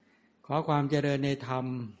ขอความเจริญในธรรม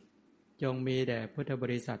จงมีแด่พุทธบ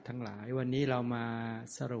ริษัททั้งหลายวันนี้เรามา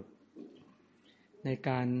สรุปในก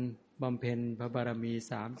ารบำเพ็ญพระบารมี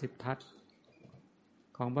30ทัศน์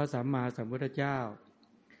ของพระสัมมาสัมพุทธเจ้า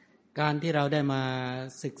การที่เราได้มา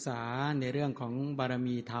ศึกษาในเรื่องของบาร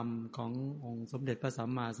มีธรรมขององค์สมเด็จพระสัม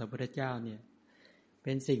มาสัมพุทธเจ้าเนี่ยเ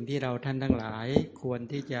ป็นสิ่งที่เราท่านทั้งหลายควร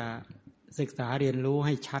ที่จะศึกษาเรียนรู้ใ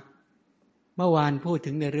ห้ชัดเมื่อวานพูด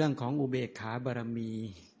ถึงในเรื่องของอุเบกขาบารมี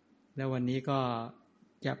แล้ววันนี้ก็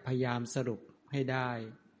จะพยายามสรุปให้ได้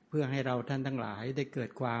เพื่อให้เราท่านทั้งหลายได้เกิด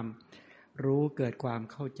ความรู้เกิดความ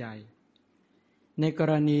เข้าใจในก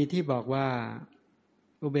รณีที่บอกว่า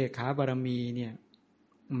อุเบกขาบารมีเนี่ย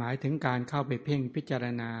หมายถึงการเข้าไปเพ่งพิจาร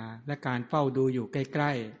ณาและการเฝ้าดูอยู่ใก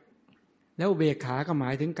ล้ๆแล้วอุเบกขาก็หมา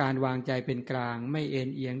ยถึงการวางใจเป็นกลางไม่เอ็น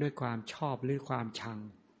เอียงด้วยความชอบหรือความชัง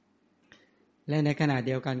และในขณะเ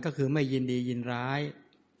ดียวกันก็คือไม่ยินดียินร้าย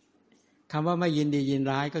คำว่าไม่ยินดียิน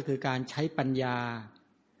ร้ายก็คือการใช้ปัญญา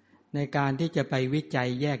ในการที่จะไปวิจัย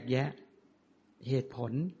แยกแยะเหตุผ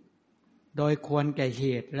ลโดยควรแก่เห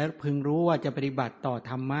ตุและพึงรู้ว่าจะปฏิบัติต่อ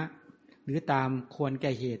ธรรมะหรือตามควรแ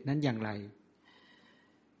ก่เหตุนั้นอย่างไร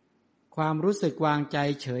ความรู้สึกวางใจ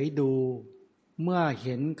เฉยดูเมื่อเ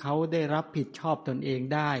ห็นเขาได้รับผิดชอบตนเอง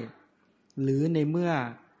ได้หรือในเมื่อ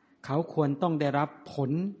เขาควรต้องได้รับผ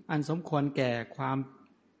ลอันสมควรแก่ความ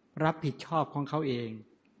รับผิดชอบของเขาเอง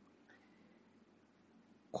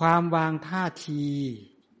ความวางท่าที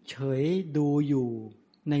เฉยดูอยู่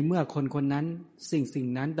ในเมื่อคนคนนั้นสิ่ง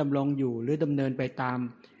นั้นดำรงอยู่หรือดำเนินไปตาม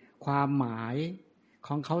ความหมายข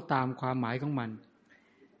องเขาตามความหมายของมัน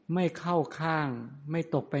ไม่เข้าข้างไม่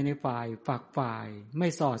ตกไปในฝ่ายฝักฝ่ายไม่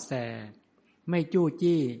สอดแสไม่จู้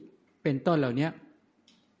จี้เป็นต้นเหล่านี้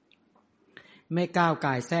ไม่ก้าว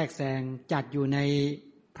ก่ายแทรกแซงจัดอยู่ใน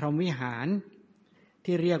พรหมวิหาร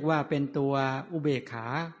ที่เรียกว่าเป็นตัวอุเบกขา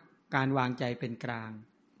การวางใจเป็นกลาง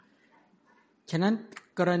ฉะนั้น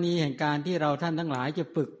กรณีแห่งการที่เราท่านทั้งหลายจะ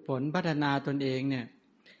ฝึกฝนพัฒนาตนเองเนี่ย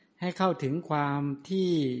ให้เข้าถึงความ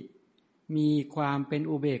ที่มีความเป็น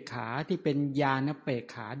อุเบกขาที่เป็นญาณเปก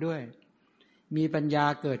ขาด้วยมีปัญญา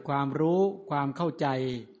เกิดความรู้ความเข้าใจ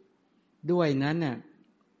ด้วยนั้นน่ะ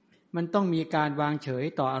มันต้องมีการวางเฉย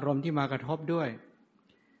ต่ออารมณ์ที่มากระทบด้วย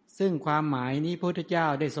ซึ่งความหมายนี้พระพุทธเจ้า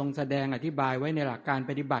ได้ทรงแสดงอธิบายไว้ในหลักการ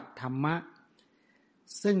ปฏิบัติธรรมะ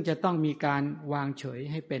ซึ่งจะต้องมีการวางเฉย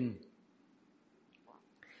ให้เป็น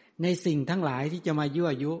ในสิ่งทั้งหลายที่จะมายั่ว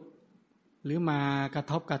ยุหรือมากระ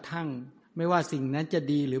ทบกระทั่งไม่ว่าสิ่งนั้นจะ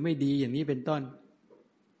ดีหรือไม่ดีอย่างนี้เป็นต้น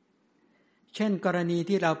เช่นกรณี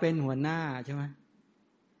ที่เราเป็นหัวหน้าใช่ไหม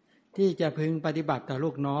ที่จะพึงปฏิบัติต่อลู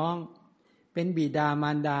กน้องเป็นบิดาม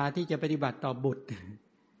ารดาที่จะปฏิบัติต่อบุตร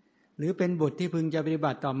หรือเป็นบุตรที่พึงจะปฏิ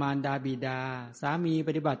บัติต่อมารดาบิดาสามีป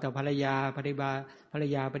ฏิบัติต่อภรรยาภรร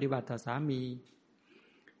ยาปฏิบัติต่อสามี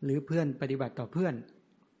หรือเพื่อนปฏิบัติต่อเพื่อน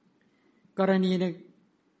กรณีใน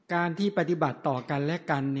การที่ปฏิบัติต่อกันและ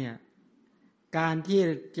กันเนี่ยการที่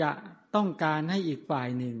จะต้องการให้อีกฝ่าย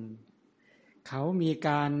หนึ่งเขามีก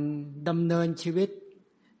ารดำเนินชีวิต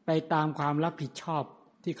ไปตามความรับผิดชอบ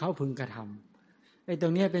ที่เขาพึงกระทำตร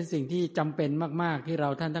งนี้เป็นสิ่งที่จำเป็นมากๆที่เรา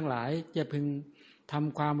ท่านทั้งหลายจะพึงท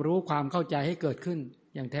ำความรู้ความเข้าใจให้เกิดขึ้น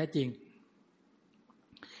อย่างแท้จริง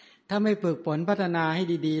ถ้าไม่ฝึกฝนพัฒนาให้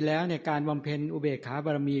ดีๆแล้วเนี่ยการบำเพ็ญอุเบกขาบ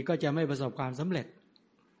ารมีก็จะไม่ประสบความสำเร็จ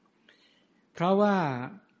เพราะว่า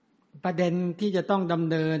ประเด็นที่จะต้องดำ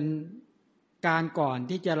เนินการก่อน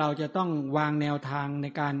ที่เราจะต้องวางแนวทางใน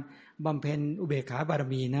การบำเพ็ญอุเบกขาบาร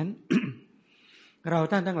มีนั้น เรา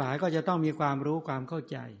ท่านทั้งหลายก็จะต้องมีความรู้ความเข้า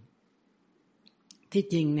ใจที่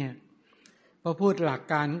จริงเนี่ยพอพูดหลัก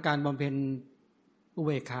การของการบำเพ็ญอุเ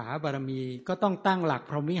บกขาบารมีก็ต้องตั้งหลัก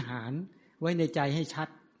พรหมวิหารไว้ในใจให้ชัด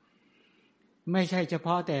ไม่ใช่เฉพ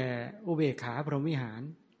าะแต่อุเบกขาพรหมวิหาร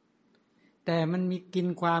แต่มันมีกิน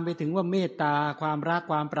ความไปถึงว่าเมตตาความรัก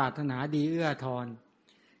ความปรารถนาดีเอื้อทอน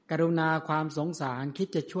กรุณาความสงสารคิด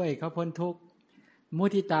จะช่วยเขาพ้นทุกข์มุ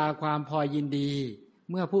ทิตาความพอยินดี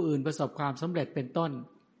เมื่อผู้อื่นประสบความสำเร็จเป็นต้น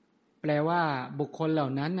แปลว่าบุคคลเหล่า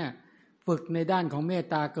นั้นน่ะฝึกในด้านของเมต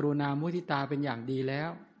ตากรุณามุทิตาเป็นอย่างดีแล้ว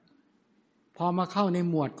พอมาเข้าใน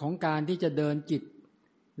หมวดของการที่จะเดินจิต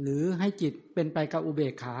หรือให้จิตเป็นไปกับอุเบ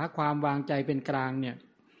กขาความวางใจเป็นกลางเนี่ย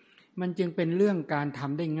มันจึงเป็นเรื่องการท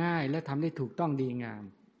ำได้ง่ายและทำได้ถูกต้องดีงาม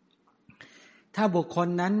ถ้าบุคคล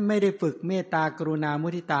นั้นไม่ได้ฝึกเมตตากรุณามุ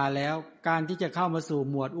ทิตาแล้วการที่จะเข้ามาสู่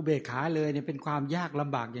หมวดอุเบกขาเลยเนี่ยเป็นความยากล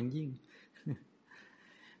ำบากอย่างยิ่ง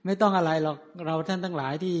ไม่ต้องอะไรหรอกเราท่านทั้งหลา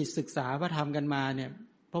ยที่ศึกษาพระธรรมกันมาเนี่ย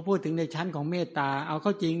พอพูดถึงในชั้นของเมตตาเอาเข้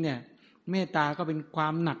าจริงเนี่ยเมตตาก็เป็นควา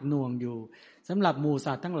มหนักหน่วงอยู่สำหรับหมู่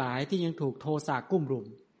สัตว์ทั้งหลายที่ยังถูกโทสะกุ้มรุม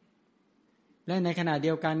และในขณะเดี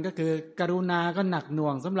ยวกันก็คือกรุณาก็หนักหน่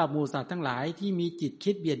วงสำหรับหมู่สัตว์ทั้งหลายที่มีจิต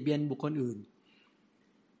คิดเบียดเบียนบุคคลอื่น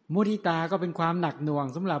มุทิตาก็เป็นความหนักหน่วง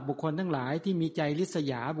สำหรับบุคคลทั้งหลายที่มีใจริษ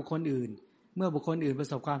ยาบุคคลอื่นเมื่อบุคคลอื่นประ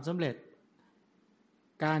สบความสำเร็จ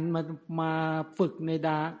การมาฝึกใน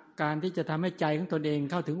การที่จะทำให้ใจของตนเอง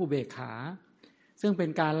เข้าถึงอุเบกขาซึ่งเป็น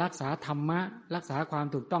การรักษาธรรมะรักษาความ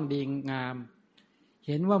ถูกต้องดีงามเ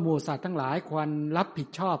ห็นว่าหมู่สัตว์ทั้งหลายควรรับผิด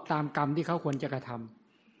ชอบตามกรรมที่เขาควรจะกระท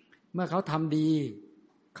ำเมื่อเขาทำดี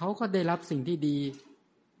เขาก็ได้รับสิ่งที่ดี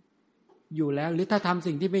อยู่แล้วหรือถ้าทำ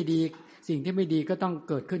สิ่งที่ไม่ดีสิ่งที่ไม่ดีก็ต้อง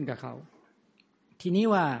เกิดขึ้นกับเขาทีนี้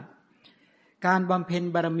ว่าการบำเพ็ญ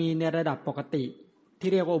บารมีในระดับปกติที่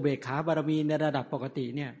เรียกว่าอุเบกขาบารมีในระดับปกติ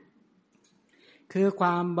เนี่ยคือคว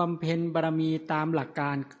ามบำเพ็ญบารมีตามหลักก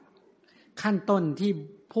ารขั้นต้นที่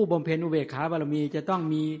ผู้บำเพ็ญอุเบกขาบารมีจะต้อง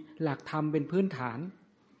มีหลักธรรมเป็นพื้นฐาน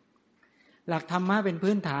หลักธรรมะเป็น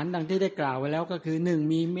พื้นฐานดังที่ได้กล่าวไว้แล้วก็คือ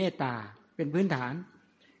1มีเมตตาเป็นพื้นฐาน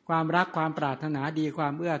ความรักความปรารถนาดีควา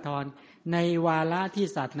มเอื้อทอนในวาระที่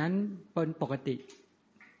สัตว์นั้นเป็นปกติ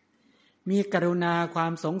มีกรุณาควา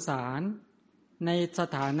มสงสารในส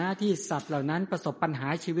ถานะที่สัตว์เหล่านั้นประสบปัญหา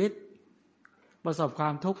ชีวิตประสบควา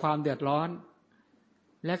มทุกข์ความเดือดร้อน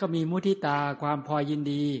และก็มีมุทิตาความพอยิน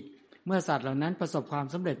ดีเมื่อสัตว์เหล่านั้นประสบความ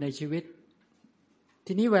สำเร็จในชีวิต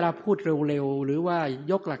ทีนี้เวลาพูดเร็วๆหรือว่า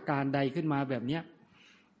ยกหลักการใดขึ้นมาแบบนี้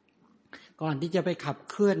ก่อนที่จะไปขับ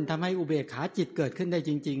เคลื่อนทำให้อุเบกขาจิตเกิดขึ้นได้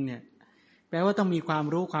จริงๆเนี่ยแปลว่าต้องมีความ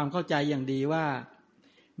รู้ความเข้าใจอย่างดีว่า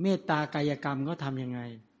เมตตากายกรรมเขาทำยังไง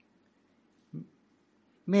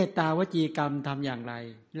เมตตาวจีกรรมทำอย่างไร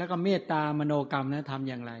แล้วก็เมตตามโนกรรมนั้นทำ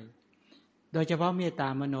อย่างไรโดยเฉพาะเมตตา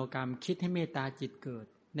มโนกรรมคิดให้เมตตาจิตเกิด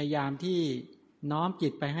ในยามที่น้อมจิ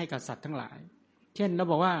ตไปให้กับสัตว์ทั้งหลายเช่นเรา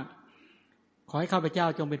บอกว่าขอให้ข้าพเจ้า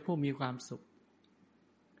จงเป็นผู้มีความสุข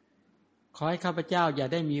ขอให้ข้าพเจ้าอย่า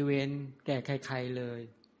ได้มีเวรแก่ใครๆเลย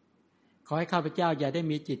ขอให้ข้าพเจ้าอย่าได้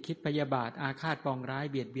มีจิตคิดพยาบาทอาฆาตปองร้าย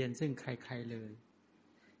เบียดเบียนซึ่งใครๆเลย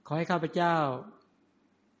ขอให้ข้าพเจ้า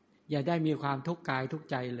อย่าได้มีความทุกข์กายทุกข์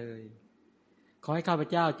ใจเลยขอให้ข้าพ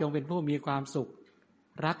เจ้าจงเป็นผู้มีความสุข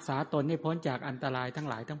รักษาตนให้พ้นจากอันตรายทั้ง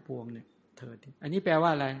หลายทั้งปวงเนี่ยเถิดอันนี้แปลว่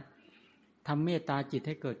าอะไรทำเมตตาจิตใ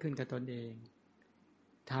ห้เกิดขึ้นกับตนเอง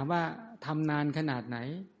ถามว่าทำนานขนาดไหน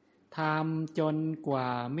ทำจนกว่า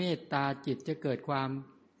เมตตาจิตจะเกิดความ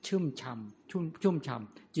ชุ่มฉ่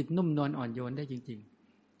ำจิตนุ่มนวลอ่อนโยนได้จริง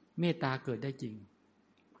ๆเมตตาเกิดได้จริง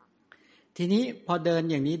ทีนี้พอเดิน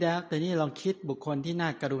อย่างนี้แล้วแต่นี้ลองคิดบุคคลที่น่า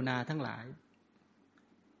กรุณาทั้งหลาย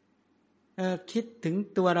คิดถึง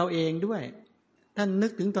ตัวเราเองด้วยท่านนึ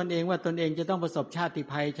กถึงตนเองว่าตนเองจะต้องประสบชาติ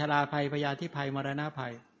ภัยชราภัยพยาธิภัยมรณะภั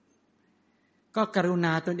ยก็กรุณ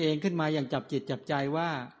าตนเองขึ้นมาอย่างจับจิตจับใจว่า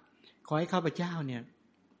ขอให้ข้าพเจ้าเนี่ย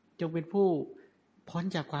จงเป็นผู้พ้น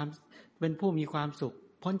จากความเป็นผู้มีความสุข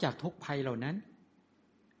พ้นจากทุกภัยเหล่านั้น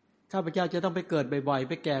ข้าพเจ้าจะต้องไปเกิดบ่อยๆ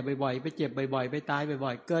ไปแก่บ่อยๆไปเจ็บบ่อยๆไปตายบ่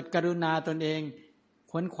อยๆเกิดกรุณาตนเอง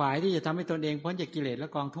ขวนขวายที่จะทำให้ตนเองพ้นจากกิเลสและ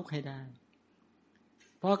กองทุกข์ให้ได้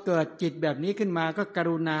พอเกิดจิตแบบนี้ขึ้นมาก็ก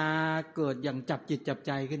รุณาเกิดอย่างจับจิตจับใ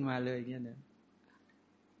จขึ้นมาเลยเนี่ยนะ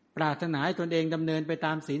ปรารถนาให้ตนเองดำเนินไปต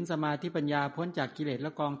ามศีลสมาธิปัญญาพ้นจากกิเลสแล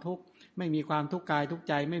ะกองทุกข์ไม่มีความทุกข์กายทุกข์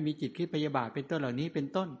ใจไม่มีจิตคิดพยาบาทเป็นต้นเหล่านี้เป็น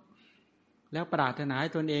ต้นแล้วปรารถนาให้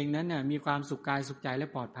ตนเองนั้นน่ะมีความสุขกายสุขใจและ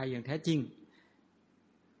ปลอดภัยอย่างแท้จริง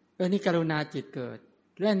นี่กรุณาจิตเกิด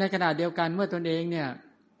และในขณะเดียวกันเมื่อตนเองเนี่ย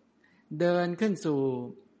เดินขึ้นสู่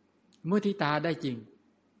มุทิตาได้จริง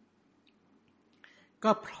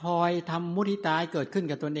ก็พลอยทำมุทิตาเกิดขึ้น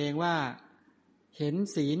กับตนเองว่าเห็น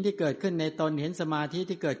ศีลที่เกิดขึ้นในตนเห็นสมาธิ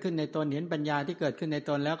ที่เกิดขึ้นในตนเห็นปัญญาที่เกิดขึ้นใน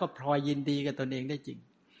ตนแล้วก็พลอยยินดีกับตนเองได้จริง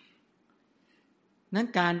นั้น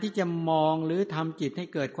การที่จะมองหรือทำจิตให้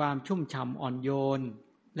เกิดความชุ่มฉ่ำอ่อนโยน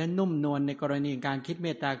และนุ่มนวลในกรณีการคิดเม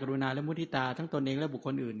ตตากรุณาและมุทิตาทั้งตนเองและบุคค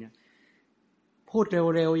ลอื่นเนี่ยพูด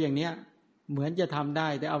เร็วๆอย่างเนี้ยเหมือนจะทำได้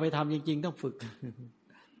แต่เอาไปทำจริงๆต้องฝึก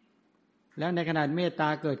แล้วในขนาดเมตตา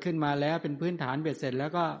เกิดขึ้นมาแล้วเป็นพื้นฐานเบ็ดเสร็จแล้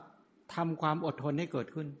วก็ทำความอดทนให้เกิด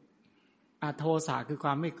ขึ้นอโทสะคือคว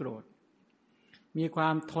ามไม่โกรธมีควา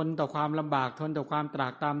มทนต่อความลำบากทนต่อความตรา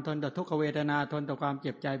กตรำทนต่อทุกขเวทนาทนต่อความเ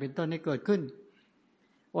จ็บใจเป็นต้นให้เกิดขึ้น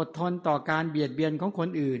อดทนต่อการเบียดเบียนของคน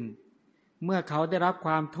อื่นเมื่อเขาได้รับค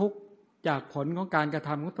วามทุกข์จากผลของการกระท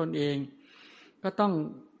ำของตนเองก็ต้อง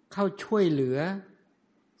เข้าช่วยเหลือ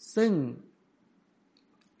ซึ่ง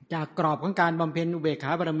จากกรอบของการบำเพ็ญอุเบกข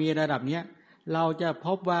าบารมีระดับนี้เราจะพ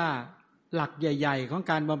บว่าหลักใหญ่ๆของ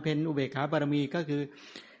การบำเพ็ญอุเบกขาบารมีก็คือ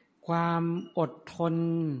ความอดทน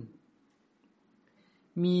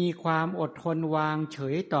มีความอดทนวางเฉ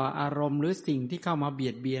ยต่ออารมณ์หรือสิ่งที่เข้ามาเบี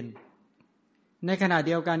ยดเบียนในขณะเ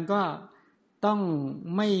ดียวกันก็ต้อง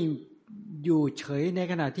ไม่อยู่เฉยใน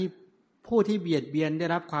ขณะที่ผู้ที่เบียดเบียนได้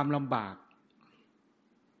รับความลำบาก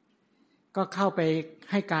ก็เข้าไป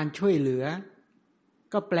ให้การช่วยเหลือ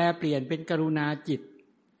ก็แปลเปลี่ยนเป็นกรุณาจิต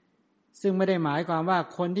ซึ่งไม่ได้หมายความว่า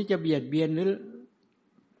คนที่จะเบียดเบียนหรือ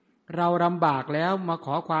เราลำบากแล้วมาข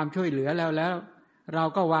อความช่วยเหลือแล้วเรา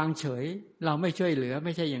ก็วางเฉยเราไม่ช่วยเหลือไ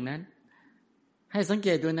ม่ใช่อย่างนั้นให้สังเก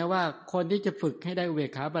ตดูนะว่าคนที่จะฝึกให้ได้อุเบ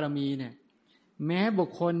กขาบารมีเนี่ยแม้บุค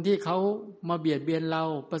คลที่เขามาเบียดเบียนเรา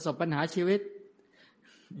ประสบปัญหาชีวิต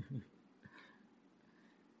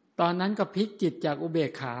ตอนนั้นก็พลิกจิตจากอุเบ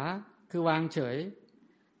กขาคือวางเฉย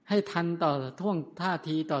ให้ทันต่อท่วงท่า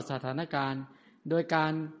ทีต่อสถานการณ์โดยกา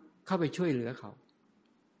รเข้าไปช่วยเหลือเขา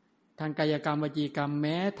ทางกายกรรมวจีกรรมแ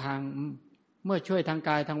ม้ทางเมื่อช่วยทางก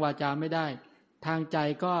ายทางวาจาไม่ได้ทางใจ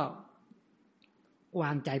ก็ว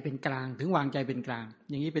างใจเป็นกลางถึงวางใจเป็นกลาง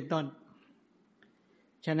อย่างนี้เป็นต้น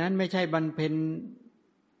ฉะนั้นไม่ใช่บรรเพ็ญ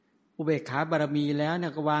อุเบกขาบารมีแล้วเนี่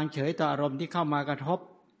ยก็วางเฉยต่ออารมณ์ที่เข้ามากระทบ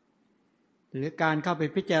หรือการเข้าไป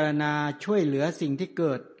พิจารณาช่วยเหลือสิ่งที่เ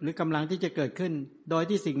กิดหรือกำลังที่จะเกิดขึ้นโดย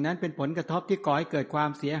ที่สิ่งนั้นเป็นผลกระทบที่ก่อให้เกิดความ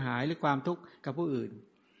เสียหายหรือความทุกข์กับผู้อื่น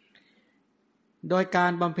โดยกา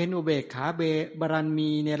รบำเพ็ญอุเบกขาบารมี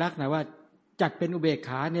ในลักษณะว่าจัดเป็นอุเบกข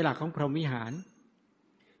าในหลักของพรหมวิหาร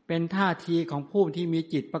เป็นท่าทีของผู้ที่มี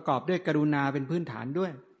จิตประกอบด้วยกรุณาเป็นพื้นฐานด้ว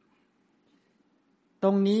ยต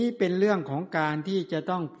รงนี้เป็นเรื่องของการที่จะ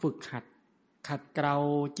ต้องฝึกขัดเกลา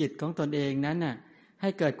จิตของตนเองนั้นน่ะให้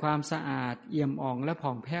เกิดความสะอาดเอี่ยมอ่องและผ่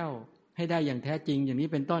องแผ้วให้ได้อย่างแท้จริงอย่างนี้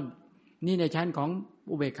เป็นต้นนี่ในชั้นของ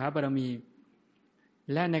อุเบกขาบารมี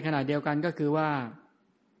และในขณะเดียวกันก็คือว่า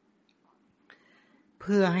เ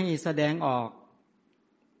พื่อให้แสดงออก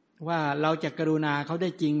ว่าเราจะกรุณาเขาได้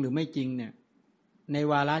จริงหรือไม่จริงเนี่ยใน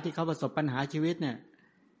วาระที่เขาประสบปัญหาชีวิตเนี่ย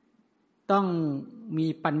ต้องมี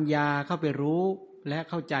ปัญญาเข้าไปรู้และ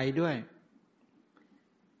เข้าใจด้วย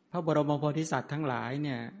พระบรมโพธิสัตว์ทั้งหลายเ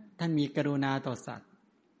นี่ยท่านมีกรุณาต่อสัตว์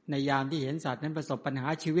ในยามที่เห็นสัตว์นั้นประสบปัญหา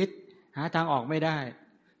ชีวิตหาทางออกไม่ได้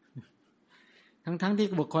ทั้งที่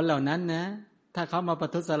บุคคลเหล่านั้นนะถ้าเขามาปร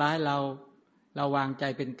ะทุษร้ายเราวางใจ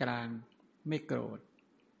เป็นกลางไม่โกรธ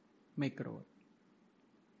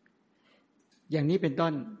อย่างนี้เป็นต้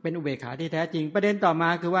นเป็นอุเบกขาที่แท้จริงประเด็นต่อมา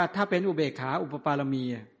คือว่าถ้าเป็นอุเบกขาอุปปารมี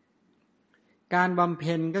การบำเ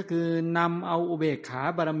พ็ญก็คือนำเอาอุเบกขา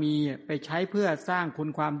บารมีไปใช้เพื่อสร้างคุณ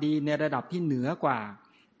ความดีในระดับที่เหนือกว่า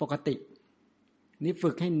ปกตินี่ฝึ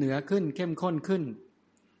กให้เหนือขึ้นเข้มข้นขึ้น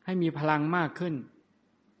ให้มีพลังมากขึ้น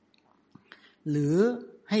หรือ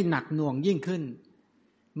ให้หนักหน่วงยิ่งขึ้น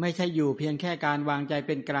ไม่ใช่อยู่เพียงแค่การวางใจเ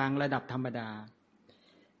ป็นกลางระดับธรรมดา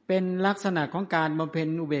เป็นลักษณะของการบำเพ็ญ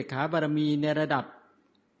อุเบกขาบารมีในระดับ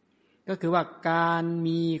ก็คือว่าการ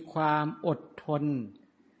มีความอดทน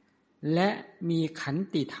และมีขัน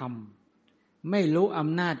ติธรรมไม่รู้อ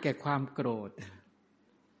ำนาจแก่ความโกรธ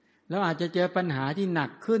แล้วอาจจะเจอปัญหาที่หนั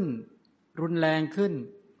กขึ้นรุนแรงขึ้น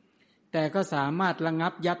แต่ก็สามารถระงั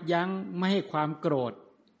บยับยั้งไม่ให้ความโกรธ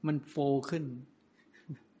มันโฟขึ้น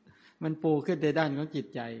ในด้านของจิต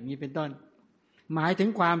ใจอย่างนี้เป็นต้นหมายถึง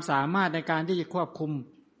ความสามารถในการที่จะควบคุม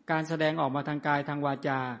การแสดงออกมาทางกายทางวาจ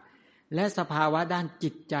าและสภาวะด้านจิ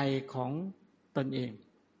ตใจของตนเอง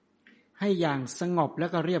ให้อย่างสงบแล้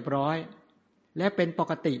วก็เรียบร้อยและเป็นป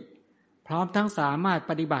กติพร้อมทั้งสามารถ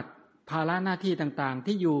ปฏิบัติภาระหน้าที่ต่างๆ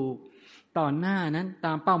ที่อยู่ต่อหน้านั้นต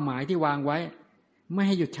ามเป้าหมายที่วางไว้ไม่ใ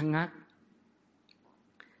ห้หยุดชะงัก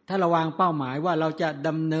ถ้าเราวางเป้าหมายว่าเราจะด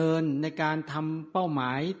ำเนินในการทำเป้าหม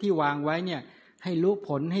ายที่วางไว้เนี่ยให้รู้ผ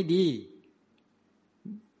ลให้ดี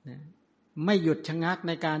ไม่หยุดชะงักใ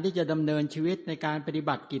นการที่จะดำเนินชีวิตในการปฏิ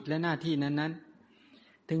บัติกิจและหน้าที่นั้น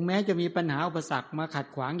ๆถึงแม้จะมีปัญหาอุปสรรคมาขัด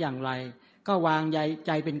ขวางอย่างไรก็วางใ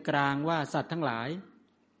จเป็นกลางว่าสัตว์ทั้งหลาย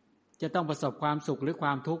จะต้องประสบความสุขหรือคว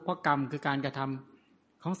ามทุกข์เพราะกรรมคือการกระท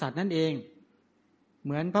ำของสัตว์นั่นเองเห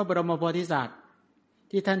มือนพระบรมโพธิสัตว์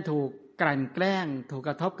ที่ท่านถูกกลั่นแกล้งถูกก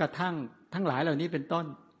ระทบกระทั่งทั้งหลายเหล่านี้เป็นต้น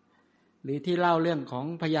หรือที่เล่าเรื่องของ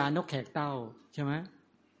พญานกแขกเต้าใช่ไหม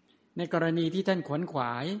ในกรณีที่ท่านขวนขว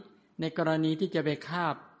ายในกรณีที่จะไปคา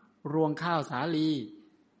บรวงข้าวสาลี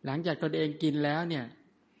หลังจากตนเองกินแล้วเนี่ย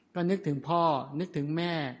ก็นึกถึงพ่อนึกถึงแ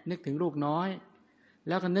ม่นึกถึงลูกน้อยแ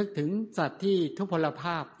ล้วก็นึกถึงสัตว์ที่ทุพพลภ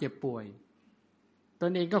าพเจ็บป่วยต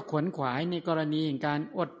นเองก็ขวนขวายในกรณีของการ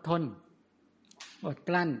อดทนอดก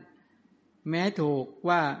ลั้นแม้ถูก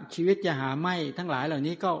ว่าชีวิตจะหาไม่ทั้งหลายเหล่า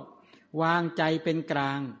นี้ก็วางใจเป็นกล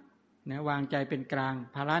างนะวางใจเป็นกลาง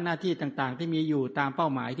ภาระหน้าที่ต่างๆที่มีอยู่ตามเป้า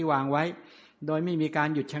หมายที่วางไว้โดยไม่มีการ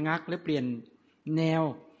หยุดชะงักหรือเปลี่ยนแนว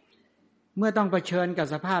เมื่อต้องเผชิญกับ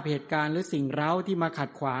สภาพเหตุการณ์หรือสิ่งเร้าที่มาขัด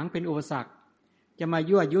ขวางเป็นอุปสรรคจะมา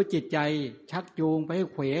ยั่วยุจิตใจชักจูงไปให้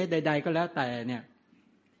เขวใดๆก็แล้วแต่เนี่ย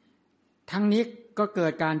ทั้งนี้ก็เกิ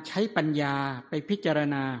ดการใช้ปัญญาไปพิจาร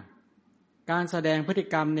ณาการแสดงพฤติ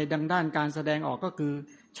กรรมในดังด้านการแสดงออกก็คือ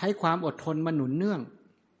ใช้ความอดทนมาหนุนเนื่อง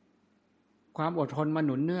ความอดทนมาห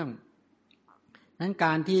นุนเนื่องนั้นก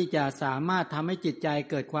ารที่จะสามารถทำให้จิตใจ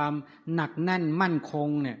เกิดความหนักแน่นมั่นคง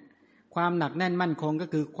เนี่ย ความหนักแน่นมั่นคงก็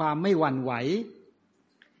คือความไม่หวั่นไหว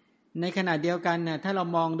ในขณะเดียวกันเนี่ยถ้าเรา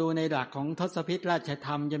มองดูในหลักของทศพิธราชธ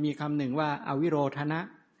รรมจะมีคำหนึ่งว่าอวิโรธนะ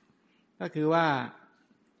ก็คือว่า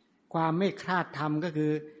ความไม่คลาดธรรมก็คื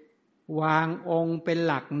อวางองค์เป็น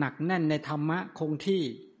หลักหนักแน่นในธรรมะคงที่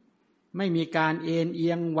ไม่มีการเอ็นเอี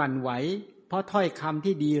ยงหวั่นไหวเพราะถ้อยคำ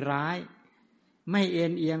ที่ดีร้ายไม่เอ็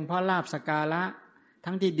นเอียงเพราะลาภสักการะ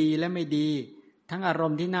ทั้งที่ดีและไม่ดีทั้งอาร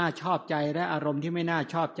มณ์ที่น่าชอบใจและอารมณ์ที่ไม่น่า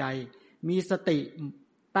ชอบใจมีสติ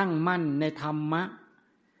ตั้งมั่นในธรรมะ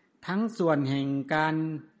ทั้งส่วนแห่งการ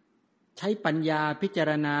ใช้ปัญญาพิจา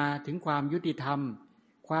รณาถึงความยุติธรรม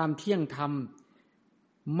ความเที่ยงธรรม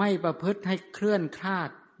ไม่ประพฤติให้เคลื่อนคลาด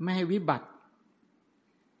ไม่ให้วิบัติ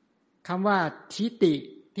คำว่าทิฏฐิ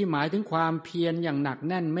ที่หมายถึงความเพียรอย่างหนัก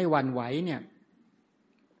แน่นไม่หวั่นไหวเนี่ย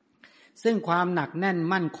ซึ่งความหนักแน่น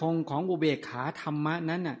มั่นคงของอุเบกขาธรรมะ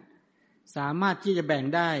นั้นน่ะสามารถที่จะแบ่ง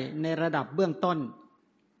ได้ในระดับเบื้องต้น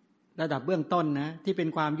นะที่เป็น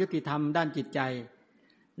ความยุติธรรมด้านจิตใจ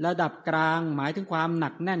ระดับกลางหมายถึงความหนั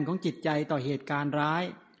กแน่นของจิตใจต่อเหตุการณ์ร้าย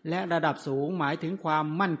และระดับสูงหมายถึงความ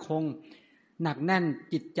มั่นคงหนักแน่น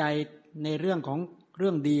จิตใจในเรื่องของเรื่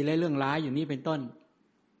องดีและเรื่องร้ายอยู่นี้เป็นต้น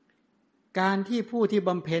การที่ผู้ที่บ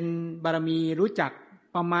ำเพ็ญบารมีรู้จัก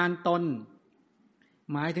ประมาณตน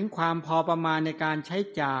หมายถึงความพอประมาณในการใช้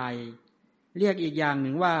จ่ายเรียกอีกอย่างห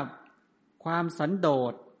นึ่งว่าความสันโด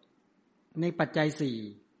ษในปัจจัยสี่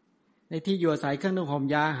ในที่อยู่อาศัยเครื่องนุ่งห่ม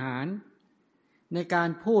ยาอาหารในการ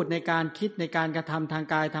พูดในการคิดในการกระทำทาง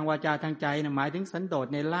กายทางวาจาทางใจหมายถึงสันโดษ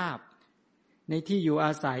ในลาภในที่อยู่อ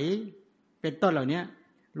าศัยเป็นต้นเหล่านี้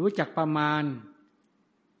รู้จักประมาณ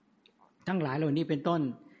ทั้งหลายเหล่านี้เป็นต้น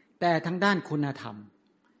แต่ทางด้านคุณธรรม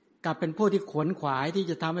กลับเป็นผู้ที่ขวนขวายที่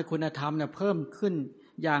จะทำให้คุณธรรมเนี่ยเพิ่มขึ้น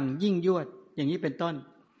อย่างยิ่งยวดอย่างนี้เป็นต้น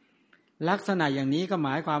ลักษณะอย่างนี้ก็หม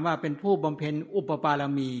ายความว่าเป็นผู้บำเพ็ญอุปปาร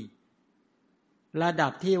มีระดั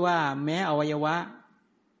บที่ว่าแม้อวัยวะ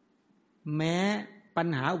แม้ปัญ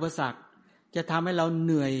หาอุปสรรคจะทำให้เราเ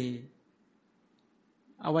หนื่อย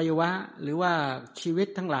อวัยวะหรือว่าชีวิต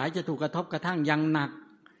ทั้งหลายจะถูกกระทบกระทั่งอย่างหนัก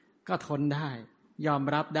ก็ทนได้ยอม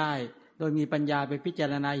รับได้โดยมีปัญญาไปพิจา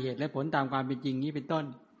รณาเหตุและผลตามความเป็นจริงนี้เป็นต้น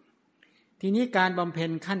ทีนี้การบำเพ็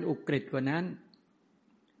ญขั้นอุกฤษกว่านั้น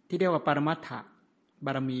ที่เรียกว่าปรมัตถบ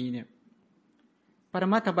ารมีเนี่ยปร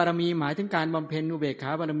มัตถบารมีหมายถึงการบำเพ็ญอุเบกขา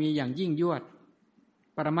บารมีอย่างยิ่งยวด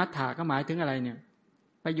ปรมัตถะก็หมายถึงอะไรเนี่ย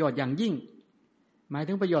ประโยชน์อย่างยิ่งหมาย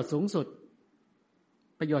ถึงประโยชน์สูงสุด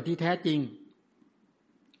ประโยชน์ที่แท้จริง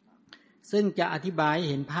ซึ่งจะอธิบายให้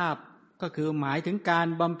เห็นภาพก็คือหมายถึงการ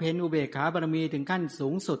บำเพ็ญอุเบกขาบารมีถึงขั้นสู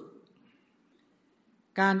งสุด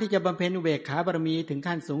การที่จะบำเพ็ญอุเบกขาบารมีถึง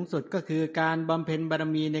ขั้นสูงสุดก็คือการบำเพ็ญบาร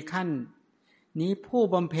มีในขั้นนี้ผู้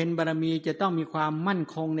บำเพ็ญบารมีจะต้องมีความมั่น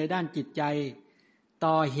คงในด้านจิตใจ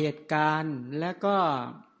ต่อเหตุการณ์และก็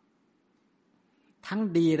ทั้ง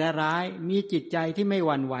ดีและร้ายมีจิตใจที่ไม่ห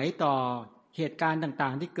วั่นไหวต่อเหตุการณ์ต่า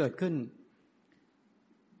งๆที่เกิดขึ้น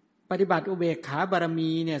ปฏิบัติอุเบกขาบาร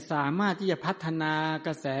มีเนี่ยสามารถที่จะพัฒนาก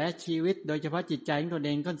ระแสชีวิตโดยเฉพาะจิตใจของตนเอ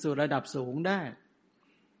งขึ้นสู่ระดับสูงได้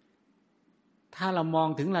ถ้าเรามอง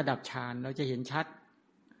ถึงระดับฌานเราจะเห็นชัด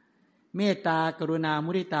เมตตากรุณา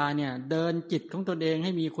มุทิตาเนี่ยเดินจิตของตนเองใ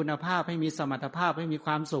ห้มีคุณภาพให้มีสมรรถภาพให้มีค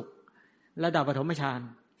วามสุขระดับปฐมฌาน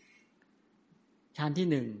ฌานที่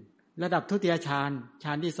หนึ่งระดับทุติยฌานฌ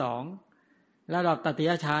านที่สองระดับตติ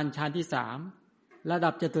ยฌานฌานที่สามระดั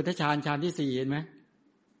บจตุตฌานฌานที่สี่เห็นไหม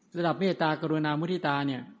ระดับเมตตากรุณามุทิตา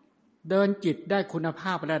เนี่ยเดินจิตได้คุณภ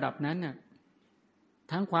าพระดับนั้นน่ะ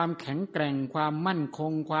ทั้งความแข็งแกร่งความมั่นค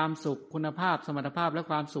งความสุขคุณภาพสมรรถภาพและ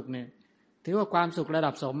ความสุขเนี่ยถือว่าความสุขระ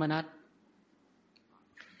ดับสมนัต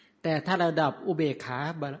แต่ถ้าระดับอุเบกขา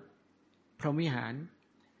พรหมวิหาร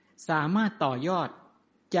สามารถต่อยอด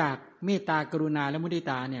จากเมตตากรุณาและมุทิ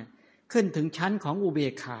ตาเนี่ยขึ้นถึงชั้นของอุเบ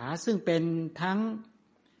กขาซึ่งเป็นทั้ง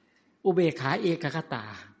อุเบกขาเอกคตา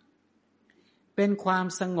เป็นความ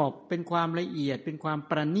สงบเป็นความละเอียดเป็นความ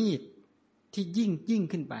ประณีตที่ยิ่ง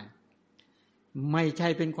ขึ้นไปไม่ใช่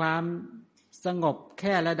เป็นความสงบแ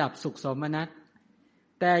ค่ระดับสุขสมนัต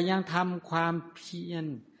แต่ยังทำความเพียร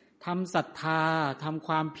ทำศรัทธาทำค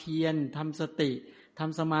วามเพียรทำสติท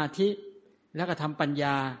ำสมาธิแล้วก็ทำปัญญ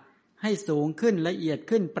าให้สูงขึ้นละเอียด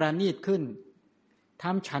ขึ้นประณีตขึ้นท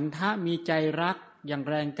ำฉันทะมีใจรักอย่าง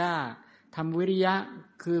แรงกล้าทำวิริยะ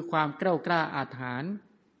คือความกล้าอาถรรพ์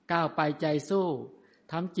ก้าวไปใจสู้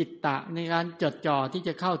ทำจิตตะในการจดจ่อที่จ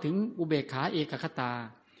ะเข้าถึงอุเบกขาเอกคตา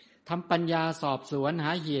ทำปัญญาสอบสวนห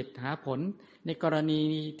าเหตุหาผลในกรณี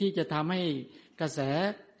ที่จะทำให้กระแส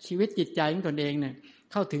ชีวิตจิตใจของตนเองเนี่ย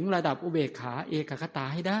เข้าถึงระดับอุเบกขาเอกคตา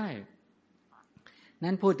ให้ได้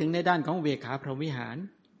นั้นพูดถึงในด้านของอุเบกขาพรหมวิหาร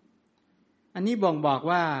อันนี้บ่งบอก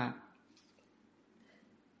ว่า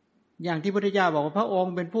อย่างที่พระพุทธเจ้าบอกว่าพระอง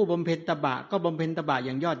ค์เป็นผู้บำเพ็ญตบะก็บำเพ็ญตบะอ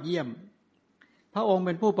ย่างยอดเยี่ยมพระองค์เ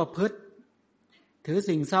ป็นผู้ประพฤติถือ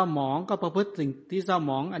สิ่งเศร้าหมองก็ประพฤติสิ่งที่เศร้าห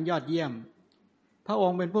มองอันยอดเยี่ยมพระอง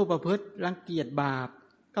ค์เป็นผู้ประพฤติรังเกียจบาป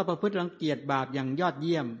ก็ประพฤติรังเกียจบาปอย่างยอดเ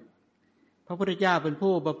ยี่ยมพระพุทธเจ้าเป็น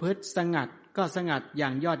ผู้ประพฤติสงัดก็สงัดอย่า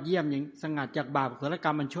งยอดเยี่ยมอย่างสงัดจากบาปอกุศลกร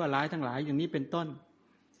รมอันชั่วร้ายทั้งหลายอย่างนี้เป็นต้น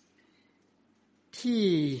ที่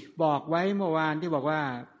บอกไว้เมื่อวานที่บอกว่า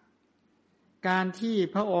การที่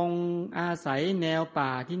พระองค์อาศัยแนวป่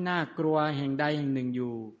าที่น่ากลัวแห่งใดแห่งหนึ่งอ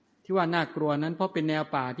ยู่ที่ว่าน่ากลัวนั้นเพราะเป็นแนว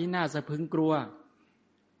ป่าที่น่าสะพรึงกลัว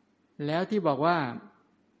แล้วที่บอกว่า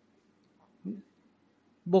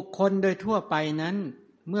บุคคลโดยทั่วไปนั้น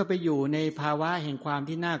เมื่อไปอยู่ในภาวะแห่งความ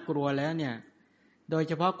ที่น่ากลัวแล้วเนี่ยโดยเ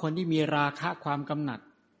ฉพาะคนที่มีราคะความกำหนัด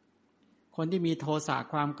คนที่มีโทสะ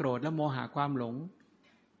ความโกรธและโมหะความหลง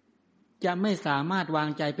จะไม่สามารถวาง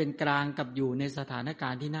ใจเป็นกลางกับอยู่ในสถานกา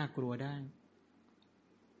รณ์ที่น่ากลัวได้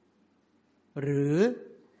หรือ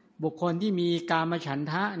บุคคลที่มีกามฉัน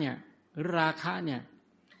ทะเนี่ยหรือราคะเนี่ย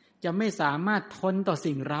จะไม่สามารถทนต่อ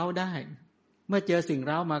สิ่งเร้าได้เมื่อเจอสิ่งเ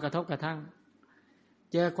ร้ามากระทบกระทั่ง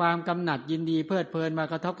เจอความกำหนัดยินดีเพลิดเพลินมา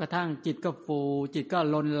กระทบกระทั่งจิตก็ฟูจิตก็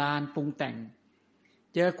ลนลานปรุงแต่ง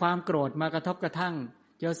เจอความโกรธมากระทบกระทั่ง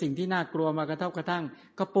เจอสิ่งที่น่ากลัวมากระทบกระทั่ง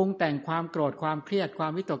ก็ปรุงแต่งความโกรธความเครียดควา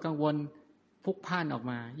มวิตกกังวลพุกพ่านออก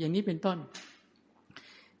มาอย่างนี้เป็นต้น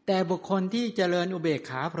แต่บุคคลที่เจริญอุเบก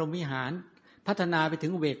ขาพรหมวิหารพัฒนาไปถึ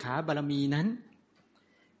งอุเบกขาบารมีนั้น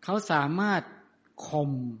เขาสามารถข่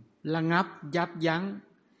มระงับยับยั้ง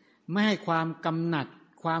ไม่ให้ความกำหนัด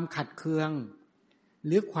ความขัดเคืองห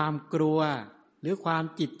รือความกลัวหรือความ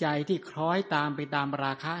จิตใจที่คล้อยตามไปตามร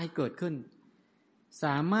าคะให้เกิดขึ้นส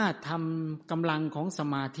ามารถทำกำลังของส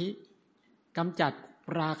มาธิกำจัด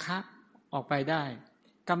ราคะออกไปได้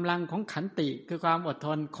กำลังของขันติคือความอดท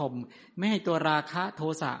นข่มไม่ให้ตัวราคะโท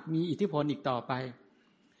สะมีอิทธิพลอีกต่อไป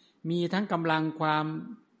มีทั้งกำลังความ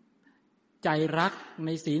ใจรักใน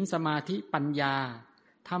ศีลสมาธิปัญญา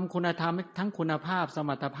ทำคุณธรรมทั้งคุณภาพส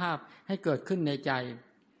มรรถภาพให้เกิดขึ้นในใจ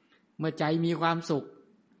เมื่อใจมีความสุข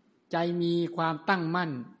ใจมีความตั้งมั่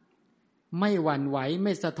นไม่หวั่นไหวไ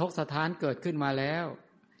ม่สะทกสะท้านเกิดขึ้นมาแล้ว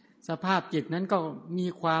สภาพจิตนั้นก็มี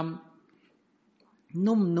ความ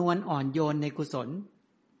นุ่มนวลอ่อนโยนในกุศล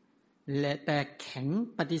และแต่แข็ง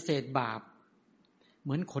ปฏิเสธบาปเห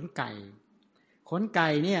มือนขนไก่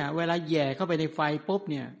เนี่ยเวลาแย่เข้าไปในไฟปุ๊บ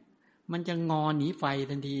เนี่ยมันจะงอหนีไฟ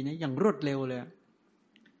ทันทีนะอย่างรวดเร็วเลย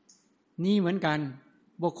นี่เหมือนกัน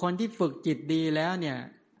บุคคลที่ฝึกจิตดีแล้วเนี่ย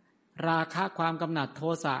ราคะความกำหนัดโท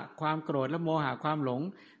สะความโกรธและโมหะความหลง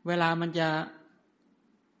เวลามันจะ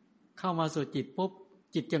เข้ามาสู่จิตปุ๊บ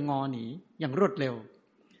จิตจะงอหนีอย่างรวดเร็ว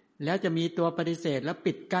แล้วจะมีตัวปฏิเสธและ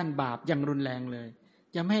ปิดกั้นบาปอย่างรุนแรงเลย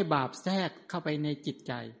จะไม่ให้บาปแทรกเข้าไปในจิตใ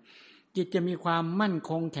จจิตจะมีความมั่น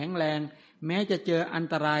คงแข็งแรงแม้จะเจออัน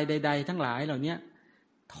ตรายใดๆทั้งหลายเหล่านี้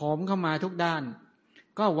โถมเข้ามาทุกด้าน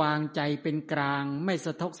ก็วางใจเป็นกลางไม่ส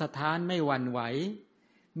ะทกสะท้านไม่หวั่นไหว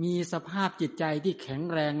มีสภาพจิตใจที่แข็ง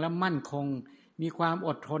แรงและมั่นคงมีความอ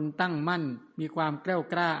ดทนตั้งมั่นมีความแกล้ว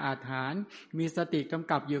กล้าอาถรรพ์มีสติก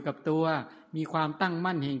ำกับอยู่กับตัวมีความตั้ง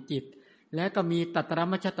มั่นแห่งจิตและก็มีตัตร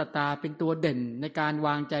มัชฌัตตาเป็นตัวเด่นในการว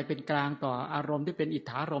างใจเป็นกลางต่ออารมณ์ที่เป็นอิท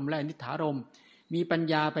ธารมณ์และอนิทธารมณ์มีปัญ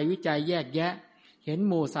ญาไปวิจัยแยกแยะเห็น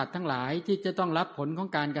หมู่สัตว์ทั้งหลายที่จะต้องรับผลของ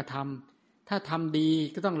การกระทำถ้าทำดี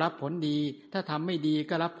ก็ต้องรับผลดีถ้าทำไม่ดี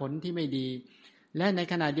ก็รับผลที่ไม่ดีและใน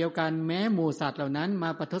ขณะเดียวกันแม้หมู่สัตว์เหล่านั้นมา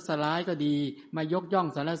ประทุษร้ายก็ดีมายกย่อง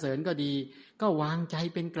สรรเสริญก็ดีก็วางใจ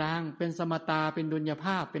เป็นกลางเป็นสมตาเป็นดุลยภ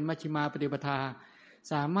าพเป็นมัชฌิมาปฏิปทา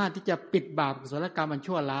สามารถที่จะปิดบาปกุศลกรรมอัน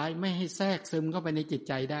ชั่วร้ายไม่ให้แทรกซึมเข้าไปในจิต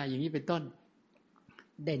ใจได้อย่างนี้เป็นต้น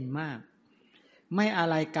เด่นมากไม่อะ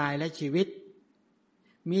ไรกายและชีวิต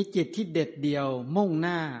มีจิตที่เด็ดเดี่ยวมุ่งห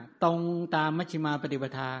น้าตรงตามมัชฌิมาปฏิป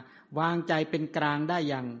ทาวางใจเป็นกลางได้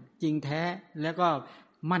อย่างจริงแท้แล้วก็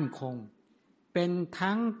มั่นคงเป็น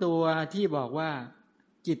ทั้งตัวที่บอกว่า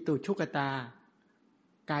จิตตุชุกตา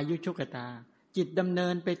กายุชุกตาจิตดำเนิ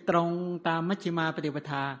นไปตรงตามมัชฌิมาปฏิป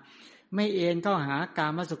ทาไม่เอ็นเข้าหากา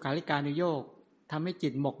มสุขาริการุโยคทำให้จิ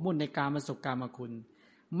ตหมกมุ่นในกามสุขกามคุณ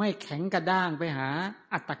ไม่แข็งกระด้างไปหา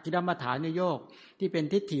อัตตกิลมัฏฐานุโยคที่เป็น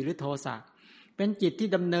ทิฏฐิหรือโทสะเป็นจิตที่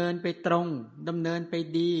ดำเนินไปตรงดำเนินไป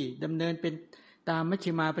ดีดำเนินเป็นตามมัช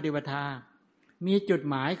ฌิมาปฏิปทามีจุด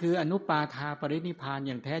หมายคืออนุปาทาปรินิพพานอ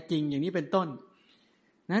ย่างแท้จริงอย่างนี้เป็นต้น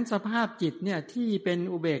นั้นสภาพจิตเนี่ยที่เป็น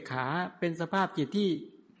อุเบกขาเป็นสภาพจิตที่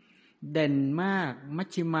เด่นมากมัช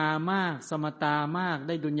ฌิมามากสมตามากไ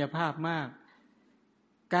ด้ดุลยภาพมาก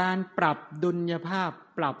การปรับดุลยภาพ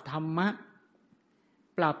ปรับธรรมะ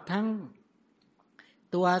ปรับทั้ง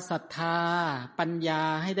ตัวศรัทธาปัญญา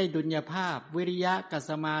ให้ได้ดุลยภาพวิริยะกับ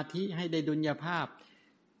สมาธิให้ได้ดุลยภาพ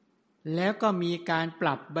แล้วก็มีการป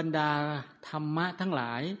รับบรรดาธรรมะทั้งหล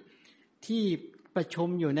ายที่ประชุม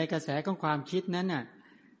อยู่ในกระแสของความคิดนั้นน่ะ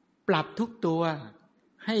ปรับทุกตัว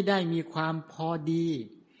ให้ได้มีความพอดี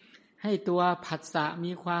ให้ตัวผัสสะ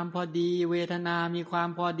มีความพอดีเวทนามีความ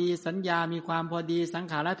พอดีสัญญามีความพอดีสัง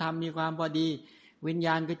ขารธรรมมีความพอดีวิญญ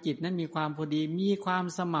าณกับจิตนั้นมีความพอดีมีความ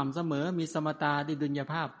สม่ำเสมอมีสมตาดิดุลย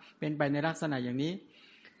ภาพเป็นไปในลักษณะอย่างนี้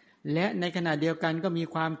และในขณะเดียวกันก็มี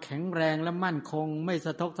ความแข็งแรงและมั่นคงไม่ส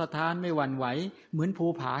ะทกสะท้านไม่หวั่นไหวเหมือนภู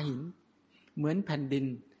ผาหินเหมือนแผ่นดิน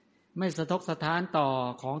ไม่สะทกสะท้านต่อ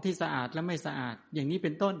ของที่สะอาดและไม่สะอาดอย่างนี้เ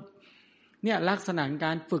ป็นต้นเนี่ยลักษณะก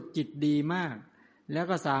ารฝึกจิตดีมากแล้ว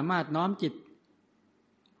ก็สามารถน้อมจิต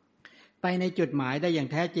ไปในจุดหมายได้อย่าง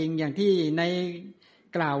แท้จริงอย่างที่ใน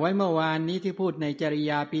กล่าวไว้เมื่อวานนี้ที่พูดในจริ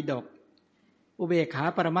ยาปิฎกอุเบกขา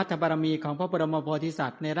ปรมัตถบารมีของพระบรมโพธิสั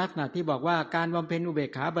ตว์ในลักษณะที่บอกว่าการบำเพ็ญอุเบก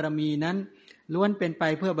ขาบารมีนั้นล้วนเป็นไป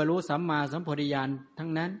เพื่อบรรลุสัมมาสัมโพธิญาณทั้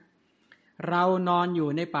งนั้นเรานอนอยู่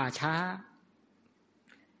ในป่าช้า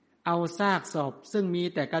เอาซากศพซึ่งมี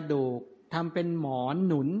แต่กระดูกทำเป็นหมอน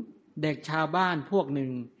หนุนเด็กชาวบ้านพวกหนึ่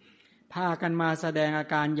งพากันมาแสดงอา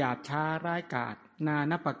การหยาบช้าร้ายกาจนา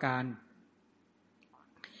นับประการ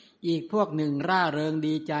อีกพวกหนึ่งร่าเริง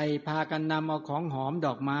ดีใจพากันนำเอาของหอมด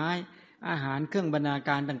อกไม้อาหารเครื่องบรรณาก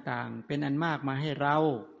ารต่างๆเป็นอันมากมาให้เรา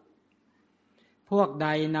พวกใด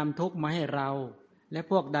นำทุกข์มาให้เราและ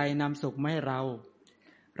พวกใดนำสุขมาให้เรา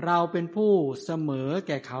เราเป็นผู้เสมอแ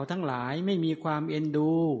ก่เขาทั้งหลายไม่มีความเอ็น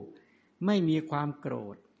ดูไม่มีความโกร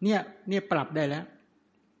ธเนี่ยปรับได้แล้ว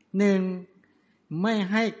หนึ่งไม่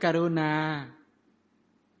ให้กรุณา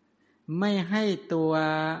ไม่ให้ตัว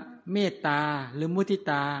เมตตาหรือมุทิ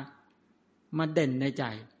ตามาเด่นในใจ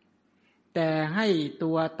แต่ให้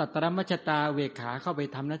ตัวตัตรมัชฌตาเวกขาเข้าไป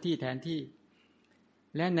ทำหน้าที่แทนที่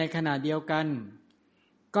และในขณะเดียวกัน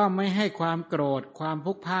ก็ไม่ให้ความโกรธความ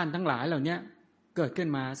พุกพ่านทั้งหลายเหล่านี้เกิดขึ้น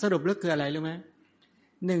มาสรุปแล้วคืออะไรรู้ไหม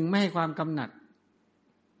หนึ่งไม่ให้ความกำหนัด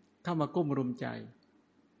เข้ามากุ้มรุมใจ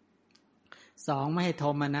สองไม่ให้โท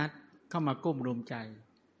มนัสเข้ามากุ้มรุมใจ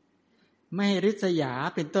ไม่ให้ริษยา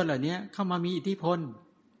เป็นต้นเหล่านี้เข้ามามีอิทธิพล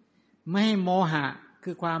ไม่ให้โมหะ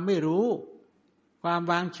คือความไม่รู้ความ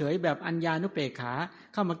วางเฉยแบบอัญญานุเปกขา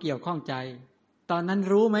เข้ามาเกี่ยวข้องใจตอนนั้น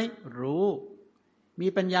รู้ไหมรู้มี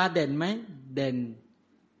ปัญญาเด่นไหมเด่น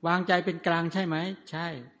วางใจเป็นกลางใช่ไหมใช่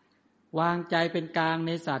วางใจเป็นกลางใ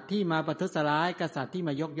นสัตว์ที่มาประทุษร้ายกับสัตว์ที่ม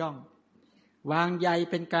ายกย่องวางใจ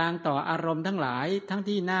เป็นกลางต่ออารมณ์ทั้งหลายทั้ง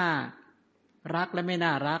ที่น่ารักและไม่น่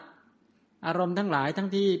ารักอารมณ์ทั้งหลายทั้ง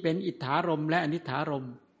ที่เป็นอิทธารมและอนิทธารม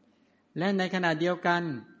และในขณะเดียวกัน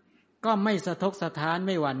ก็ไม่สะทกสะท้านไ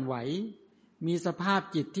ม่หวั่นไหวมีสภาพ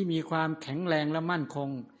จิตที่มีความแข็งแรงและมั่นคง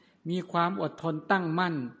มีความอดทนตั้ง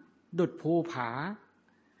มั่นดุจภูผา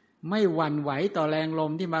ไม่หวั่นไหวต่อแรงล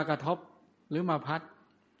มที่มากระทบหรือมาพัด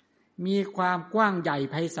มีความกว้างใหญ่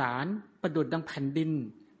ไพศาลประดุจดังแผ่นดิน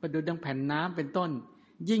ประดุจดังแผ่นน้ำเป็นต้น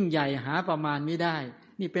ยิ่งใหญ่หาประมาณไม่ได้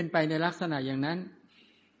นี่เป็นไปในลักษณะอย่างนั้น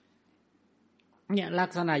เนี่ยลั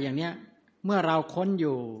กษณะอย่างเนี้ยเมื่อเราค้นอ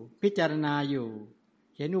ยู่พิจารณาอยู่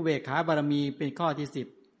เห็นอุเบกขาบารมีเป็นข้อที่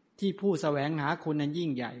10ที่ผู้แสวงหาคุณนั้นยิ่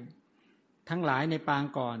งใหญ่ทั้งหลายในปาง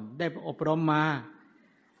ก่อนได้อบรมมา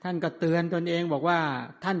ท่านก็เตือนตนเองบอกว่า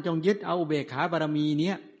ท่านจงยึดเอาอุเบกขาบารมีเ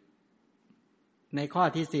นี้ยในข้อ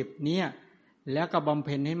ที่10เนี้ยแล้วก็บำเ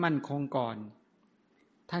พ็ญให้มั่นคงก่อน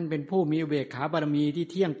ท่านเป็นผู้มีอุเบกขาบารมีที่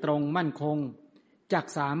เที่ยงตรงมั่นคงจัก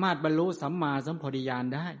สามารถบรรลุสัมมาสัมโพธิญาณ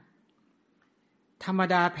ได้ธรรม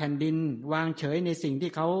ดาแผ่นดินวางเฉยในสิ่ง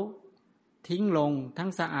ที่เขาทิ้งลงทั้ง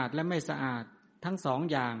สะอาดและไม่สะอาดทั้งสอง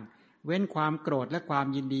อย่างเว้นความโกรธและความ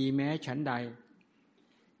ยินดีแม้ฉันใด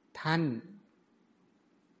ท่าน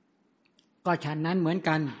ก็ฉันนั้นเหมือน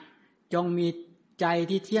กันจงมีใจ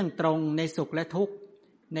ที่เที่ยงตรงในสุขและทุกข์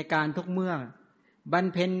ในการทุกเมื่อบรร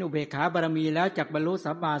เพ็ญอุเบกขาบารมีแล้วจักบรรลุ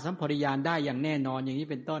สัมมาสัมโพธิญาณได้อย่างแน่นอนอย่างนี้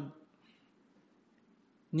เป็นต้น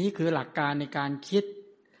นี้คือหลักการในการคิด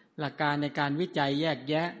หลักการในการวิจัยแยก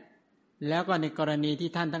แยะแล้วก็ในกรณีที่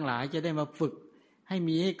ท่านทั้งหลายจะได้มาฝึกให้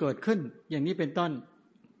มีให้เกิดขึ้นอย่างนี้เป็นต้น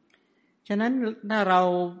ฉะนั้นถ้าเรา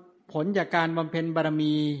ผลจากการบำเพ็ญบาร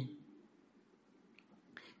มี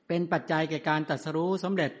เป็นปัจจัยแก่การตรัสรู้ส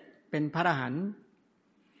ำเร็จเป็นพระอรหันต์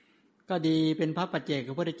ก็ดีเป็นพระปัจเจกพ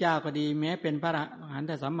ระพุทธเจ้าก็ดีแม้เป็นพระอรหัน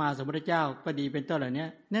ตสัมมาสัมพุทธเจ้าก็ดีเป็นต้นเหล่านี้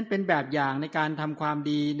นั่นเป็นแบบอย่างในการทำความ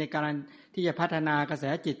ดีในการที่จะพัฒนากระแส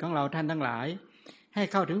จิตของเราท่านทั้งหลายให้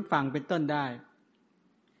เข้าถึงฝั่งเป็นต้นได้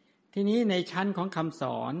ทีนี้ในชั้นของคำส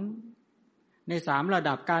อนใน3ระ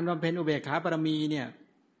ดับการบำเพ็ญอุเบกขาบารมีเนี่ย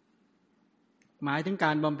หมายถึงก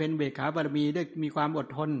ารบำเพ็ญอุเบกขาบารมีด้วยมีความอด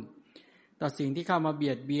ทนต่อสิ่งที่เข้ามาเบี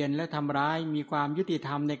ยดเบียนและทำร้ายมีความยุติธ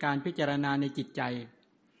รรมในการพิจารณาในจิตใจ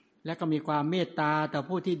และก็มีความเมตตาต่อ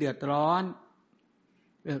ผู้ที่เดือดร้อน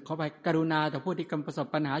ขอไปกรุณาต่อผู้ที่กำลังประสบ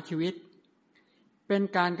ปัญหาชีวิตเป็น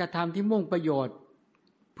การกระทำที่มุ่งประโยชน์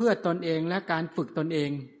เพื่อตนเองและการฝึกตนเอง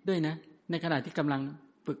ด้วยนะในขณะที่กำลัง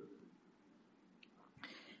ฝึก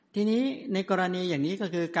ทีนี้ในกรณีอย่างนี้ก็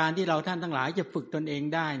คือการที่เราท่านทั้งหลายจะฝึกตนเอง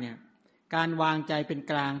ได้เนี่ยการวางใจเป็น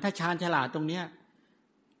กลางถ้าชาญฉลาดตรงเนี้ย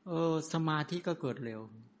สมาธิก็เกิดเร็ว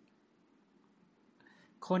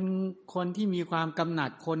คนที่มีความกำหนั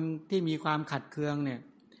ดคนที่มีความขัดเคืองเนี่ย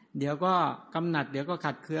เดี๋ยวก็กำหนัดเดี๋ยวก็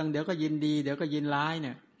ขัดเคืองเดี๋ยวก็ยินดีเดี๋ยวก็ยินร้ายเ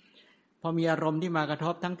นี่ยพอมีอารมณ์ที่มากระท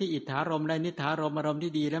บทั้งที่อิทธารมณ์และนิทธารมณ์อารมณ์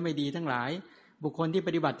ที่ดีและไม่ดีทั้งหลายบุคคลที่ป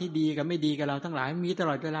ฏิบัติที่ดีกับไม่ดีกับเราทั้งหลายมีตล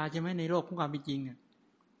อดเวลาใช่ไหมในโลกของความเป็นจริงเนี่ย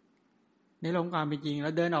ในโลกของความเป็นจริงเร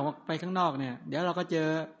าเดินออกไปข้างนอกเนี่ยเดี๋ยวเราก็เจอ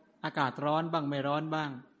อากาศร้อนบ้างไม่ร้อนบ้าง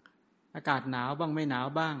อากาศหนาวบ้างไม่หนาว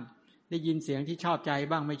บ้างได้ยินเสียงที่ชอบใจ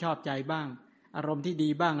บ้างไม่ชอบใจบ้างอารมณ์ที่ดี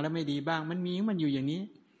บ้างและไม่ดีบ้างมันอยู่อย่างนี้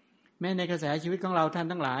แม้ในกระแสชีวิตของเราท่าน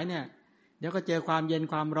ทั้งหลายเนี่ยเดี๋ยวก็เจอความเย็น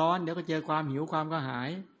ความร้อนเดี๋ยวก็เจอความหิวความกระหาย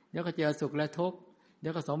เดี๋ยวก็เจอสุขและทุกข์เดี๋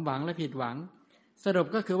ยวก็สมหวังและผิดหวังสรุป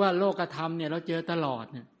ก็คือว่าโลกธรรมเนี่ยเราเจอตลอด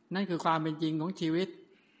เนี่ยนั่นคือความเป็นจริงของชีวิต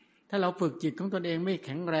ถ้าเราฝึกจิตของตนเองไม่แ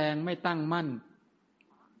ข็งแรงไม่ตั้งมั่น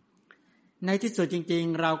ในที่สุดจริง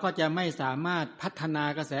ๆเราก็จะไม่สามารถพัฒนา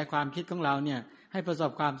กระแสความคิดของเราเนี่ยให้ประส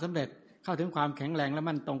บความสำเร็จเข้าถึงความแข็งแรงและ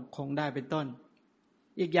มั่นคงได้เป็นต้น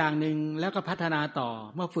อีกอย่างหนึ่งแล้วก็พัฒนาต่อ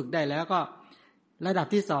เมื่อฝึกได้แล้วก็ระดับ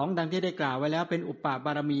ที่2ดังที่ได้กล่าวไว้แล้วเป็นอุปปบ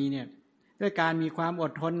ารมีเนี่ยด้วยการมีความอ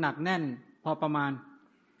ดทนหนักแน่นพอประมาณ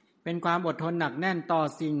เป็นความอดทนหนักแน่นต่อ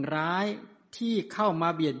สิ่งร้ายที่เข้ามา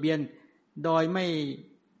เบียดเบียนโดยไม่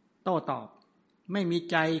โต้ตอบไม่มี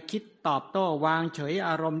ใจคิดตอบโต้วางเฉยอ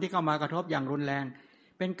ารมณ์ที่เข้ามากระทบอย่างรุนแรง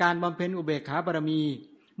เป็นการบำเพ็ญอุเบกขาบารมี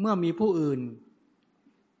เมื่อมีผู้อื่น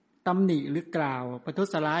ตำหนิหรือกล่าวประทุ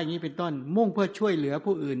ษร้ายอย่างนี้เป็นต้นมุ่งเพื่อช่วยเหลือ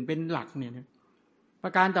ผู้อื่นเป็นหลักเนี่ยปร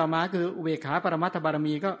ะการต่อมาคืออุเบกขาปรมัตถบาร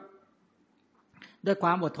มีก็ด้วยคว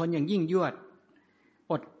ามอดทนอย่างยิ่งยวด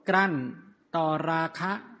อดกลั้นต่อราค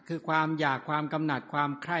ะคือความอยากความกำหนัดความ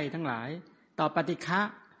ใคร่ทั้งหลายต่อปฏิฆะ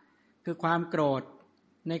คือความโกรธ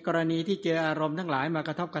ในกรณีที่เจออารมณ์ทั้งหลายมาก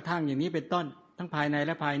ระทบกระทั่งอย่างนี้เป็นต้นทั้งภายในแ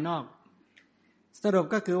ละภายนอกสรุป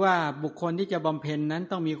ก็คือว่าบุคคลที่จะบำเพ็ญนั้น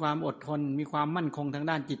ต้องมีความอดทนมีความมั่นคงทาง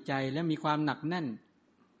ด้านจิตใจและมีความหนักแน่น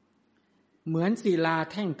เหมือนศิลา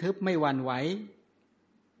แท่งทึบไม่หวั่นไหว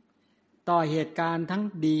ต่อเหตุการณ์ทั้ง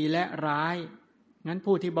ดีและร้ายงั้น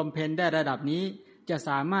ผู้ที่บำเพ็ญได้ระดับนี้จะส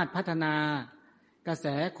ามารถพัฒนากระแส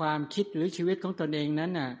ความคิดหรือชีวิตของตนเองนั้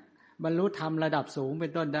นน่ะบรรลุธรรมระดับสูงเป็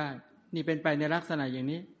นต้นได้นี่เป็นไปในลักษณะอย่าง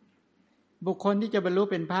นี้บุคคลที่จะบรรลุ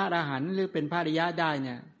เป็นพระอรหันต์หรือเป็นพระอริยะได้เ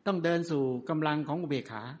นี่ยต้องเดินสู่กำลังของอุเบก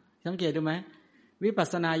ขาสังเกตดูไหมวิปัส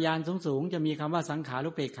สนาญาณสูงๆจะมีคำว่าสังขารุ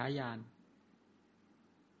ปเบกขาญาณ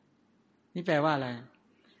นี่แปลว่าอะไร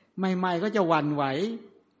ใหม่ๆก็จะหวั่นไหว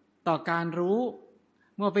ต่อการรู้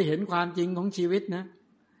เมื่อไปเห็นความจริงของชีวิตนะ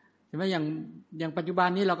ใช่ไหมอย่างปัจจุบัน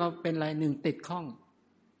นี้เราก็เป็นอะไรหนึ่งติดข้อง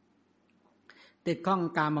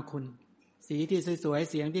กามคุณสีที่สวยๆ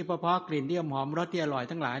เสียงที่เพราะๆกลิ่นที่หอมรสที่อร่อย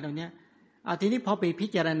ทั้งหลายเหล่านี้ทีนี้พอไปพิ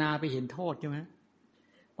จารณาไปเห็นโทษใช่ไหม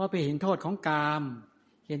พอไปเห็นโทษของกาม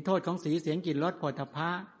เห็นโทษของสีเสียงกลิ่นรสโผฏฐัพพะ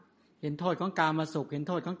เห็นโทษของกามสุขเห็นโ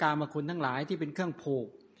ทษของกามคุณทั้งหลายที่เป็นเครื่องผูก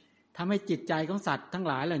ทำให้จิตใจของสัตว์ทั้ง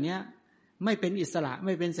หลายเหล่านี้ไม่เป็นอิสระไ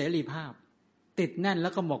ม่เป็นเสรีภาพติดแน่นแล้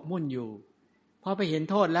วก็หมกมุ่นอยู่พอไปเห็น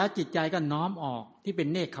โทษแล้วจิตใจก็น้อมออกที่เป็น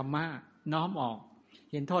เนกขัมมะน้อมออก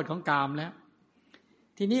เห็นโทษของกามแล้ว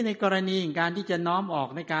ทีนี้ในกรณีการที่จะน้อมออก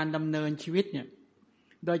ในการดำเนินชีวิตเนี่ย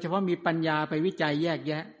โดยเฉพาะมีปัญญาไปวิจัยแยก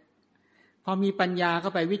แยะพอมีปัญญาเข้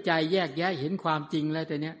าไปวิจัยแยกแยะเห็นความจริงแล้ว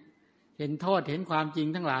แต่เนี้ยเห็นโทษเห็นความจริง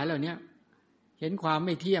ทั้งหลายเหล่านี้เห็นความไ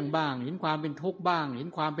ม่เที่ยงบ้างเห็นความเป็นทุกข์บ้างเห็น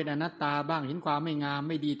ความเป็นอนัตตาบ้างเห็นความไม่งามไ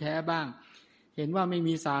ม่ดีแท้บ้างเห็นว่าไม่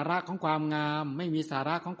มีสาระของความงามไม่มีสาร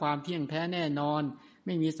ะของความเที่ยงแท้แน่นอนไ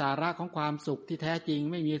ม่มีสาระของความสุขที่แท้จริง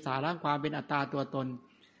ไม่มีสาระความเป็นอัตตาตัวตน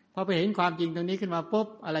พอไปเห็นความจริงตรงนี้ขึ้นมาปุ๊บ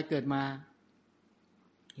อะไรเกิดมา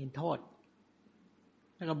เห็นโทษ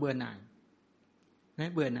แล้วก็เบื่อหน่าย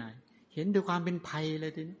เบื่อหน่ายเห็นด้วยความเป็นภัยเล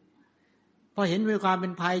ยทีนี้พอเห็นด้วยความเป็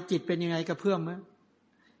นภัยจิตเป็นยังไงกระเพื่อมไหม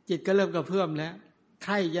จิตก็เริ่มกระเพื่อมแล้วใค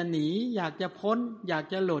รจะหนีอยากจะพ้นอยาก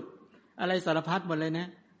จะหลุดอะไรสารพัดหมดเลยนะ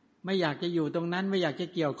ไม่อยากจะอยู่ตรงนั้นไม่อยากจะ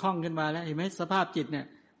เกี่ยวข้องขึ้นมาแล้วเห็นไหมสภาพจิตเนี่ย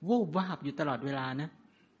วูบวาบอยู่ตลอดเวลานะ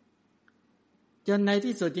จนใน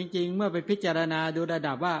ที่สุดจริงๆเมื่อไปพิจารณาดูระ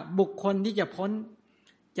ดับว่าบุคคลที่จะพ้น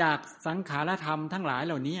จากสังขารธรรมทั้งหลายเ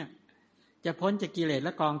หล่านี้จะพ้นจากกิเลสแล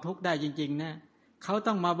ะกองทุกข์ได้จริงๆนะเขา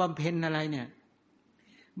ต้องมาบำเพ็ญอะไรเนี่ย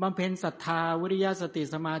บำเพ็ญศรัทธาวิริยะสติ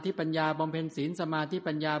สมาธิปัญญาบำเพ็ญศีลสมาธิ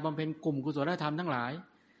ปัญญาบำเพ็ญกลุ่มกุศลธรรมทั้งหลาย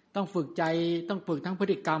ต้องฝึกใจต้องฝึกทั้งพฤ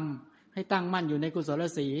ติกรรมให้ตั้งมั่นอยู่ในกุศล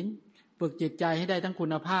ศีลฝึกจิตใจให้ได้ทั้งคุ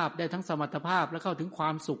ณภาพได้ทั้งสมรรถภาพและเข้าถึงควา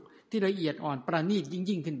มสุข ที่ละเอียดอ่อนประณีต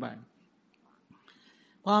ยิ่งขึ้นไป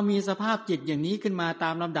พอมีสภาพจิตอย่างนี้ขึ้นมาต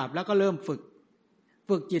ามลำดับแล้วก็เริ่มฝึก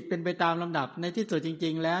จิตเป็นไปตามลำดับในที่สุดจริ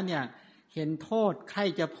งๆแล้วเนี่ยเห็นโทษใคร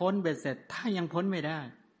จะพ้นเบ็ดเสร็จถ้ายังพ้นไม่ได้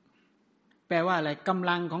แปลว่าอะไรกำ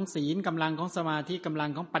ลังของศีลกำลังของสมาธิกำลัง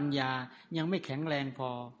ของปัญญายังไม่แข็งแรงพอ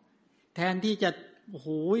แทนที่จะโอ้โห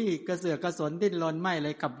กระเสือกกระสนดิ้นรนไม่เล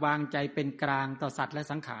ยกับวางใจเป็นกลางต่อสัตว์และ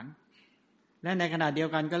สังขารและในขณะเดียว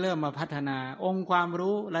กันก็เริ่มมาพัฒนาองค์ความ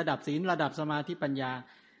รู้ระดับศีลระดับสมาธิปัญญา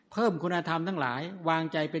เพิ่มคุณธรรมทั้งหลายวาง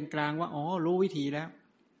ใจเป็นกลางว่าอ๋อรู้วิธีแล้ว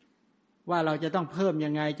ว่าเราจะต้องเพิ่มยั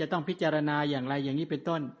งไงจะต้องพิจารณาอย่างไรอย่างนี้เป็น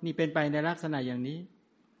ต้นนี่เป็นไปในลักษณะอย่างนี้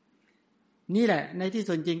นี่แหละในที่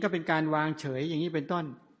สุดจริงก็เป็นการวางเฉยอย่างนี้เป็นต้น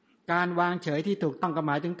การวางเฉยที่ถูกต้องก็ห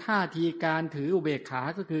มายถึงท่าทีการถืออุเบกขา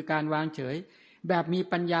ก็คือการวางเฉยแบบมี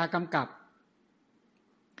ปัญญากำกับ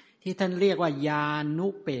ที่ท่านเรียกว่าญาณุ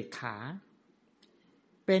เปกขา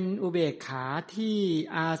เป็นอุเบกขาที่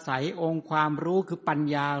อาศัยองค์ความรู้คือปัญ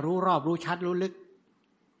ญารู้รอบรู้ชัดรู้ลึก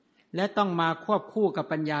และต้องมาควบคู่กับ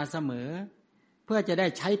ปัญญาเสมอเพื่อจะได้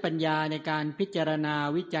ใช้ปัญญาในการพิจารณา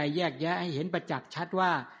วิจัยแยกแยะให้เห็นประจักษ์ชัดว่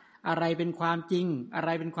าอะไรเป็นความจริงอะไร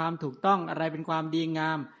เป็นความถูกต้องอะไรเป็นความดีง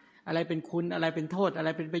ามอะไรเป็นคุณอะไรเป็นโทษอะไร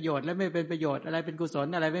เป็นประโยชน์และไม่เป็นประโยชน์อะไรเป็นกุศล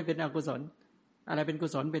อะไรไม่เป็นอกุศลอะไรเป็นกุ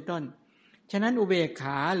ศลเป็นต้นฉะนั้นอุเบกข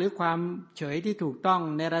าหรือความเฉยที่ถูกต้อง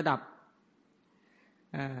ในระดับ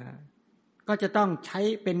ก็จะต้องใช้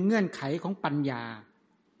เป็นเงื่อนไขของปัญญา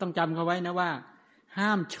ต้องจำเขาไว้นะว่าห้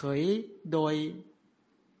ามเฉยโดย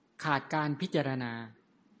ขาดการพิจารณา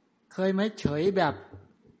เคยไหมเฉยแบบ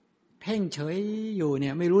เพ่งเฉยอยู่เนี่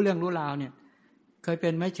ยไม่รู้เรื่องรู้ราวเนี่ยเคยเป็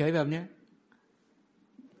นไหมเฉยแบบเนี้ย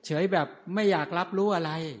เฉยแบบไม่อยากรับรู้อะไ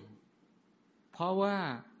รเพราะว่า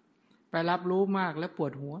ไปรับรู้มากแล้วปว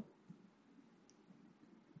ดหัว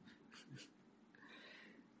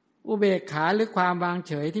อุเบกขาหรือความวาง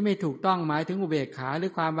เฉยที่ไม่ถูกต้องหมายถึงอุเบกขาหรื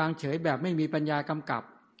อความวางเฉยแบบไม่มีปัญญากำกับ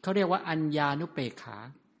เขาเรียกว่าอัญญานุเปกขา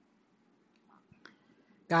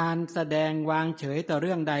การแสดงวางเฉยต่อเ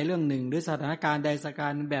รื่องใดเรื่องหนึ่งหรือสถานการณ์ใดสถานกา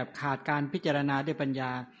รณ์แบบขาดการพิจารณาด้วยปัญญ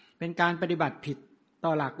าเป็นการปฏิบัติผิดต่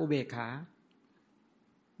อหลักอุเบกขา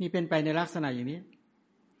นี่เป็นไปในลักษณะอย่างนี้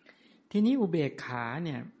ทีนี้อุเบกขาเ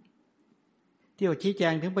นี่ยที่เราชี้แจ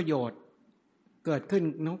งถึงประโยชน์เกิดขึ้น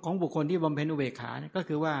ของบุคคลที่บำเพ็ญอุเบกขาก็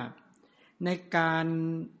คือว่าในการ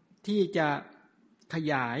ที่จะข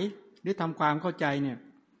ยายหรือทำความเข้าใจเนี่ย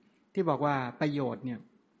ที่บอกว่าประโยชน์เนี่ย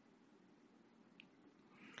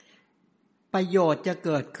ประโยชน์จะเ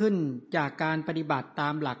กิดขึ้นจากการปฏิบัติตา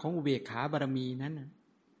มหลักของอุเบกขาบารมีนั้น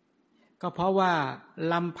ก็เพราะว่า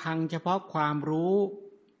ลำพังเฉพาะความรู้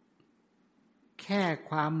แค่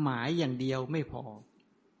ความหมายอย่างเดียวไม่พอ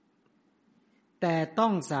แต่ต้อ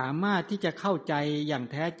งสามารถที่จะเข้าใจอย่าง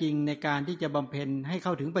แท้จริงในการที่จะบำเพ็ญให้เข้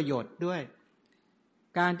าถึงประโยชน์ด้วย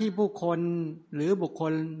การที่ผู้คนหรือบุคค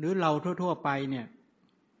ลหรือเราทั่วๆไปเนี่ย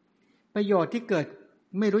ประโยชน์ที่เกิด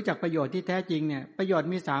ไม่รู้จักประโยชน์ที่แท้จริงเนี่ยประโยชน์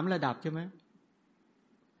มี3ระดับใช่ไหม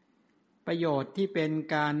ประโยชน์ที่เป็น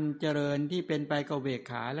การเจริญที่เป็นไปกับอุเบก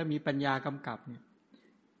ขาและมีปัญญากำกับเนี่ย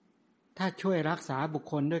ถ้าช่วยรักษาบุค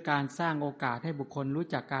คลด้วยการสร้างโอกาสให้บุคคลรู้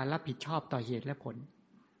จักการรับผิดชอบต่อเหตุและผล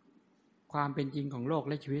ความเป็นจริงของโลก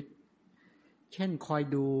และชีวิตเช่นคอย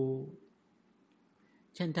ดู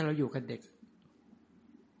เช่นถ้าเราอยู่กับเด็ก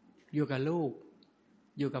อยู่กับลูก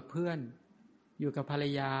อยู่กับเพื่อนอยู่กับภรร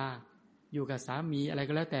ยาอยู่กับสามีอะไร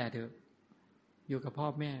ก็แล้วแต่เถอะอยู่กับพ่อ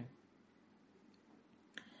แม่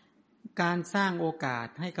การสร้างโอกาส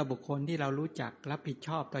ให้กับบุคคลที่เรารู้จักรับผิดช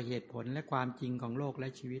อบต่อเหตุผลและความจริงของโลกและ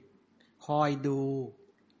ชีวิตคอยดู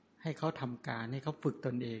ให้เขาทำการให้เขาฝึกต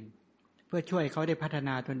นเองเพื่อช่วยเขาได้พัฒน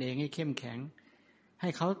าตนเองให้เข้มแข็งให้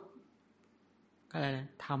เขาอะไร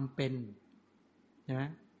ทำเป็นใช่ไหม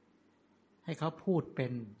ให้เขาพูดเป็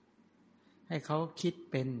นให้เขาคิด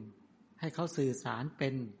เป็นให้เขาสื่อสารเป็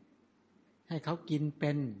นให้เขากินเ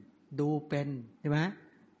ป็นดูเป็นใช่ไหม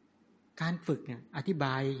การฝึกเนี่ยอธิบ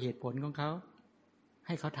ายเหตุผลของเขาใ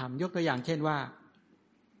ห้เขาทำยกตัวอย่างเช่นว่า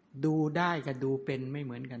ดูได้กับดูเป็นไม่เ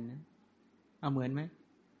หมือนกันนะเอาเหมือนไหม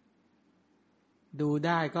ดูไ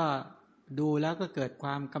ด้ก็ดูแล้วก็เกิดคว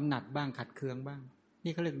ามกำหนัดบ้างขัดเคืองบ้าง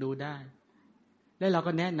นี่เขาเรียกดูได้แล้วเรา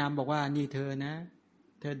ก็แนะนำบอกว่านี่เธอนะ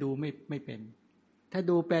เธอดูไม่เป็นถ้า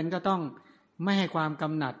ดูเป็นก็ต้องไม่ให้ความก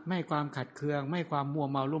ำหนัดไม่ให้ความขัดเคืองไม่ให้ความมัว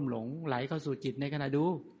เมาลุ่มหลงไหลเข้าสู่จิตในขณะดู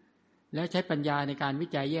แล้วใช้ปัญญาในการวิ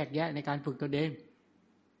จัยแยกแยะในการฝึกตัวเอง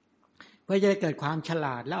เพื่อจะเกิดความฉล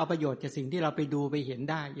าดและเอาประโยชน์จากสิ่งที่เราไปดูไปเห็น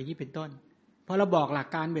ได้อย่างนี้เป็นต้นพอเราบอกหลัก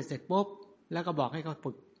การเบ็ดเสร็จปุ๊บแล้วก็บอกให้เขา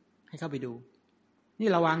ฝึกให้เขาไปดูนี่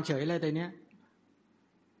ระวังเฉยเลยตัวเนี้ย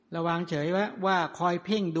ระวังเฉยว่าคอยเ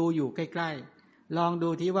พ่งดูอยู่ใกล้ๆลองดู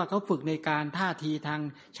ที่ว่าเขาฝึกในการท่าทีทาง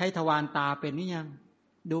ใช้ทวารตาเป็นหรือยัง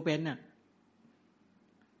ดูเป็นน่ะ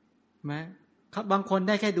ไหมครับบางคนไ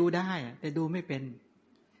ด้แค่ดูได้แต่ดูไม่เป็น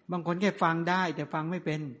บางคนแค่ฟังได้แต่ฟังไม่เ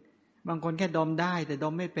ป็นบางคนแค่ดมได้แต่ด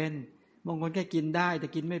มไม่เป็นบางคนแค่กินได้แต่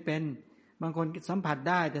กินไม่เป็นบางคนสัมผัส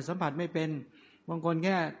ได้แต่สัมผัสไม่เป็นบางคนแ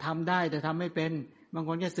ค่ทำได้แต่ทำไม่เป็นบางค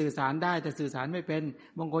นแค่สื่อสารได้แต่สื่อสารไม่เป็น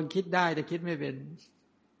บางคนคิดได้แต่คิดไม่เป็น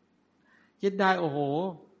คิดได้โอ้โห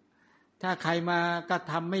ถ้าใครมากระ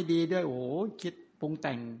ทำไม่ดีด้วยโอ้โหคิดปรุงแ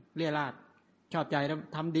ต่งเรี่ยราดชอบใจ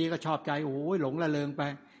ทำดีก็ชอบใจโอ้ยหลงระเริงไป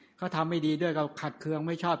เขาทำไม่ดีด้วยก็ขัดเคืองไ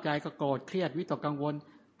ม่ชอบใจก็โกรธเครียดวิตกกังวล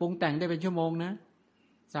ปรุงแต่งได้เป็นชั่วโมงนะ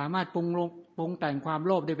สามารถปรุงแต่งความโ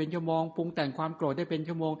ลภได้เป็นชั่วโมงปรุงแต่งความโกรธได้เป็น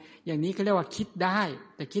ชั่วโมงอย่างนี้เขาเรียกว่าคิดได้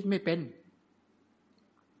แต่คิดไม่เป็น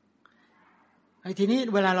ไอ้ทีนี้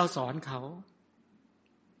เวลาเราสอนเขา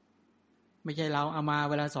ไม่ใช่เราเอามา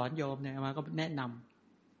เวลาสอนโยมเนี่ยเอามาก็แนะน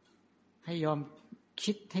ำให้โยม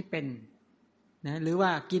คิดให้เป็นนะหรือว่า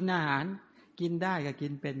กินอาหารกินได้กับกิ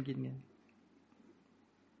นเป็นกินไง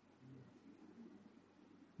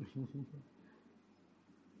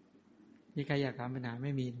มีใครอยากถามปัญหาไ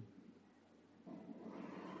ม่มี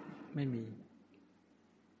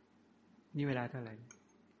นี่เวลาเท่าไหร่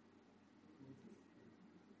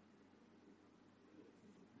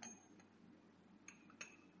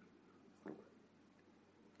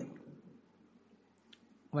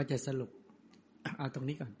ว่าจะสรุปเอาตรง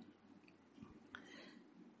นี้ก่อน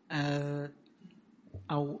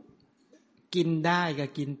เอากินได้กับ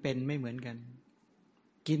กินเป็นไม่เหมือนกัน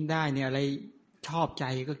กินได้เนี่ยอะไรชอบใจ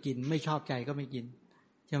ก็กินไม่ชอบใจก็ไม่กิน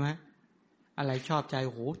ใช่ไหมอะไรชอบใจโ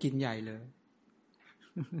อ้โหกินใหญ่เลย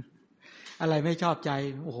อะไรไม่ชอบใจ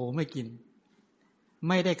โอ้โหไม่กิน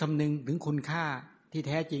ไม่ได้คำนึงถึงคุณค่าที่แ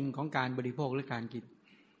ท้จริงของการบริโภคหรือการกิน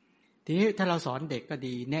ทีนี้ถ้าเราสอนเด็กก็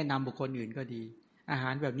ดีแนะนำบุคคลอื่นก็ดีอาหา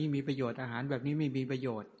รแบบนี้มีประโยชน์อาหารแบบนี้ไม่มีประโย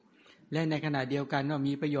ชน์และในขณะเดียวกันว่า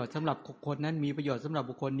มีประโยชน์สำหรับคนนั้นมีประโยชน์สำหรับ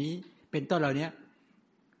บุคคลนี้เป็นต้นเหล่านี้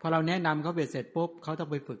พอเราแนะนำเขาเบ็ดเสร็จปุ๊บเขาต้อง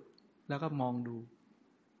ไปฝึกแล้วก็มอง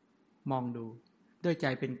ดูด้วยใจ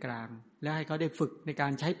เป็นกลางแล้วให้เขาได้ฝึกในกา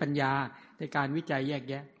รใช้ปัญญาในการวิจัยแยก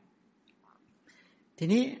แยะที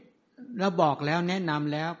นี้เราบอกแล้วแนะน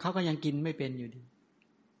ำแล้วเขาก็ยังกินไม่เป็นอยู่ดี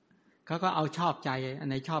เขาก็เอาชอบใจอัน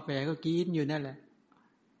ไหนชอบไปก็กินอยู่นั่นแหละ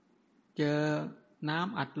เจอน้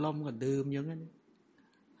ำอัดลมก็ดื่มอย่างนั้น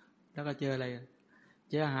แล้วก็เจออะไร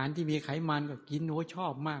เจออาหารที่มีไขมันก็กินโอ้ชอ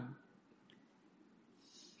บมาก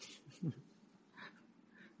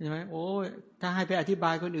ใช่ไหมโอ้ถ้าให้ไปอธิบ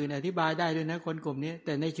ายคนอื่นอธิบายได้ด้วยนะคนกลุ่มนี้แ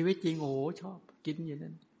ต่ในชีวิตจริงโอ้ชอบกินอยู่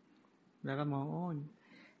นั่นแล้วก็มองโอ้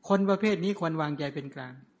คนประเภทนี้ควรวางใจเป็นกลา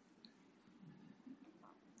ง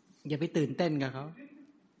อย่าไปตื่นเต้นกับเขา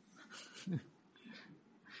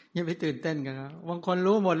อย่าไปตื่นเต้นกับเขาบางคน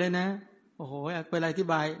รู้หมดเลยนะโอ้โหเวลาอธิ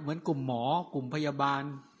บายเหมือนกลุ่มหมอกลุ่มพยาบาล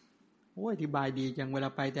โอ้อธิบายดีจังเวลา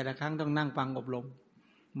ไปแต่ละครั้งต้องนั่งฟังอบรม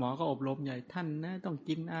หมอก็อบรมใหญ่ท่านนะต้อง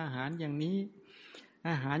กินอาหารอย่างนี้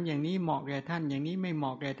อาหารอย่างนี้เหมาะแก่ท่านอย่างนี้ไม่เหม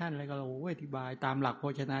าะแก่ท่านอะไรก็โอ้อธิบายตามหลักโภ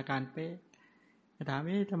ชนาการเป๊ะถาม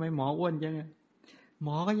ทำไมหมออ้วนจังหม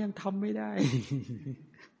อก็ยังทำไม่ได้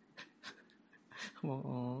บอก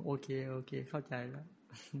อ๋อโอเคเข้าใจแล้ว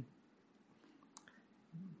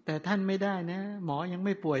แต่ท่านไม่ได้นะหมอยังไ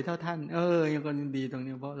ม่ป่วยเท่าท่านยังก็ดีตรง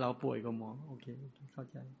นี้เพราะเราป่วยกว่าหมอโอเคเข้า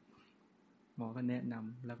ใจหมอก็แนะน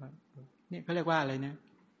ำแล้วก็เนี่ยเขาเรียกว่าอะไรนะ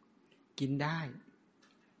กินได้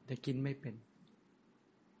แต่กินไม่เป็น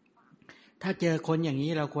ถ้าเจอคนอย่าง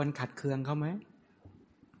นี้เราควรขัดเคืองเขาไหม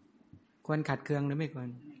ควรขัดเคืองหรือไม่ควร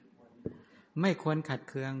ไม่ควรขัด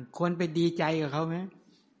เคืองควรไปดีใจกับเขาไหม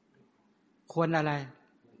ควรอะไร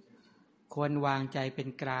ควรวางใจเป็น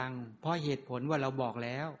กลางเพราะเหตุผลว่าเราบอกแ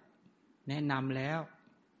ล้วแนะนำแล้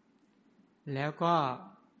วก็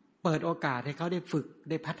เปิดโอกาสให้เขาได้ฝึก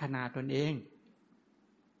ได้พัฒนาตนเอง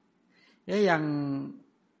อย่าง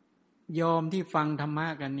โยมที่ฟังธรรมะ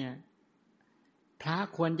กันเนี่ยพระ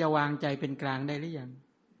ควรจะวางใจเป็นกลางได้หรือยัง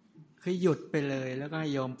คือหยุดไปเลยแล้วก็ให้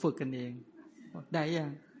โยมฝึกกันเองได้ยั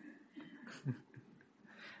ง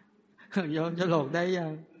โยมจะหลกได้ยั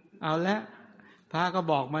งเอาละพระก็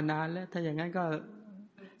บอกมานานแล้วถ้าอย่างนั้นก็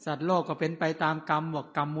สัตว์โลกก็เป็นไปตามกรรมบอก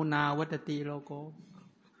กรรมมุนาวัตติโลโก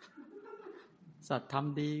สัตว์ท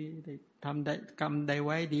ำดีทำได้กรรมใดไ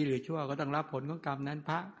ว้ดีหรือชั่วก็ต้องรับผลของกรรมนั้น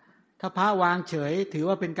พระถ้าพระวางเฉยถือ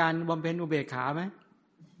ว่าเป็นการบำเพ็ญอุเบกขาไหม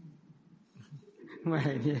ไม่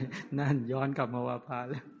นั่นย้อนกลับมาว่าพระ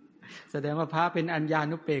แล้วแสดงว่าพระเป็นอัญญา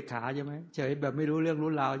นุเบกขาใช่ไหมเฉยแบบไม่รู้เรื่อง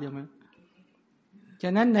รู้ราวใช่ไหมฉ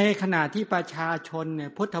ะนั้นในขณะที่ประชาชนเนี่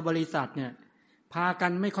ยพุทธบริษัทเนี่ยพากั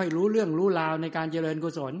นไม่ค่อยรู้เรื่องรู้ราวในการเจริญกุ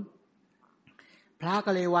ศลพระก็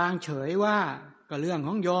เลยวางเฉยว่าก็เรื่องข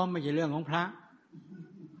องโยมไม่ใช่เรื่องของพระ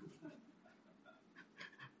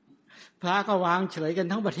พระก็วางเฉยกัน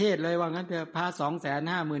ทั้งประเทศเลยว่างั้นเถอะพระ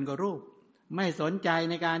 250,000 กว่ารูป ไม่สนใจ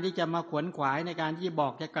ในการที่จะมาขวนขวายในการที่บอ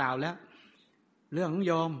กจะกล่าวแล้วเรื่องของโ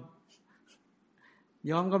ยม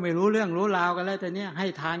ก็ไม่รู้เรื่องรู้ราวกันแล้วแต่เนี้ยให้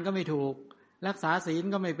ทานก็ไม่ถูกรักษาศีล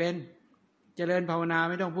ก็ไม่เป็นเจริญภาวนา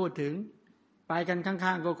ไม่ต้องพูดถึงไปกันข้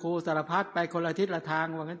างๆก็ครูสารพัดไปคนละทิศละทาง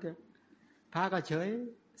ว่างั้นเถอะพระก็เฉย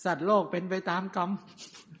สัตว์โลกเป็นไปตามกรรม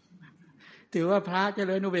ถือว่าพระเจ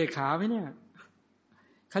ริญอุเบกขาไหมเนี่ย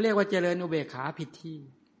เขาเรียกว่าเจริญอุเบกขาผิดที่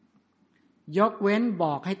ยกเว้นบ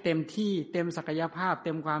อกให้เต็มที่เต็มศักยภาพเ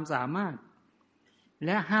ต็มความสามารถแล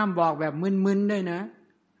ะห้ามบอกแบบมึนๆด้วยนะ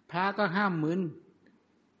พระก็ห้ามมึน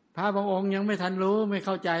พระบางองค์ยังไม่ทันรู้ไม่เ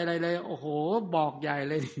ข้าใจอะไรเลยโอ้โหบอกใหญ่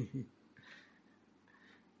เลย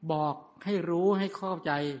บอกให้รู้ให้เข้าใ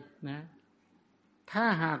จนะถ้า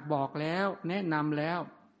หากบอกแล้วแนะนำแล้ว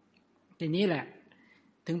ทีนี้แหละ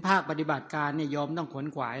ถึงภาคปฏิบัติการเนี่ยยอมต้องขวน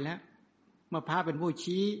ขวายแล้วเมื่อพระเป็นผู้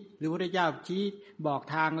ชี้หรือพระเจ้าชี้บอก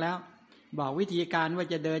ทางแล้วบอกวิธีการว่า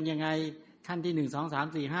จะเดินยังไงขั้นที่1 2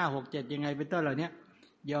 3 4 5 6 7ยังไงเป็นต้นเหล่านี้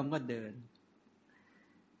ยอมก็เดิน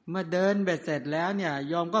เมื่อเดินเบ็ดเสร็จแล้วเนี่ย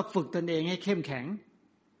ยอมก็ฝึกตนเองให้เข้มแข็ง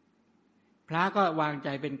พระก็วางใจ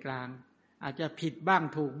เป็นกลางอาจจะผิดบ้าง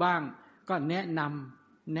ถูกบ้างก็แนะ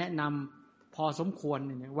นำพอสมควรเ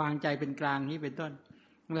นี่ยวางใจเป็นกลางนี้เป็นต้น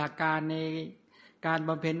หลักการในการบ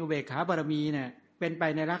ำเพ็ญอุเบกขาบารมีเนี่ยเป็นไป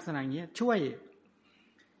ในลักษณะอย่างนี้ช่วย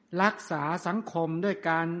รักษาสังคมด้วย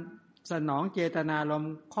การสนองเจตนารม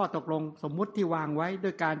ณ์ข้อตกลงสมมุติที่วางไว้ด้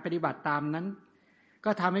วยการปฏิบัติตามนั้น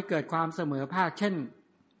ก็ทำให้เกิดความเสมอภาคเ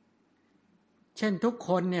ช่นทุกค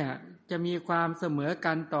นเนี่ยจะมีความเสมอ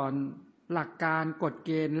กันต่อหลักการกฎเ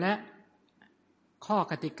กณฑ์และข้อ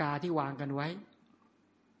กติกาที่วางกันไว้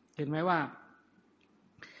เห็นไหมว่า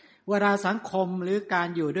เวลาสังคมหรือการ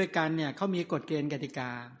อยู่ด้วยกันเนี่ยเขามีกฎเกณฑ์กติก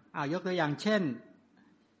ายกตัวอย่างเช่น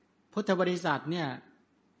พุทธบริษัทเนี่ย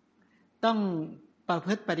ต้องประพ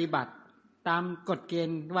ฤติปฏิบัติตามกฎเกณ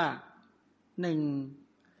ฑ์ว่า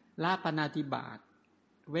 1. ละปาณาติบาต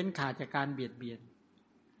เว้นขาดจากการเบียดเบียน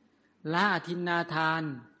ละอทินนาทาน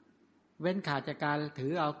เว้นขาดจากการถื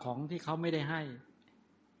อเอาของที่เขาไม่ได้ให้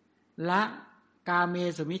ละกาเม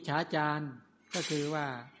สุมิจฉาจารก็คือว่า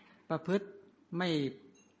ประพฤติไ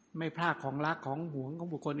ม่พลาดของรักของหวงของ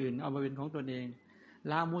บุคคลอื่นเอามาเป็นของตนเอง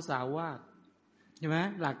ละมุสาวาทใช่ไหม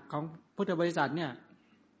หลักของพุทธบริษัทเนี่ย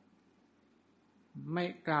ไม่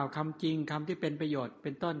กล่าวคำจริงคำที่เป็นประโยชน์เ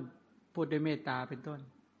ป็นต้นพูดด้วยเมตตาเป็นต้น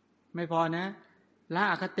ไม่พอนะละ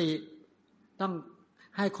อคติต้อง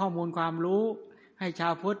ให้ข้อมูลความรู้ให้ชา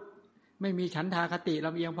วพุทธไม่มีฉันทาคติล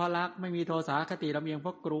ำเอียงเพราะรักไม่มีโทสาคติลำเอียงเพร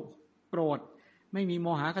าะโกรธไม่มีโม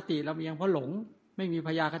หคติลำเอียงเพราะหลงไม่มีพ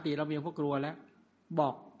ยาคติลำเอียงเพราะกลัวแล้วบอ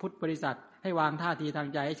กพุทธบริษัทให้วางท่าทีทาง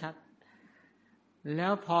ใจให้ชัดแล้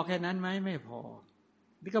วพอแค่นั้นไหมไม่พอ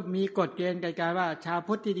นี่ก็มีกฎเกณฑ์ไกลๆว่าชาว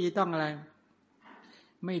พุทธที่ดีต้องอะไร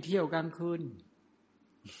ไม่เที่ยวกลางคืน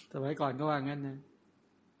สมัยก่อนก็ว่างั้นนะ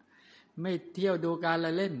ไม่เที่ยวดูการล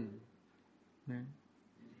ะเล่นนะ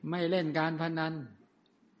ไม่เล่นการพนัน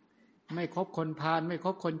ไม่คบคนพาลไม่ค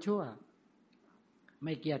บคนชั่วไ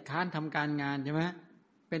ม่เกียจค้านทำการงานใช่ไหม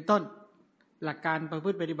เป็นต้นหลักการประพฤ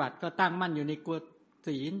ติปฏิบัติก็ตั้งมั่นอยู่ในกฎ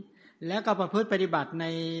ศีลแล้วก็ประพฤติปฏิบัติใน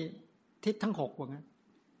ทิศทั้ง6ว่างั้น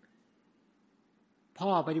พ่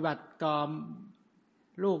อปฏิบัติต่อ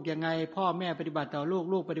ลูกยังไงพ่อแม่ปฏิบัติต่อลูก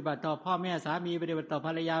ลูกปฏิบัติต่อพ่อแม่สามีปฏิบัติต่อภ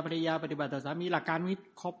รรยาภรรยาปฏิบัติต่อสามีหลักการนี้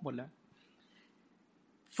ครบหมดแล้ว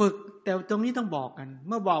ฝึกแต่ตรงนี้ต้องบอกกันเ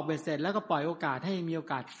มื่อบอกเบ็ดเสร็จแล้วก็ปล่อยโอกาสให้มีโอ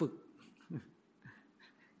กาสฝึก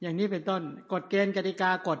อย่างนี้เป็นต้นกฎเกณฑ์กติกา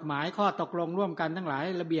กฎหมายข้อตกลงร่วมกันทั้งหลาย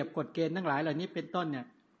ระเบียบกฎเกณฑ์ทั้งหลายเหล่านี้เป็นต้นเนี่ย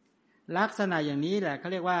ลักษณะอย่างนี้แหละเขา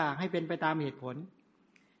เรียกว่าให้เป็นไปตามเหตุผล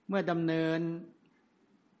เมื่อดำเนิน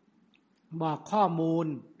บอกข้อมูล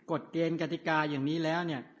กฎเกณฑ์กติกาอย่างนี้แล้ว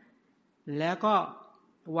เนี่ยแล้วก็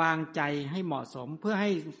วางใจให้เหมาะสมเพื่อใ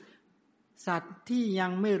ห้สัตว์ที่ยั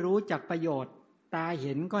งไม่รู้จักประโยชน์ตาเ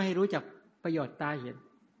ห็นก็ให้รู้จักประโยชน์ตาเห็น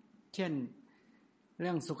เช่นเ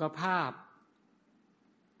รื่องสุขภาพ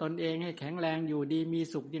ตนเองให้แข็งแรงอยู่ดีมี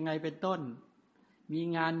สุขยังไงเป็นต้นมี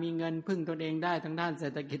งานมีเงินพึ่งตนเองได้ทั้งด้านเศร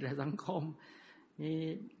ษฐกิจและสังคมมี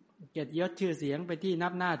เกียรติยศชื่อเสียงไปที่นั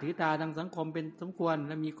บหน้าถือตาทางสังคมเป็นสมควรแ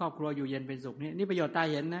ละมีครอบครัวอยู่เย็นเป็นสุขนี่ประโยชน์ตา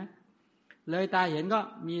เห็นนะเลยตาเห็นก็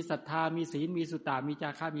มีศรัทธามีศีลมีสุตตะมีจา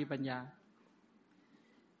คะมีปัญญา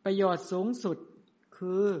ประโยชน์สูงสุด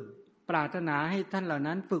คือปรารถนาให้ท่านเหล่า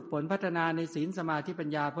นั้นฝึกฝนพัฒนาในศีลสมาธิปัญ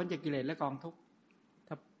ญาพ้นจากกิเลสและกองทุกข์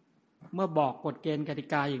เมื่อบอกกฎเกณฑ์กติ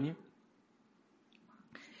กาอย่างนี้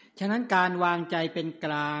ฉะนั้นการวางใจเป็นก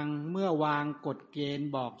ลางเมื่อวางกฎเกณฑ์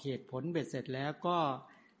บอกเหตุผลเบ็ดเสร็จแล้วก็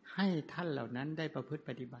ให้ท่านเหล่านั้นได้ประพฤติ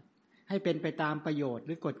ปฏิบัติให้เป็นไปตามประโยชน์ห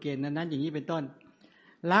รือกฎเกณฑ์นั้นๆอย่างนี้เป็นต้น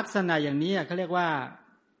ลักษณะอย่างนี้เขาเรียกว่า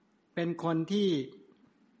เป็นคนที่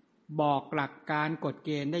บอกหลักการกฎเก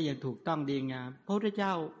ณฑ์ได้อย่างถูกต้องดีงามพระพุทธเจ้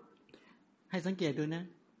าให้สังเกตดูนะ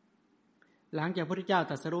หลังจากพระพุทธเจ้า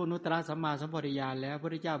ตรัสรู้นุตตรสัมมาสัมโพธิญาณแล้วพระพุ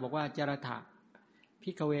ทธเจ้าบอกว่าจรถะภิ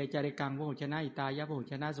กขเวจริกังพหุชนะอิตายะพหุ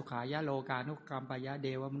ชนะสุขายะโลกานุกรรมปยะเด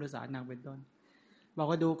วมนุษสานังเป็นต้นบอก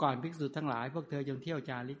ว่าดูก่อนภิกษุทั้งหลายพวกเธอจงเที่ยว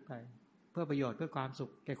จาริกไปเพื่อประโยชน์เพื่อความสุ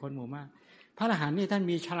ขแก่คนหมู่มากพระอรหันต์นี่ท่าน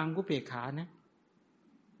มีฉลังกุเปกขานะ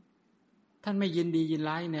ท่านไม่ยินดียิน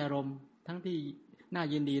ร้ายในอารมณ์ทั้งที่น่า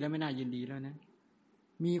ยินดีและไม่น่ายินดีแล้วนะ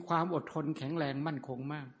มีความอดทนแข็งแรงมั่นคง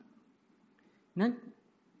มากนั้น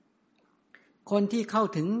คนที่เข้า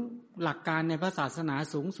ถึงหลักการในพระศาสนา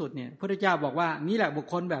สูงสุดเนี่ยพระพุทธเจ้าบอกว่านี่แหละบุค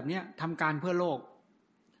คลแบบนี้ทำการเพื่อโลก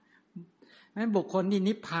นั้นบุคคลที่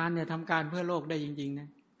นิพพานเนี่ยทำการเพื่อโลกได้จริงๆนะ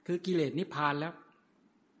คือกิเลสนิพพานแ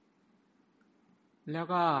ล้ว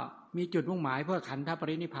ก็มีจุดมุ่งหมายเพื่อขันธป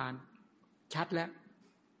รินิพพานชัดแล้ว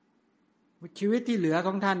ชีวิตที่เหลือข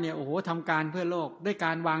องท่านเนี่ยโอ้โหทำการเพื่อโลกด้วยก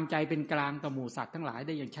ารวางใจเป็นกลางต่อหมู่สัตว์ทั้งหลายไ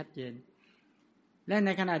ด้อย่างชัดเจนและใน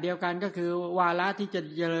ขณะเดียวกันก็คือวาระที่จะ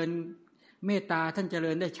เจริญเมตตาท่านเจ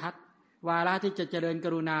ริญได้ชัดวาระที่จะเจริญก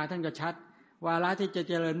รุณาท่านก็ชัดวาระที่จะ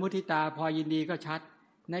เจริญมุทิตาพอยินดีก็ชัด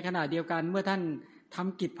ในขณะเดียวกันเมื่อท่านท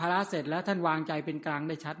ำกิจภาระเสร็จแล้วท่านวางใจเป็นกลาง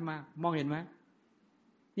ได้ชัดมากมองเห็นไหม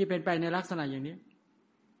นี่เป็นไปในลักษณะอย่างนี้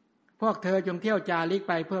พวกเธอจงเที่ยวจาริก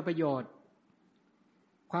ไปเพื่อประโยชน์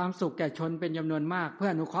ความสุขแก่ชนเป็นจำนวนมากเพื่อ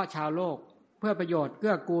อนุเคราะห์ชาวโลกเพื่อประโยชน์เ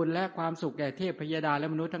กื้อกูลและความสุขแก่เทพพยดาและ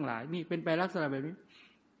มนุษย์ทั้งหลายนี่เป็นไปลักษณะแบบนี้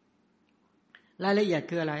รายละเอียด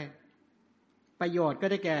คืออะไรประโยชน์ก็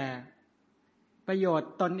ได้แก่ประโยชน์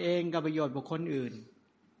ตนเองกับประโยชน์บุคคลอื่น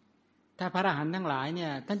ถ้าพระอรหันต์ทั้งหลายเนี่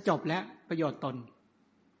ยท่านจบแล้วประโยชน์ตน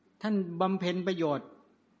ท่านบำเพ็ญประโยชน์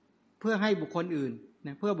เพื่อให้บุคคลอื่นน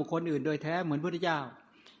ะเพื่อบุคคลอื่นโดยแท้เหมือนพระพุทธเจ้า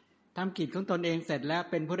ทำกิจของตนเองเสร็จแล้ว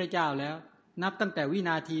เป็นพระพุทธเจ้าแล้วนับตั้งแต่วิ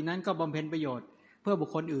นาทีนั้นก็บำเพ็ญประโยชน์เพื่อบุค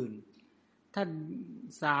คลอื่นท่าน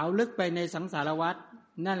สาวลึกไปในสังสารวัฏ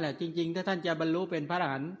นั่นแหละจริงๆถ้าท่านจะบรรลุเป็นพระอร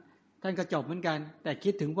หันต์ท่านก็จบเหมือนกันแต่คิ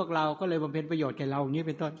ดถึงพวกเราก็เลยบำเพ็ญประโยชน์แก่เราอย่างนี้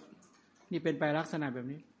เป็นต้นนี่เป็นไปลักษณะแบบ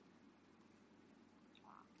นี้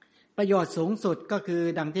ประโยชน์สูงสุดก็คือ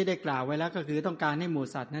ดังที่ได้กล่าวไว้แล้วก็คือต้องการให้หมู่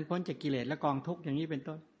สัตว์นั้นพ้นจากกิเลสและกองทุกข์อย่างนี้เป็น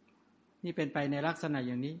ต้นนี่เป็นไปในลักษณะอ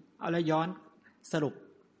ย่างนี้เอาละย้อนสรุป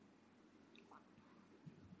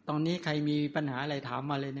ตอนนี้ใครมีปัญหาอะไรถาม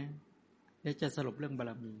มาเลยนะเดี๋ยวจะสรุปเรื่องบา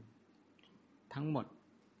รมีทั้งหมด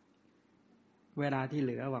เวลาที่เห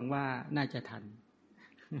ลือหวังว่าน่าจะทัน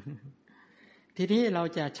ทีนี้เรา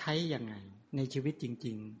จะใช้ยังไงในชีวิตจ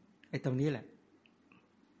ริงๆไอ้ตรงนี้แหละ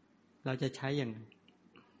เราจะใช้ยังไง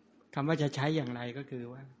คำว่าจะใช้อย่างไรก็คือ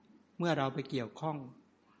ว่าเมื่อเราไปเกี่ยวข้อง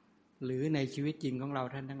หรือในชีวิตจริงของเรา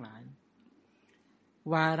ท่านทั้งหลาย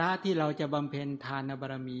วาระที่เราจะบำเพ็ญทานบา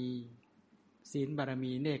รมีศีลบาร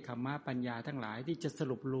มีเนกขัมมะปัญญาทั้งหลายที่จะส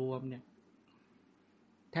รุปรวมเนี่ย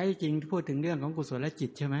แท้จริงพูดถึงเรื่องของกุศลจิ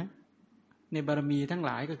ตใช่ไหมในบารมีทั้งห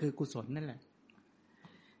ลายก็คือกุศลนั่นแหละ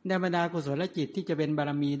ในบรรดากุศลจิตที่จะเป็นบา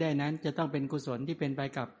รมีได้นั้นจะต้องเป็นกุศลที่เป็นไป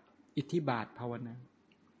กับอิทธิบาทภาวนา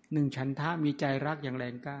หนึ่งฉันทะมีใจรักอย่างแร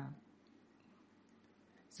งกล้า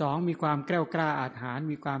สองมีความแกล้วกล้าอาถรรพ์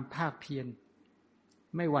มีความภาคเพียร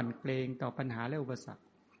ไม่หวั่นเกรงต่อปัญหาและอุปสรรค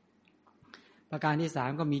ประการที่สาม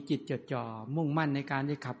ก็มีจิตจดจ่อมุ่งมั่นในการ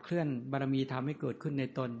ที่ขับเคลื่อนบารมีทำให้เกิดขึ้นใน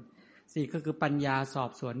ตนสี่ก็คือปัญญาสอ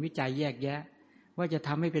บสวนวิจัยแยกแยะว่าจะท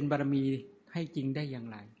ำให้เป็นบารมีให้จริงได้อย่าง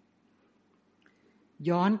ไร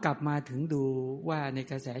ย้อนกลับมาถึงดูว่าใน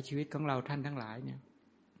กระแสชีวิตของเราท่านทั้งหลายเนี่ย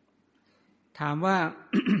ถามว่า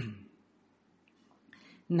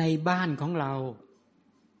ในบ้านของเรา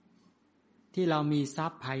ที่เรามีทรั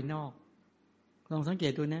พย์ภายนอกลองสังเก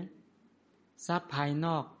ตดูนะทรัพย์ภายน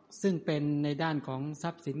อกซึ่งเป็นในด้านของทรั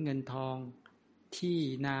พย์สินเงินทองที่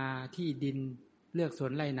นาที่ดินเลือกสว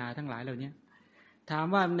นไร่นาทั้งหลายเหล่านี้ถาม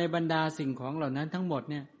ว่าในบรรดาสิ่งของเหล่านั้นทั้งหมด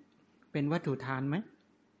เนี่ยเป็นวัตถุทานไหม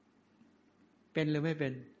เป็นหรือไม่เป็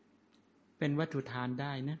นเป็นวัตถุทานไ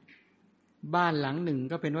ด้นะบ้านหลังหนึ่ง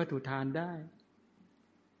ก็เป็นวัตถุทานได้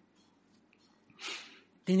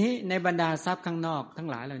ทีนี้ในบรรดาทรัพย์ข้างนอกทั้ง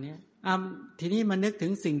หลายเหล่านี้ทีนี้มานึกถึ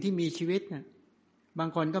งสิ่งที่มีชีวิตนะบาง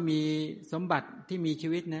คนก็มีสมบัติที่มีชี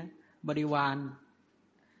วิตนะบริวาร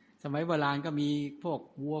สมัยโบราณก็มีพวก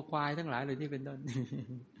วัวควายทั้งหลายเลยที่เป็นต้น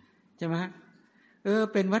ใช่ไหม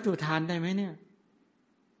เป็นวัตถุทานได้ไหมเนี่ย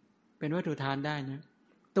เป็นวัตถุทานได้นะ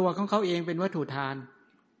ตัวของเขาเองเป็นวัตถุทาน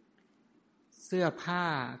เสื้อผ้า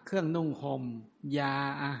เครื่องนุ่งห่มยา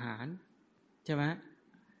อาหารใช่ไหม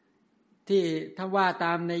ที่ถ้าว่าต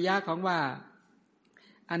ามในยะของว่า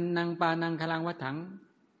อันนังปานังคลังวัฏถัง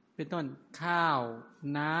เป็นต้นข้าว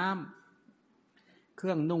น้ำเค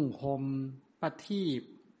รื่องนุ่งห่มปฏิบ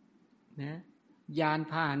นะยาน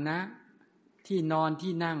พาหนะที่นอน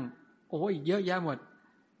ที่นั่งโอ้อีกเยอะแยะหมด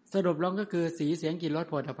สรุปลงก็คือสีเสียงกลิ่นรส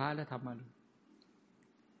โผฏฐัพพะและธรรมารมณ์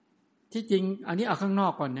ที่จริงอันนี้เอาข้างนอ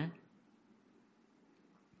กก่อนนะ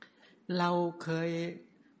เราเคย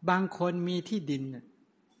บางคนมีที่ดิน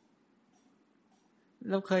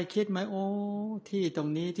เราเคยคิดไหมโอ้ที่ตรง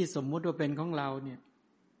นี้ที่สมมุติว่าเป็นของเราเนี่ย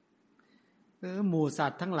หมู่สั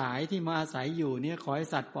ตว์ทั้งหลายที่มาอาศัยอยู่เนี่ยขอให้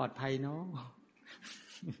สัตว์ปลอดภัยเนาะ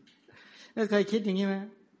เคยคิดอย่างนี้ไหม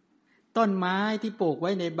ต้นไม้ที่ปลูกไ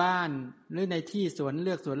ว้ในบ้านหรือในที่สวนเ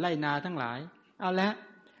ลือกสวนไร่นาทั้งหลายเอาละ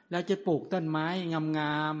เราจะปลูกต้นไม้ง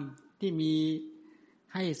ามๆที่มี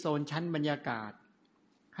ให้โซนชั้นบรรยากาศ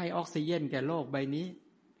ให้ออกซิเจนแก่โลกใบนี้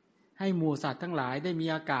ให้หมู่สัตว์ทั้งหลายได้มี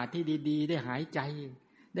อากาศที่ดีๆได้หายใจ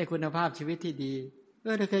ได้คุณภาพชีวิตที่ดี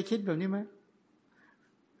เราเคยคิดแบบนี้ไหม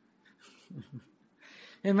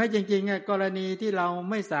เห็นไหมจริงๆกรณีที่เรา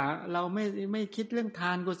ไม่คิดเรื่องท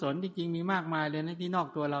านกุศลจริงๆมีมากมายเลยนะที่นอก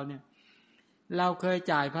ตัวเราเนี่ยเราเคย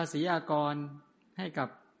จ่ายภาษีอากรให้กับ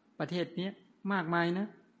ประเทศนี้มากมายนะ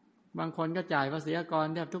บางคนก็จ่ายภาษีอากร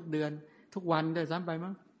แทบทุกเดือนทุกวันด้วยซ้ำไป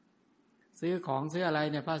มั้งซื้อของซื้ออะไร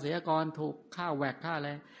เนี่ยภาษีอากรถูกค่าแวกค่าอะไร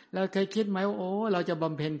เราเคยคิดไหมว่าโอ้เราจะบ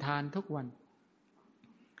ำเพ็ญทานทุกวัน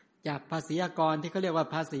จากภาษีอากรที่เขาเรียกว่า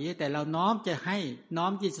ภาษีแต่เราน้อมจะให้น้อ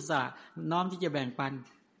มที่จะน้อมที่จะแบ่งปัน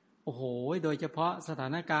โอ้โหโดยเฉพาะสถา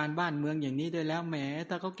นการณ์บ้านเมืองอย่างนี้ด้วยแล้วแหม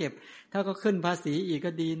ถ้าเขาเก็บถ้าเขาขึ้นภาษีอีก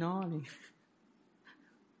ก็ดีเนาะ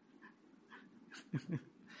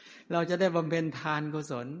เราจะได้บำเพ็ญทานกุ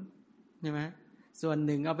ศลใช่ไหมส่วนห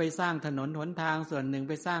นึ่งเอาไปสร้างถนนหนทางส่วนหนึ่ง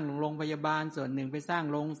ไปสร้างโรงพยาบาลส่วนหนึ่งไปสร้าง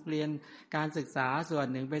โรงเรียนการศึกษาส่วน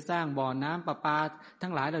หนึ่งไปสร้างบ่อน้ำประปาทั้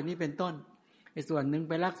งหลายเหล่านี้เป็นต้นไอ้ส่วนหนึ่ง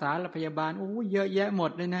ไปรักษาพยาบาลโอ้เยอะแยะหม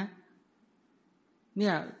ดเลยนะเนี่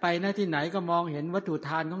ยไปหน้าที่ไหนก็มองเห็นวัตถุท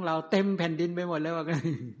านของเราเต็มแผ่นดินไปหมดเลยว่ากัน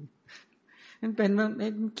มันเป็น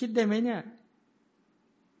คิดได้ไหมเนี่ย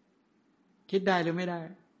คิดได้หรือไม่ได้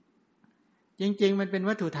จริงๆมันเป็น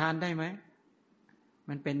วัตถุทานได้ไหม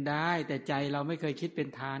มันเป็นได้แต่ใจเราไม่เคยคิดเป็น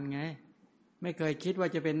ทานไงไม่เคยคิดว่า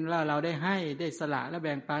จะเป็นเราได้ให้ได้สละและแ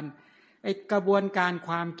บ่งปันไอ้กระบวนการค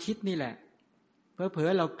วามคิดนี่แหละเผล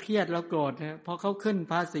อๆเราเครียดเราโกรธนะพอเขาขึ้น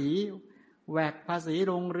ภาษีแหวกภาษี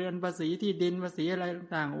โรงเรือนภาษีที่ดินภาษีอะไร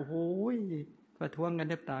ต่างๆโอ้โหประท้วงกัน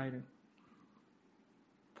แทบตายเลย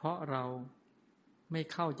เพราะเราไม่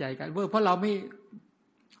เข้าใจกันเพราะเรา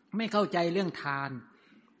ไม่เข้าใจเรื่องทาน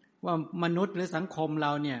ว่ามนุษย์หรือสังคมเร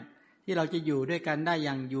าเนี่ยที่เราจะอยู่ด้วยกันได้อ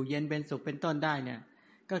ย่างอยู่เย็นเป็นสุขเป็นต้นได้เนี่ย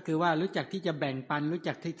ก็คือว่ารู้จักที่จะแบ่งปันรู้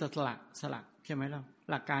จักที่จะสละใช่ไหมล่ะ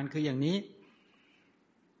หลักการคืออย่างนี้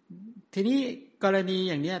ทีนี้กรณี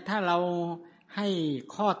อย่างนี้ถ้าเราให้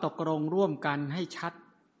ข้อตกลงร่วมกันให้ชัด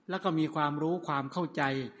แล้วก็มีความรู้ความเข้าใจ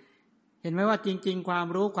เห็นไหมว่าจริงๆความ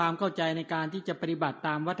รู้ความเข้าใจในการที่จะปฏิบัติต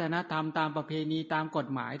ามวัฒนธรรมตามประเพณีตามกฎ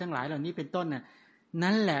หมายทั้งหลายเหล่านี้เป็นต้นน่ะ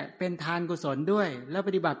นั่นแหละเป็นทานกุศลด้วยแล้วป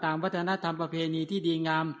ฏิบัติตามวัฒนธรรมประเพณีที่ดีง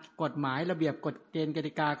ามกฎหมายระเบียบกฎเกณฑ์ก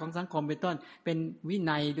ติกาของสังคมเป็นต้นเป็นวิ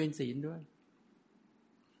นัยด้วยศีลด้วย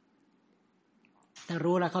ถ้า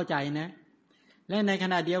รู้และเข้าใจนะและในข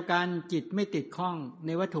ณะเดียวกันจิตไม่ติดข้องใน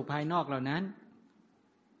วัตถุภายนอกเหล่านั้น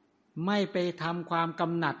ไม่ไปทำความก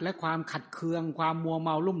ำหนัดและความขัดเคืองความมัวเม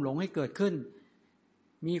าลุ่มหลงให้เกิดขึ้น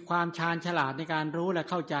มีความชาญฉลาดในการรู้และ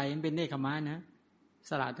เข้าใจเป็นเนกขมะนะ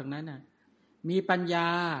สละตรงนั้นนะมีปัญญา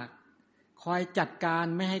คอยจัดการ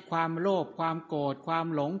ไม่ให้ความโลภความโกรธความ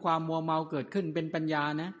หลงความมัวเมาเกิดขึ้นเป็นปัญญา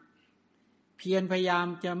นะเพียรพยายาม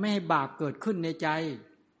จะไม่ให้บาปเกิดขึ้นในใจ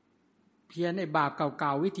เพียรไอ้บาปเก่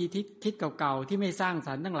าๆวิธีคิดเก่าๆที่ไม่สร้างส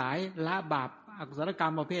รรค์ทั้งหลายละบาปอกุศลกรร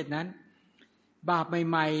มประเภทนั้นบาป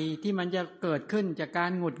ใหม่ๆที่มันจะเกิดขึ้นจากกา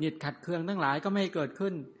รหงุดหงิดขัดเคืองทั้งหลายก็ไม่ให้เกิด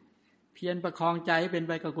ขึ้นเพียรประคองใจเป็นไ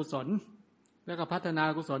ปกับกุศลแล้วก็พัฒนา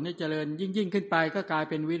กุศลให้เจริญยิ่งขึ้นไปก็กลาย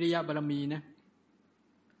เป็นวิริยะบารมีนะ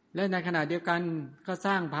และในขณะเดียวกันก็ส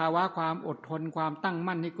ร้างภาวะความอดทนความตั้ง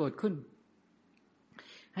มั่นให้เกิดขึ้น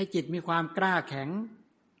ให้จิตมีความกล้าแข็ง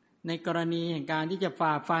ในกรณีแห่งการที่จะฝ่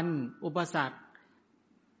าฟันอุปสรรค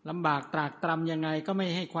ลำบากตรากตรำยังไงก็ไม่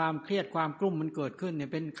ให้ความเครียดความกลุ้มมันเกิดขึ้นเนี่ย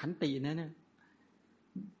เป็นขันตินะเนี่ย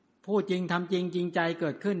พูดจริงทำจริงจริงใจเกิ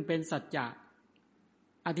ดขึ้นเป็นสัจจะ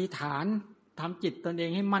อธิษฐานทำจิตตนเอ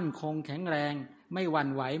งให้มั่นคงแข็งแรงไม่หวั่น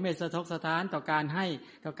ไหวไม่สะทกสะท้านต่อการให้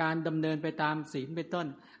ต่อการดำเนินไปตามศีลเป็นต้น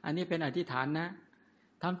อันนี้เป็นอธิษฐานนะ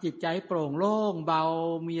ทำจิตใจโปร่งโล่งเบา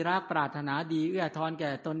มีรักปรารถนาดีเอื้อทอนแก่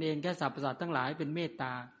ตนเองแก่สรรพสัตว์ทั้งหลายเป็นเมตต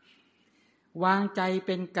าวางใจเ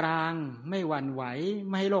ป็นกลางไม่หวั่นไหวไ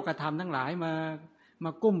ม่ให้โลกธรรมทั้งหลายม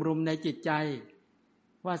ากุ้มรุมในจิตใจ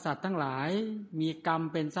ว่าสัตว์ทั้งหลายมีกรรม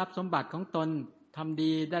เป็นทรัพย์สมบัติของตนทำ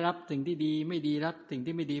ดีได้รับสิ่งที่ดีไม่ดีรับสิ่ง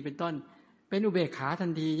ที่ไม่ดีเป็นต้นเป็นอุเบกขาทั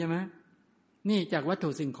นทีใช่ไหมนี่จากวัตถุ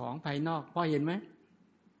สิ่งของภายนอกพอเห็นไหม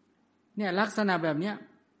เนี่ยลักษณะแบบเนี้ย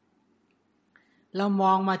เราม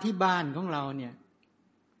องมาที่บ้านของเราเนี่ย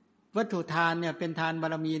วัตถุทานเนี่ยเป็นทานบา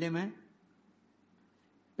รมีได้ไหม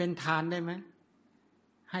เป็นทานได้ไหม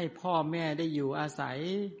ให้พ่อแม่ได้อยู่อาศัย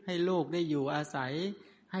ให้ลูกได้อยู่อาศัย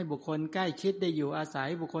ให้บุคคลใกล้ชิดได้อยู่อาศัย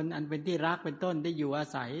บุคคลอันเป็นที่รักเป็นต้นได้อยู่อา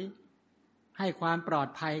ศัยให้ความปลอด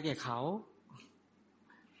ภัยแก่เขา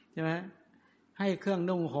ใช่ไหมให้เครื่อง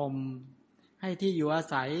นุ่งห่มให้ที่อยู่อา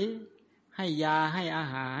ศัยให้ยาให้อา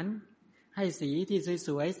หารให้สีที่ส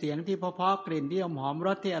วยๆเสียงที่เพราะๆกลิ่นที่หอมร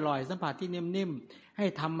สที่อร่อยสัมผัสที่นิ่มๆให้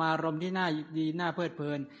ธรรมารมณ์ที่น่าดีน่าเพลิดเพลิ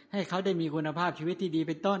นให้เขาได้มีคุณภาพชีวิตที่ดี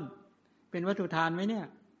เป็นต้นเป็นวัตถุทานไหมเนี่ย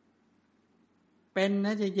เป็นน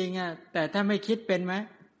ะจริงๆอ่ะแต่ถ้าไม่คิดเป็นไหม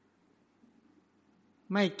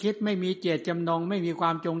ไม่คิดไม่มีเจตจำนงไม่มีคว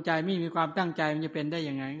ามจงใจไม่มีความตั้งใจมันจะเป็นได้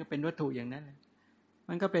ยังไงก็เป็นวัตถุอย่างนั้น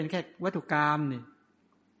มันก็เป็นแค่วัตถุกรรมนี่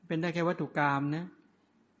เป็นได้แค่วัตถุกรรมนะ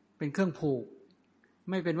เป็นเครื่องผูก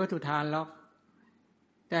ไม่เป็นวัตถุทานหรอก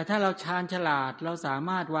แต่ถ้าเราชาญฉลาดเราสา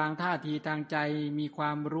มารถวางท่าทีทางใจมีคว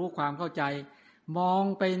ามรู้ความเข้าใจมอง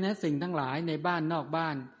ไปนะสิ่งทั้งหลายในบ้านนอกบ้า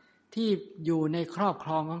นที่อยู่ในครอบค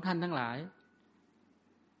รองของท่านทั้งหลาย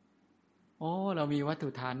โอ้เรามีวัตถุ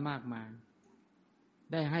ทานมากมาย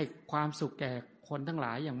ได้ให้ความสุขแก่คนทั้งหล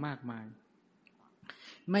ายอย่างมากมาย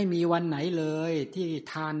ไม่มีวันไหนเลยที่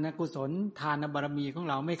ทานกุศลทานบารมีของ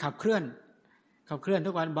เราไม่ขับเคลื่อน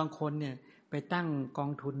ทุกวันบางคนเนี่ยไปตั้งกอ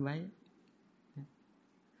งทุนไว้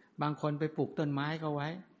บางคนไปปลูกต้นไม้ก็ไว้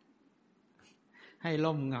ให้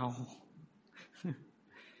ร่มเงา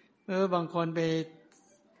บางคนไป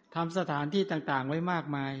ทำสถานที่ต่างๆไว้มาก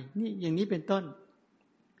มายนี่อย่างนี้เป็นต้น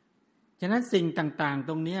ฉะนั้นสิ่งต่างๆต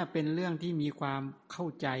รงนี้เป็นเรื่องที่มีความเข้า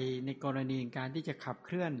ใจในกรณีการที่จะขับเค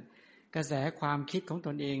ลื่อนกระแสความคิดของต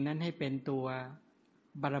นเองนั้นให้เป็นตัว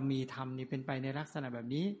บารมีธรรมนี่เป็นไปในลักษณะแบบ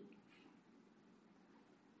นี้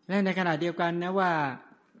และในขณะเดียวกันนะว่า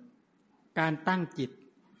การตั้งจิต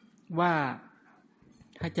ว่า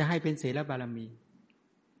ถ้าจะให้เป็นศีลบารมี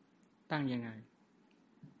ตั้งยังไง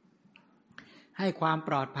ให้ความป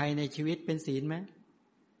ลอดภัยในชีวิตเป็นศีลไหม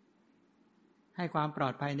ให้ความปลอ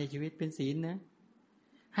ดภัยในชีวิตเป็นศีลนะ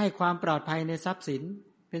ให้ความปลอดภัยในทรัพย์สิน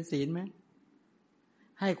เป็นศีลไหม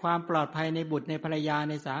ให้ความปลอดภัยในบุตรในภรรยา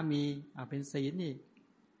ในสามีเป็นศีลนี่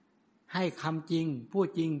ให้คำจริงพูด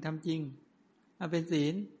จริงทำจริงเป็นศี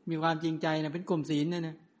ลมีความจริงใจนะเป็นกลุ่มศีลน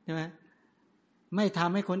ะใช่ไหมไม่ท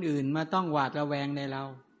ำให้คนอื่นมาต้องหวาดระแวงในเรา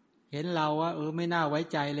เห็นเราว่าไม่น่าไว้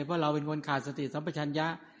ใจเลยเพราะเราเป็นคนขาดสติสัมปชัญญะ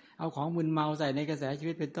เอาของมึนเมาใส่ในกระแสชี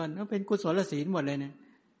วิตเป็นต้นเป็นกุศลศีลหมดเลยเนี่ย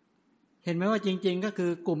เห็นไหมว่าจริงๆก็คื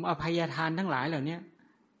อกลุ่มอภัยทานทั้งหลายเหล่านี้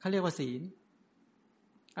เขาเรียกว่าศีล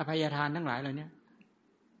อภัยทานทั้งหลายเหล่านี้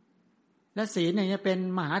และศีลเนี่ยเป็น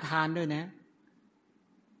มหาทานด้วยนะ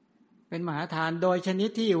เป็นมหาทานโดยชนิด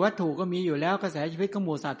ที่วัตถุก็มีอยู่แล้วกระแสชีวิตของห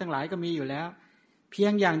มู่สัตว์ทั้งหลายก็มีอยู่แล้วเพีย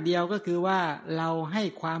งอย่างเดียวก็คือว่าเราให้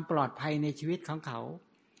ความปลอดภัยในชีวิตของเขา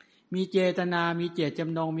มีเจตนามีเจตจ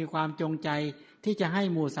ำนงมีความจงใจที่จะให้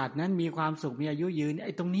หมู่สัตว์นั้นมีความสุขมีอายุยืนไ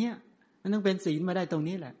อ้ตรงเนี้ยมันต้องเป็นศีลมาได้ตรง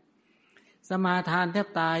นี้แหละสมาทานแทบ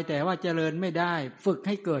ตายแต่ว่าเจริญไม่ได้ฝึกใ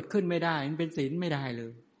ห้เกิดขึ้นไม่ได้มันเป็นศีลไม่ได้เล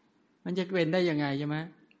ยมันจะเป็นได้ยังไงใช่ไหม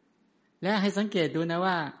และให้สังเกตดูนะ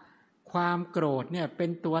ว่าความโกรธเนี่ยเป็น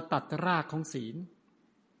ตัวตัดรากของศีล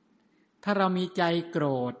ถ้าเรามีใจโกร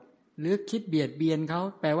ธหรือคิดเบียดเบียนเขา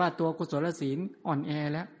แปลว่าตัวกุศลศีลอ่อนแอ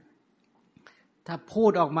แล้วถ้าพู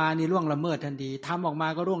ดออกมานี่ล่วงละเมิดทันทีทำออกมา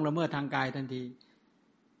ก็ล่วงละเมิดทางกายทันที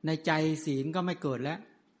ในใจศีลก็ไม่เกิดแล้ว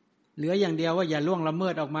เหลืออย่างเดียวว่าอย่าล่วงละเมิ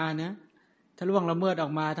ดออกมานะถ้าล่วงละเมิดออ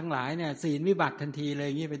กมาทั้งหลายเนี่ยศีลวิบัติทันทีเลย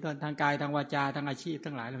อย่างนี้เป็นต้นทางกายทางวาจาทางอาชีพ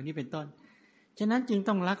ทั้งหลายเหล่านี้เป็นต้นฉะนั้นจึง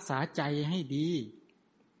ต้องรักษาใจให้ดี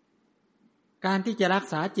การที่จะรัก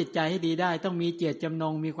ษาจิตใจให้ดีได้ต้องมีเจตจำน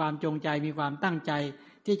งมีความจงใจมีความตั้งใจ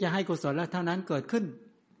ที่จะให้กุศลเท่านั้นเกิดขึ้น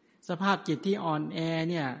สภาพจิตที่อ่อนแอ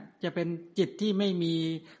เนี่ยจะเป็นจิตที่ไม่มี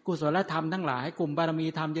กุศลธรรมทั้งหลายกลุ่มบารมี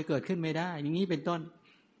ธรรมจะเกิดขึ้นไม่ได้อย่างนี้เป็นต้น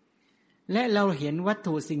และเราเห็นวัต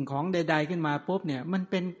ถุสิ่งของใดๆขึ้นมาปุ๊บเนี่ยมัน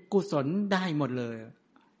เป็นกุศลได้หมดเลย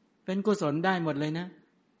เป็นกุศลได้หมดเลยนะ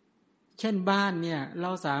เช่นบ้านเนี่ยเร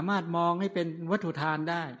าสามารถมองให้เป็นวัตถุทาน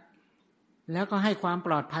ได้แล้วก็ให้ความป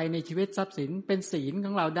ลอดภัยในชีวิตทรัพย์สินเป็นศีลข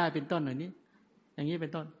องเราได้เป็นต้นอย่างนี้เป็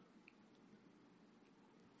นต้น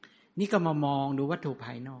นี่ก็มามองดูวัตถุภ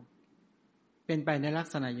ายนอกเป็นไปในลัก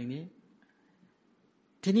ษณะอย่างนี้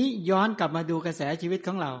ทีนี้ย้อนกลับมาดูกระแสชีวิตข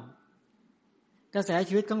องเรากระแส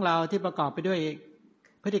ชีวิตของเราที่ประกอบไปด้วย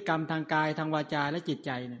พฤติกรรมทางกายทางวาจาและจิตใ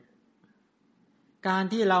จเนี่ยการ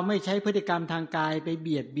ที่เราไม่ใช้พฤติกรรมทางกายไปเ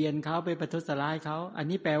บียดเบียนเขาไปประทุษร้ายเขาอัน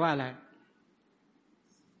นี้แปลว่าอะไร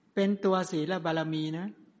เป็นตัวศีลบารมีนะ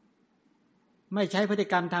ไม่ใช้พฤติ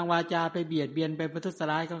กรรมทางวาจาไปเบียดเบียนไปประทุษ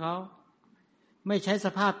ร้ายเขาไม่ใช้ส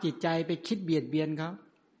ภาพจิตใจไปคิดเบียดเบียนเขา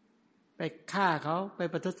ไปฆ่าเขาไป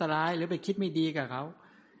ประทุษร้ายหรือไปคิดไม่ดีกับเขา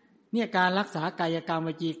เนี่ยการรักษากายกรรมว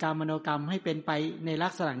จีกรรมมโนกรรมให้เป็นไปในลั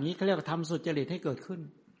กษณะนี้เขาเรียกว่าทำสุจริตให้เกิดขึ้น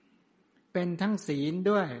เป็นทั้งศีล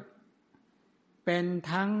ด้วยเป็น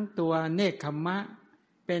ทั้งตัวเนกขัมมะ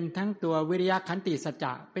เป็นทั้งตัววิริยะขันติสัจจ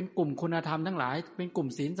ะเป็นกลุ่มคุณธรรมทั้งหลายเป็นกลุ่ม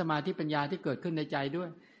ศีลสมาธิปัญญาที่เกิดขึ้นในใจด้วย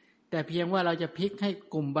แต่เพียงว่าเราจะพลิกให้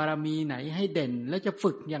กลุ่มบารมีไหนให้เด่นและจะ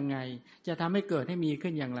ฝึกยังไงจะทำให้เกิดให้มี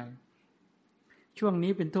ขึ้นอย่างไรช่วง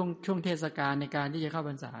นี้เป็นช่วงเทศกาลในการที่จะเข้า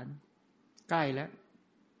พรรษาใกล้แล้ว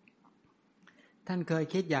ท่านเคย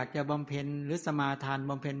คิดอยากจะบำเพ็ญหรือสมาทาน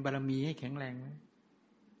บำเพ็ญบารมีให้แข็งแรงไหม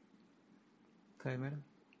เคยไหม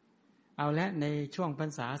เอาละในช่วงพรร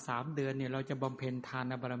ษา3 เดือนเนี่ยเราจะบำเพ็ญทาน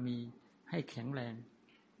บารมีให้แข็งแรง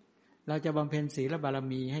เราจะบำเพ็ญศีลบาร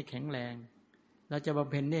มีให้แข็งแรงเราจะบ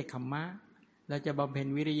ำเพ็ญเนกขัมมะเราจะบำเพ็ญ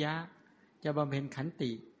วิริยะจะบำเพ็ญขัน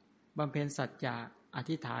ติบำเพ็ญสัจจะอ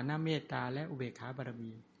ธิฐานเมตตาและอุเบกขาบาร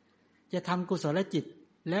มีจะทำกุศลจิต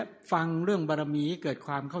และฟังเรื่องบารมีให้เกิดค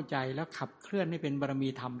วามเข้าใจแล้วขับเคลื่อนให้เป็นบารมี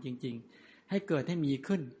ธรรมจริงๆให้เกิดให้มี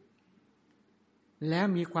ขึ้นแล้ว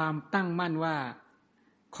มีความตั้งมั่นว่า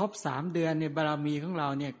ครบ3 เดือนในบารมีของเรา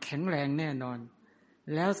เนี่ยแข็งแรงแน่นอน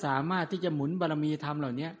แล้วสามารถที่จะหมุนบารมีธรรมเหล่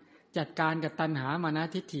านี้จัดการกับตัณหามานะ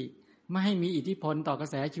ทิฏฐิไม่ให้มีอิทธิพลต่อกระ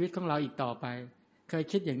แสชีวิตของเราอีกต่อไปเคย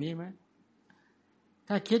คิดอย่างนี้ไหม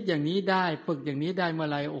ถ้าคิดอย่างนี้ได้ฝึกอย่างนี้ได้เมื่อ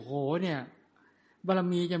ไรโอ้โหเนี่ยบาร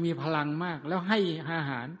มีจะมีพลังมากแล้วให้อา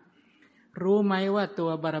หารรู้ไหมว่าตัว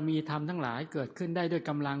บารมีธรรมทั้งหลายเกิดขึ้นได้ด้วย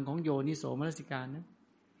กำลังของโยนิโสมนสิการนะ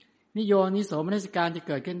นิโยนิโสมนสิการจะเ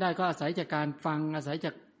กิดขึ้นได้ก็อาศัยจากการฟังอาศัยจ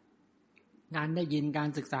ากการได้ยินการ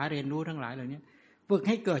ศึกษาเรียนรู้ทั้งหลายเหล่านี้ฝึกใ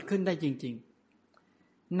ห้เกิดขึ้นได้จริง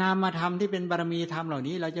ๆนามธรรมที่เป็นบารมีธรรมเหล่า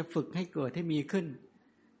นี้เราจะฝึกให้เกิดให้มีขึ้น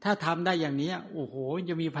ถ้าทำได้อย่างนี้โอ้โห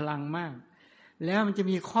จะมีพลังมากแล้วมันจะ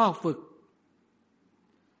มีข้อฝึก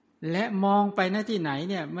และมองไปหน้าที่ไหน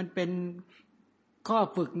เนี่ยมันเป็นข้อ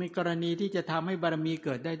ฝึกในกรณีที่จะทำให้บารมีเ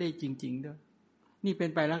กิดได้จริงๆด้วยนี่เป็น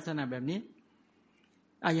ไปลักษณะแบบนี้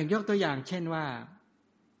อย่างยกตัวอย่างเช่นว่า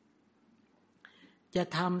จะ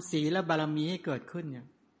ทำศีลบารมีให้เกิดขึ้นเนี่ย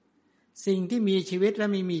สิ่งที่มีชีวิตและ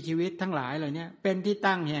ไม่มีชีวิตทั้งหลายเหล่านี้เป็นที่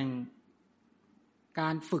ตั้งแห่งกา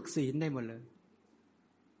รฝึกศีลได้หมดเลย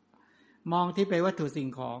มองที่ไปวัตถุสิ่ง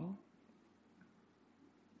ของ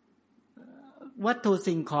วัตถุ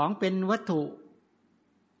สิ่งของเป็นวัตถุ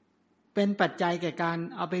เป็นปัจจัยแก่การ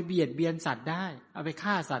เอาไปเบียดเบียนสัตว์ได้เอาไป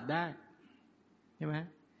ฆ่าสัตว์ได้ใช่ไหม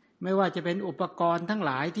ไม่ว่าจะเป็นอุปกรณ์ทั้งห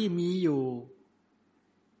ลายที่มีอยู่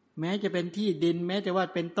แม้จะเป็นที่ดินแม้จะว่า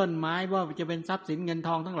เป็นต้นไม้ว่าจะเป็นทรัพย์สินเงินท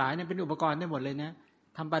องทั้งหลายเนี่ยเป็นอุปกรณ์ได้หมดเลยนะ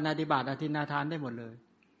ทำปาณาติบาตอทินนาทานได้หมดเลย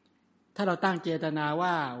ถ้าเราตั้งเจตนาว่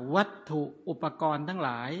าวัตถุอุปกรณ์ทั้งหล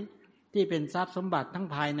ายที่เป็นทรัพย์สมบัติทั้ง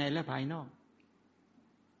ภายในและภายนอก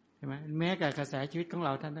ใช่ไหมแม้แต่กระแสชีวิตของเร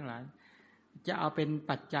าท่านทั้งหลายจะเอาเป็น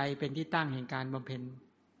ปัจจัยเป็นที่ตั้งแห่งการบำเพ็ญ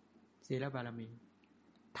ศีลบารมี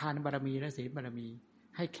ทานบารมีและศีลบารมี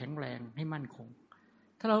ให้แข็งแรงให้มั่นคง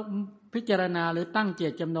ถ้าเราพิจารณาหรือตั้งเจ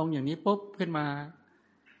ตจำนงอย่างนี้ปุ๊บขึ้นมา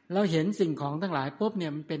เราเห็นสิ่งของทั้งหลายปุ๊บเนี่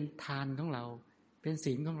ยมันเป็นทานของเราเป็น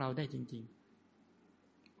ศีลของเราได้จริง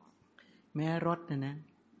ๆแม้รถนะ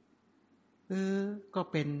ก็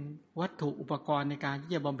เป็นวัตถุอุปกรณ์ในการ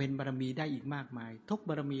ที่จะบำเพ็ญบารมีได้อีกมากมายทุกบ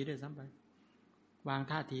ารมีด้วยซ้ำไปวาง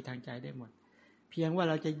ท่าทีทางใจได้หมดเพียงว่า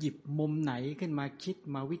เราจะหยิบมุมไหนขึ้นมาคิด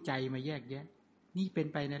มาวิจัยมาแยกแยะนี่เป็น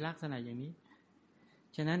ไปในลักษณะอย่างนี้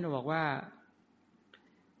ฉะนั้นเราบอกว่า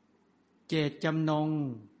เจตจำนง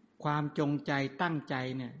ความจงใจตั้งใจ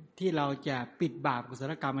เนี่ยที่เราจะปิดบาปกุศ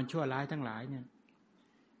ลกรรมมันชั่วร้ายทั้งหลายเนี่ย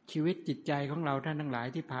ชีวิตจิตใจของเราท่านทั้งหลาย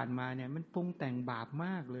ที่ผ่านมาเนี่ยมันปรุงแต่งบาปม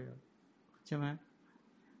ากเลยใช่ไหม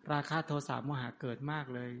ราคะโทสะโมหะเกิดมาก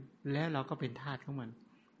เลยแล้วเราก็เป็นทาสของมัน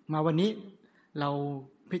มาวันนี้เรา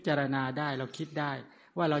พิจารณาได้เราคิดได้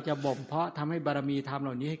ว่าเราจะบ่มเพาะทำให้บารมีธรรมเห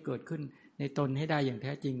ล่านี้ให้เกิดขึ้นในตนให้ได้อย่างแ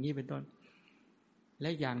ท้จริงนี่เป็นต้นและ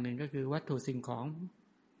อย่างหนึ่งก็คือวัตถุสิ่งของ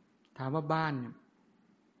ถามว่าบ้าน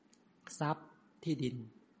ทรัพย์ที่ดิน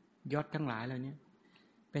ยศทั้งหลายเหล่านี้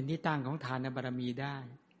เป็นที่ตั้งของทานบารมีได้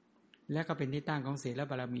และก็เป็นที่ตั้งของศีล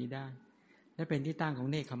บารมีได้และเป็นที่ตั้งของ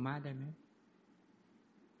เนกขัมมะได้ไหม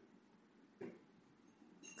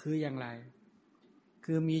คืออย่างไร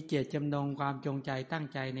คือมีเจตจำนงความจงใจตั้ง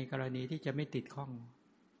ใจในกรณีที่จะไม่ติดข้อง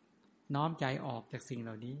น้อมใจออกจากสิ่งเห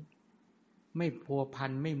ล่านี้ไม่พัวพั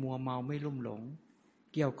นไม่มัวเมาไม่ลุ่มหลง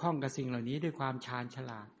เกี่ยวข้องกับสิ่งเหล่านี้ด้วยความชาญฉ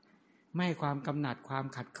ลาดไม่ให้ความกำหนัดความ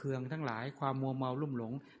ขัดเคืองทั้งหลายความมัวเมาลุ่มหล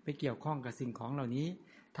งไปเกี่ยวข้องกับสิ่งของเหล่านี้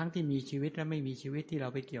ทั้งที่มีชีวิตและไม่มีชีวิตที่เรา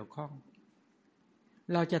ไปเกี่ยวข้อง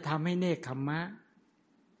เราจะทำให้เนกขัมมะ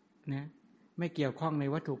นะไม่เกี่ยวข้องใน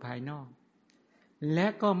วัตถุภายนอกและ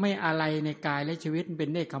ก็ไม่อะไรในกายและชีวิตเป็น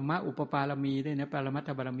เนกขัมมะอุปปารมีด้วยนะปรมัตถ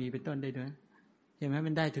บารมีเป็นต้นได้ด้วยเห็นไหม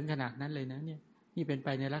มันได้ถึงขนาดนั้นเลยนะเนี่ยนี่เป็นไป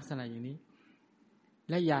ในลักษณะอย่างนี้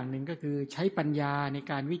และอย่างหนึ่งก็คือใช้ปัญญาใน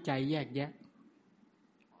การวิจัยแยกแยะ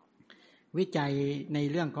วิจัยใน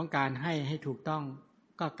เรื่องของการให้ถูกต้อง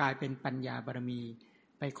ก็กลายเป็นปัญญาบารมี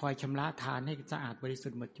ไปคอยชำระทานให้สะอาดบริสุ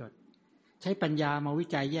ทธิ์หมดจดใช้ปัญญามาวิ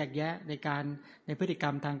จัยแยกแยะในพฤติกร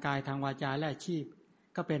รมทางกายทางวาจาและอาชีพ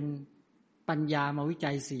ก็เป็นปัญญามาวิ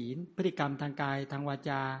จัยศีลพฤติกรรมทางกายทางวา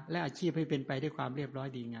จาและอาชีพให้เป็นไปด้วยความเรียบร้อย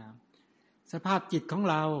ดีงามสภาพจิตของ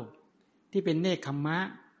เราที่เป็นเนกขัมมะ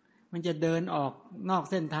มันจะเดินออกนอก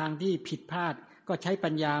เส้นทางที่ผิดพลาดก็ใช้ปั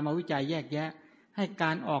ญญามาวิจัยแยกแยะให้ก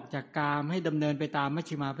ารออกจากกามให้ดำเนินไปตามมัช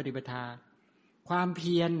ฌิมาปฏิปทาความเ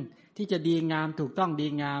พียรที่จะดีงามถูกต้องดี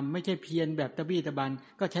งามไม่ใช่เพียรแบบตะบี้ตะบัน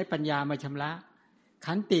ก็ใช้ปัญญามาชำระ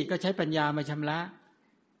ขันติก็ใช้ปัญญามาชำระ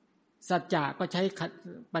สัจจะก็ใช้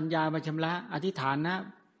ปัญญามาชำระอธิฐานนะ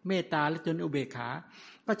เมตตาและจนอุเบกขา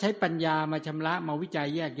ก็ใช้ปัญญามาชำระมาวิจัย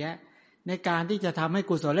แยกแยะในการที่จะทำให้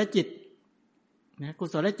กุศลจิตนะกุ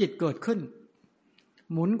ศลจิตเกิดขึ้น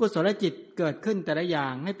หมุนกุศลจิตเกิดขึ้นแต่ละอย่า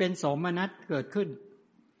งให้เป็นโสมนัสเกิดขึ้น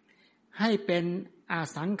ให้เป็นอ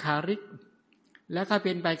สังขาริกแล้วก็เ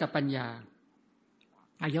ป็นไปกับปัญญา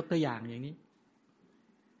ยกตัวอย่างอย่างนี้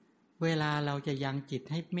เวลาเราจะยังจิต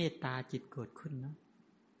ให้เมตตาจิตเกิดขึ้นเนาะ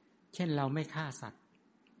เช่นเราไม่ฆ่าสัตว์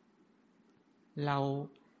เรา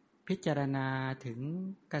พิจารณาถึง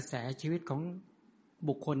กระแสชีวิตของ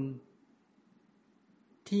บุคคล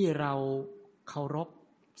ที่เราเคารพ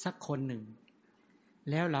สักคนหนึ่ง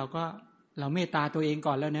แล้วเราเมตตาตัวเอง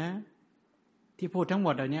ก่อนแล้วนะที่พูดทั้งหม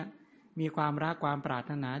ดเหล่านี้มีความรักความปราร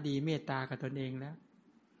ถนาดีเมตตากับตนเองแล้ว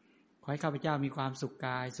ขอให้ข้าพเจ้ามีความสุขก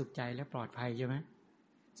ายสุขใจและปลอดภัยใช่ไหม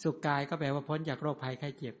สุขกายก็แปลว่าพ้นจากโรคภัยไข้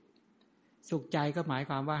เจ็บสุขใจก็หมาย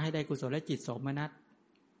ความว่าให้ได้กุศลจิตโสมนัส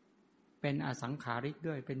เป็นอสังขาริก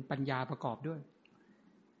ด้วยเป็นปัญญาประกอบด้วย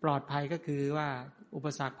ปลอดภัยก็คือว่าอุป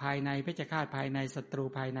สรรคภายในเพชฌฆาตภายในศัตรู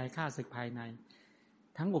ภายในข้าศึกภายใน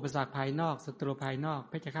ทั้งอุปสรรคภายนอกศัตรูภายนอก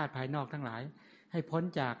เพชฌฆาตภายนอกทั้งหลายให้พ้น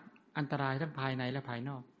จากอันตรายทั้งภายในและภาย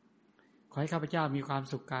นอกขอให้ข้าพเจ้ามีความ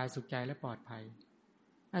สุขกายสุขใจและปลอดภัย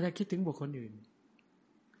อาจจะคิดถึงบุคคลอื่น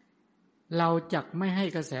เราจักไม่ให้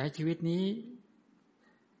กระแสชีวิตนี้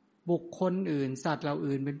บุคคลอื่นสัตว์เรา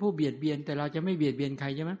อื่นเป็นผู้เบียดเบียนแต่เราจะไม่เบียดเบียนใคร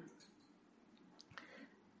ใช่ไหม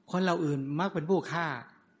คนเราอื่นมักเป็นผู้ฆ่า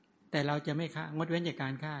แต่เราจะไม่ฆ่างดเว้นจากกา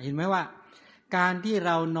รฆ่าเห็นไหมว่าการที่เ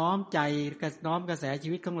ราน้อมใจน้อมกระแสชี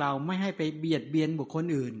วิตของเราไม่ให้ไปเบียดเบียนบุคคล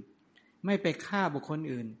อื่นไม่ไปฆ่าบุคคล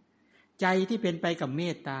อื่นใจที่เป็นไปกับเม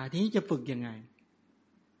ตตาทีนี้จะฝึกยังไง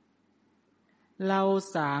เรา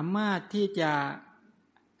สามารถที่จะ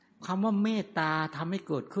คำว่าเมตตาทำให้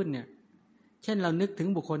เกิดขึ้นเนี่ยเช่นเรานึกถึง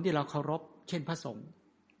บุคคลที่เราเคารพเช่นพระสงฆ์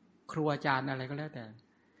ครูอาจารย์อะไรก็แล้วแต่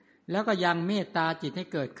แล้วก็ยังเมตตาจิตให้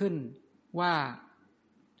เกิดขึ้นว่า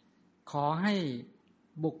ขอให้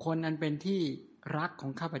บุคคลอันเป็นที่รักขอ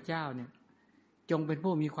งข้าพเจ้าเนี่ยจงเป็น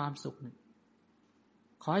ผู้มีความสุข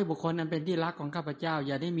ขอให้บุคคลอันเป็นที่รักของข้าพเจ้าอ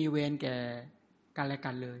ย่าได้มีเวรแก่กันและ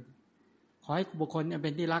กันเลยขอให้บุคคลอันเ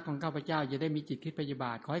ป็นที่รักของข้าพเจ้าอย่าได้มีจิตคิดพยาบ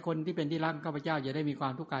าทขอให้คนที่เป็นที่รักของข้าพเจ้าอย่าได้มีควา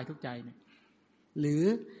มทุกข์กายทุกข์ใจเนี่ยหรือ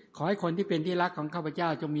ขอให้คนที่เป็นที่รักของข้าพเจ้า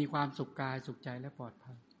จงมีความสุขกายสุขใจและปลอด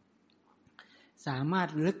ภัยสามารถ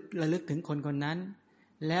ระลึกถึงคนคนนั้น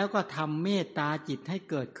แล้วก็ทำเมตตาจิตให้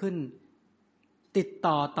เกิดขึ้นติด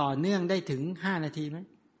ต่อเนื่องได้ถึง5นาทีไหม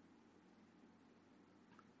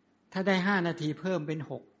ถ้าได้5นาทีเพิ่มเป็น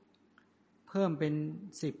6เพิ่มเป็น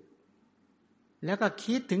10แล้วก็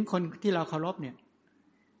คิดถึงคนที่เราเคารพเนี่ย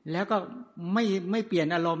แล้วก็ไม่เปลี่ยน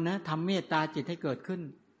อารมณ์นะทำเมตตาจิตให้เกิดขึ้น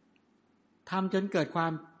ทำจนเกิดควา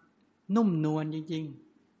มนุ่มนวลจริง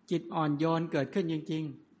ๆจิตอ่อนโยนเกิดขึ้นจริง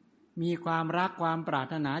ๆมีความรักความปรา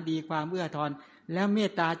รถนาดีความเอื้อทอนแล้วเม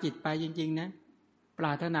ตตาจิตไปจริงๆนะปร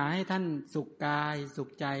ารถนาให้ท่านสุขกายสุข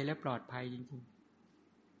ใจและปลอดภัยจริง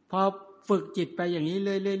ๆพอฝึกจิตไปอย่างนี้เ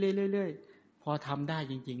รื่อยๆๆพอทำได้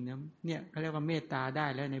จริงๆนะเนี่ยเขาเรียกว่าเมตตาได้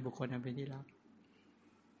แล้วในบุคคลอันเป็นที่รัก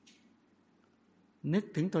นึก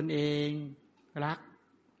ถึงตนเองรัก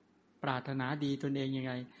ปรารถนาดีตนเองยัง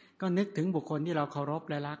ไงก็นึกถึงบุคคลที่เราเคารพ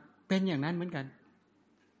และรักเป็นอย่างนั้นเหมือนกัน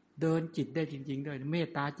เดินจิตได้จริงๆด้วยเมต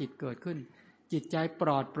ตาจิตเกิดขึ้นจิตใจปล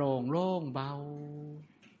อดโปร่งโล่งเบา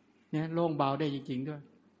เนี่ยโล่งเบาได้จริงๆด้วย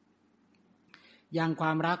ยังคว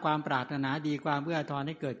ามรักความปรารถนาดีความเอื้อทอนใ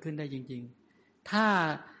ห้เกิดขึ้นได้จริงๆถ้า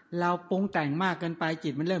เราปรุงแต่งมากเกินไปจิ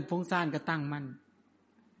ตมันเริ่มฟุ้งซ่านก็ตั้งมั่น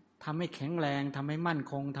ทำให้แข็งแรงทำให้มั่น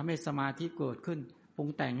คงทำให้สมาธิเกิดขึ้นปรุง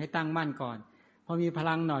แต่งให้ตั้งมั่นก่อนพอมีพ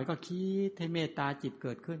ลังหน่อยก็คิดให้เมตตาจิตเ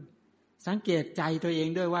กิดขึ้นสังเกตใจตัวเอง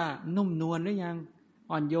ด้วยว่านุ่มนวลหรือยัง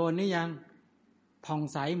อ่อนโยนหรือยังผ่อง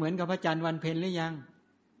ใสเหมือนกับพระจันทร์วันเพ็ญหรือยัง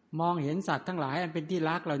มองเห็นสัตว์ทั้งหลายอันเป็นที่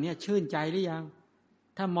รักเหล่านี้ชื่นใจหรือยัง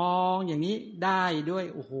ถ้ามองอย่างนี้ได้ด้วย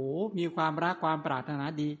โอ้โหมีความรักความปรารถนา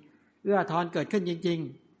ดีเอื้อทอนเกิดขึ้นจริง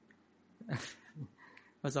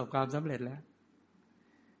ประสบความสำเร็จแล้ว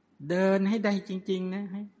เดินให้ได้จริงๆนะ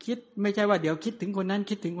ให้คิดไม่ใช่ว่าเดี๋ยวคิดถึงคนนั้น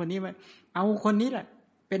คิดถึงคนนี้ไปเอาคนนี้แหละ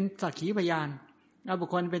เป็นสักขีพยานเอาบุค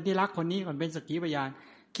คลเป็นที่รักคนนี้ก่อนเป็นสักขีพยาน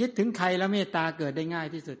คิดถึงใครแล้วเมตตาเกิดได้ง่าย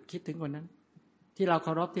ที่สุดคิดถึงคนนั้นที่เราเค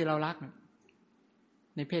ารพที่เรารัก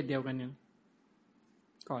ในเพศเดียวกันเนี่ย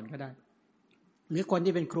ก่อนก็ได้หรือคน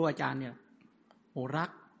ที่เป็นครูอาจารย์เนี่ยโอ้รัก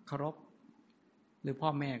เคารพหรือพ่อ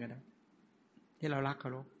แม่ก็ได้ที่เรารักเคา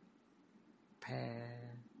รพแผ่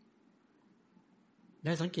แ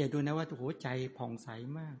ล้วสังเกตดูนะว่าโอ้ใจผ่องใส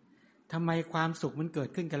มากทำไมความสุขมันเกิด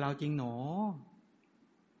ขึ้นกับเราจริงหนอ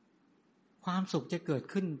ความสุขจะเกิด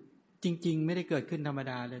ขึ้นจริงๆไม่ได้เกิดขึ้นธรรม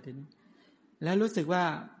ดาเลยทีนี้แล้วรู้สึกว่า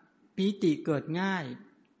ปีติเกิดง่าย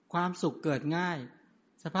ความสุขเกิดง่าย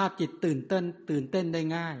สภาพจิตตื่นเต้นได้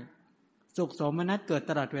ง่ายสุขโสมนัสเกิด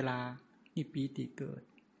ตลอดเวลานี่ปีติเกิด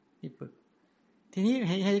นี่ปึกทีนี้ใ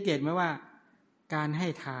ห้สังเกตไหมว่าการให้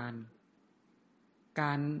ทานก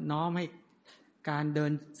ารน้อมให้การเดิ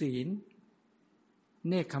นศีล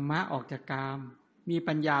เนกขมะออกจากกามมี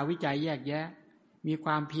ปัญญาวิจัยแยกแยะมีค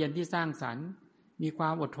วามเพียรที่สร้างสรรค์มีควา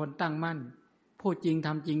มอดทนตั้งมั่นพูดจริงท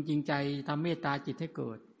ำจริงจริงใจทำเมตตาจิตให้เ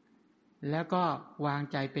กิดแล้วก็วาง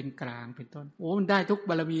ใจเป็นกลางเป็นต้นโอ้มันได้ทุก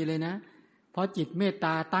บารมีเลยนะเพราะจิตเมตต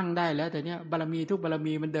าตั้งได้แล้วแต่เนี้ยบารมีทุกบาร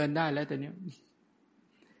มีมันเดินได้แล้วแต่เนี้ย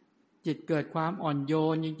จิตเกิดความอ่อนโย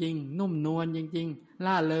นจริงๆนุ่มนวลจริงๆ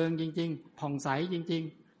ล่าเริงจริงๆผ่องใสจริง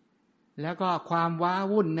ๆแล้วก็ความว้า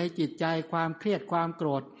วุ่นในจิตใจความเครียดความโกร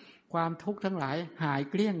ธความทุกข์ทั้งหลายหาย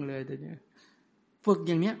เกลี้ยงเลยแต่เนี้ยฝึกอ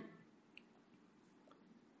ย่างเนี้ย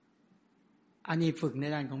อันนี้ฝึกใน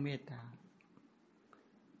ด้านของเมตตา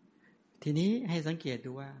ทีนี้ให้สังเกต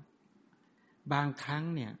ดูว่าบางครั้ง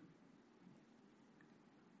เนี่ย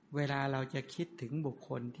เวลาเราจะคิดถึงบุคค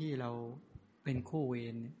ลที่เราเป็นคู่เว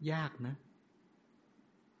รยากนะ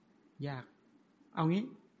ยากเอางี้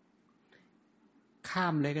ข้า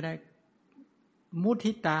มเลยก็ได้มุ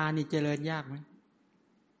ทิตานี่เจริญยากไหม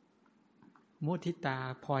มุทิตา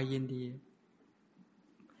พลอยยินดี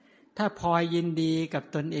ถ้าพลอยยินดีกับ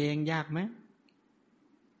ตนเองยากไหม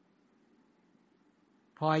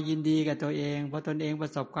พลอยยินดีกับตัวเองเพราะตนเองปร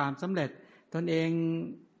ะสบความสำเร็จตนเอง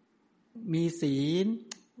มีศีล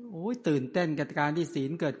โอ้ยตื่นเต้นกับการที่ศี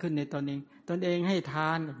ลเกิดขึ้นในตนเองตนเองให้ท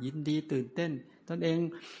านยินดีตื่นเต้นตนเอง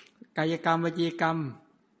กายกรรมวจีกรรม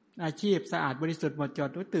อาชีพสะอาดบริสุทธิ์หมดจด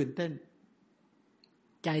ตื่นเต้น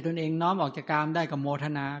ใจตนเองน้อมออกจากกามได้กับโมท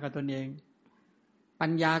นากับตนเองปั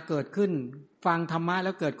ญญาเกิดขึ้นฟังธรรมะแ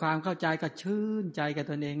ล้วเกิดความเข้าใจก็ชื่นใจกับ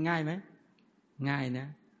ตนเองง่ายไหมง่ายนะ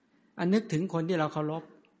อันนึกถึงคนที่เราเคารพ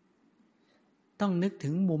ต้องนึกถึ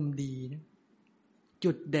งมุมดีนะ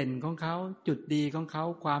จุดเด่นของเขาจุดดีของเขา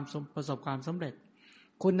ความประสบความสำเร็จ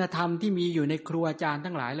คุณธรรมที่มีอยู่ในครูอาจารย์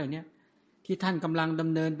ทั้งหลายเหล่านี้ที่ท่านกำลังด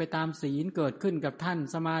ำเนินไปตามศีลเกิดขึ้นกับท่าน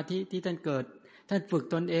สมาธิที่ท่านเกิดท่านฝึก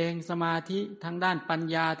ตนเองสมาธิทางด้านปัญ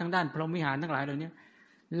ญาทางด้านพรหมวิหารทั้งหลายเหล่านี้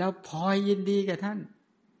แล้วพลอยยินดีกับท่าน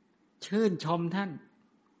ชื่นชมท่าน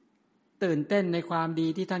ตื่นเต้นในความดี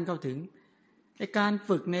ที่ท่านเข้าถึงในการ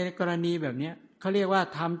ฝึกในกรณีแบบนี้เขาเรียกว่า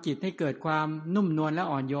ทำจิตให้เกิดความนุ่มนวลและ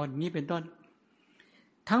อ่อนโยนนี้เป็นต้น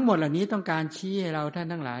ทั้งหมดเหล่านี้ต้องการชี้ให้เราท่าน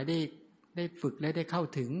ทั้งหลายได้ฝึกและได้เข้า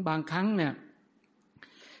ถึงบางครั้งเนี่ย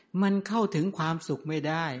มันเข้าถึงความสุขไม่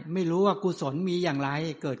ได้ไม่รู้ว่ากุศลมีอย่างไร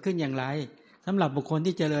เกิดขึ้นอย่างไรสำหรับบุคคล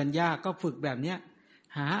ที่เจริญยากก็ฝึกแบบนี้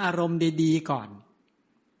หาอารมณ์ดีๆก่อน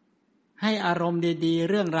ให้อารมณ์ดีๆ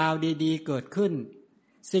เรื่องราวดีๆเกิดขึ้น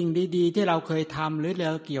สิ่งดีๆที่เราเคยทำหรือ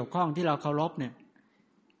เราเกี่ยวข้องที่เราเคารพเนี่ย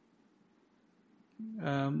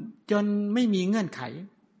จนไม่มีเงื่อนไข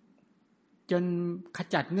จนข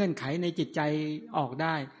จัดเงื่อนไขในจิตใจออกไ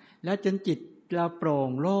ด้แล้วจนจิตเราโปร่ง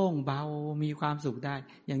โล่งเบามีความสุขได้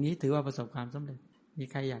อย่างนี้ถือว่าประสบความสำเร็จมี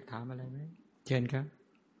ใครอยากถามอะไรไหมเชิญครับ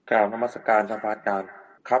กราบนมัสการพระอาจารย์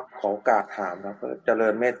ครับขอโอกาสถามนะเจริ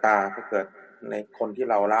ญเมตตาถ้าเกิดในคนที่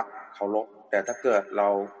เรารักเคารพแต่ถ้าเกิดเรา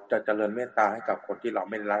จะเจริญเมตตาให้กับคนที่เรา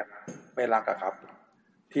ไม่รักอะครับ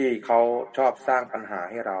ที่เขาชอบสร้างปัญหา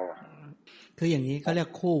ให้เราคืออย่างนี้เขาเรียก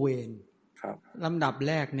คู่เวรครับลำดับ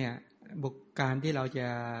แรกเนี่ยบุคการที่เราจะ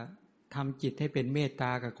ทำจิตให้เป็นเมตต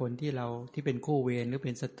ากับคนที่เราที่เป็นคู่เวรหรือเ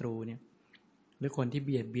ป็นศัตรูเนี่ยหรือคนที่เ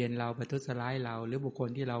บียดเบียนเราประทุษร้ายเราหรือบุคคล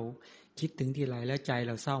ที่เราคิดถึงทีไรแล้วใจเ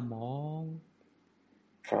ราเศร้าหมอง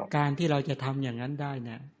การที่เราจะทำอย่างนั้นได้เ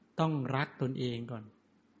นี่ยต้องรักตนเองก่อน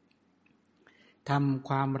ทำ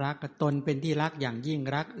ความรักตนเป็นที่รักอย่างยิ่ง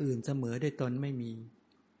รักอื่นเสมอด้วยตนไม่มี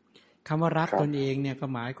คำว่ารักตนเองเนี่ยก็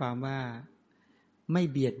หมายความว่าไม่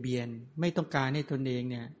เบียดเบียนไม่ต้องการให้ตนเอง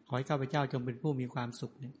เนี่ยขอให้ข้าพเจ้าจงเป็นผู้มีความสุ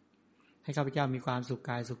ขเนี่ยให้ข้าพเจ้ามีความสุข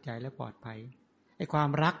กายสุขใจและปลอดภัยไอ้ความ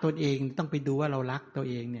รักตนเองต้องไปดูว่าเรารักตัว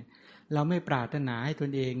เองเนี่ยเราไม่ปรารถนาให้ต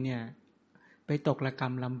นเองเนี่ยไปตกระกร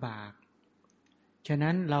รมลำบาก ฉะ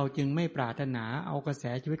นั้นเราจึงไม่ปรารถนาเอากระแส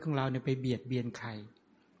ชีวิตของเราเนี่ยไปเบียดเบียนใคร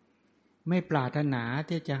ไม่ปรารถนา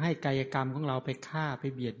ที่จะให้กายกรรมของเราไปฆ่าไป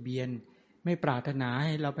เบียดเบียนไม่ปรารถนาใ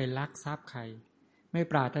ห้เราไปลักทรัพย์ใครไม่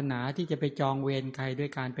ปรารถนาที่จะไปจองเวรใครด้วย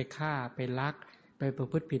การไปฆ่าไปลักไปประ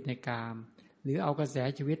พฤติผิดในกามหรือเอากระแส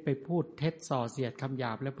ชีวิตไปพูดเท็จส่อเสียดคำหย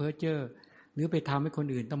าบและเพ้อเจ้อหรือไปทำให้คน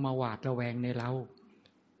อื่นต้องมาหวาดระแวงในเรา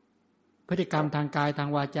พฤติกรรมทางกายทาง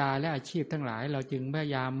วาจาและอาชีพทั้งหลายเราจึงพย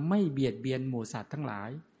ายามไม่เบียดเบียนหมู่สัตว์ทั้งหลาย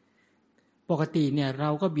ปกติเนี่ยเรา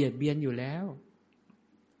ก็เบียดเบียนอยู่แล้ว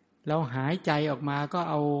เราหายใจออกมาก็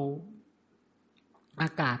เอาอา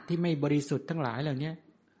กาศที่ไม่บริสุทธิ์ทั้งหลายเหล่านี้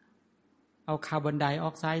เอาคาร์บอนไดอ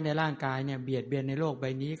อกไซด์ในร่างกายเนี่ยเบียดเบียนในโลกใบ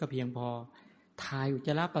นี้ก็เพียงพอถ่ายอุจจ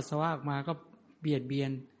าระปัสสาวะออกมาก็เบียดเบีย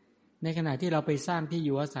นในขณะที่เราไปสร้างที่อ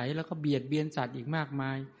ยู่อาศัยแล้วก็เบียดเบียนสัตว์อีกมากม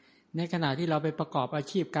ายในขณะที่เราไปประกอบอา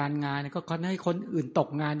ชีพการงานก็ให้คนอื่นตก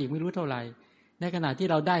งานอีกไม่รู้เท่าไหร่ในขณะที่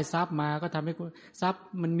เราได้ทรัพย์มาก็ทำให้ทรัพย์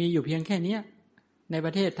มันมีอยู่เพียงแค่นี้ในป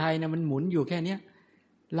ระเทศไทยเนี่ยมันหมุนอยู่แค่นี้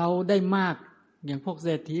เราได้มากอย่างพวกเศ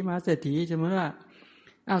รษฐีมหาเศรษฐีใช่ไหมว่า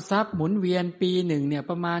เอาทรัพย์หมุนเวียนปีหนึ่งเนี่ย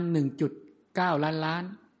ประมาณ 1.9 ล้าน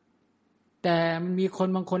แต่มันมีคน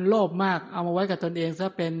บางคนโลภมากเอามาไว้กับตนเองซะ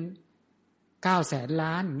เป็น900,000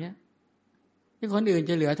 ล้านอย่างเงี้ยที่คนอื่น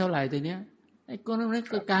จะเหลือเท่าไหร่ตัวเนี้ยไอ้คนนั้น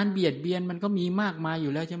คือการเบียดเบียนมันก็มีมากมายอ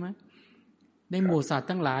ยู่แล้วใช่ไหมในหมู่สัตว์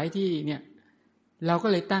ทั้งหลายที่เนี่ยเราก็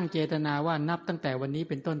เลยตั้งเจตนาว่านับตั้งแต่วันนี้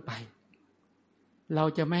เป็นต้นไปเรา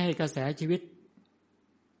จะไม่ให้กระแสชีวิต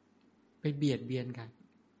ไปเบียดเบียนใคร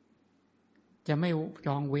จะไม่จ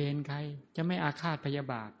องเวรใครจะไม่อาฆาตพยา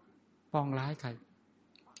บาทปองร้ายใคร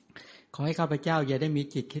ขอให้ข้าพเจ้าอย่าได้มี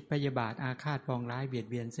จิตคิดพยาบาทอาฆาตปองร้ายเบียด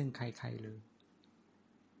เบียนซึ่งใครๆเลย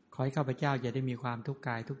ขอให้ข้าพเจ้าอย่าได้มีความทุกข์ก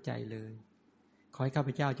ายทุกข์ใจเลยขอให้ข้าพ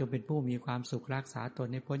เจ้าจงเป็นผู้มีความสุขรักษาตน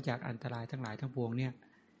ให้พ้นจากอันตรายทั้งหลายทั้งปวงเนี่ย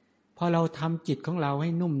พอเราทำจิตของเราให้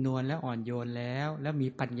นุ่มนวลและอ่อนโยนแล้วมี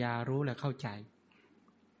ปัญญารู้และเข้าใจ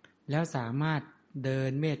แล้วสามารถเดิ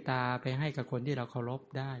นเมตตาไปให้กับคนที่เราเคารพ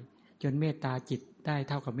ได้จนเมตตาจิตได้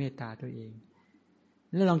เท่ากับเมตตาตัวเอง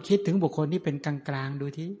แล้วลองคิดถึงบุคคลที่เป็นกลางๆดู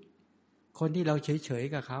ทีคนที่เราเฉย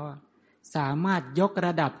ๆกับเขาสามารถยกร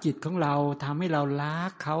ะดับจิตของเราทำให้เรารั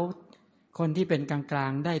กเขาคนที่เป็นกลา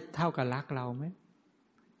งๆได้เท่ากับรักเราไหม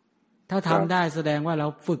ถ้าทำได้แสดงว่าเรา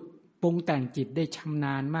ฝึกปรุงแต่งจิตได้ชำน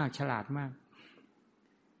าญมากฉลาดมาก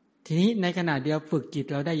ทีนี้ในขณะเดียวฝึกจิต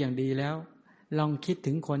เราได้อย่างดีแล้วลองคิด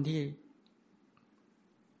ถึงคนที่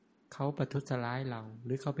เขาประทุษร้ายเราห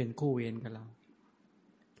รือเขาเป็นคู่เวรกับเรา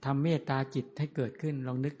ทำเมตตาจิตให้เกิดขึ้นล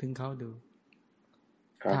องนึกถึงเขาดู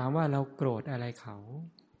ถามว่าเราโกรธอะไรเขา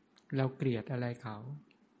เราเกลียดอะไรเขา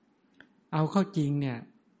เอาเข้าจริงเนี่ย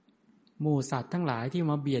หมู่สัตว์ทั้งหลายที่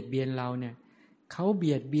มาเบียดเบียนเราเนี่ยเขาเ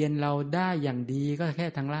บียดเบียนเราได้อย่างดีก็แค่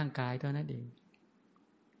ทางร่างกายเท่านั้นเอง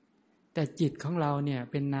แต่จิตของเราเนี่ย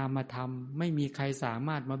เป็นนามธรรมไม่มีใครสาม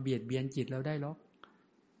ารถมาเบียดเบียนจิตเราได้หรอก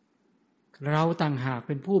เราต่างหากเ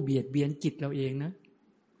ป็นผู้เบียดเบียนจิตเราเองนะ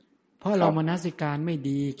เพราะเรามนสิการไม่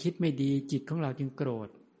ดีคิดไม่ดีจิตของเราจึงโกรธ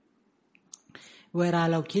เวลา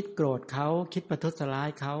เราคิดโกรธเขาคิดประทุษร้าย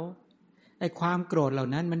เขาไอ้ความโกรธเหล่า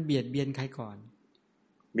นั้นมันเบียดเบียนใครก่อน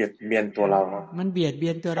เบียดเบียนตัวเราครับมันเบียดเบี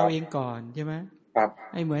ยนตัวเราเองก่อนใช่ไหมครับ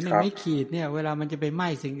ไอ้เหมือนไอ้ไม้ขีดเนี่ยเวลามันจะไปไหม้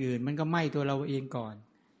สิ่งอื่นมันก็ไหม้ตัวเราเองก่อน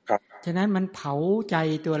ครับฉะนั้นมันเผาใจ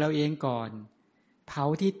ตัวเราเองก่อนเผา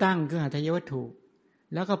ที่ตั้งคือหทัยวัตถุ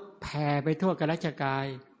แล้วก็แผ่ไปทั่วกรัชกาย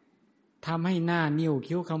ทำให้หน้านิ้ว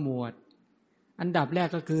คิ้วขมวดอันดับแรก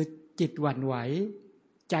ก็คือจิตหวั่นไหว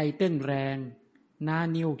ใจเต้นแรงหน้า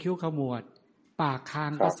นิ้วคิ้วขมวดปากคา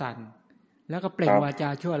งก็สั่นแล้วก็เปล่งวาจา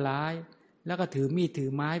ชั่วร้ายแล้วก็ถือมีดถื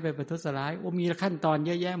อไม้ไปประทุษร้ายโอ้มีขั้นตอนเย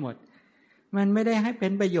อะแยะหมดมันไม่ได้ให้เป็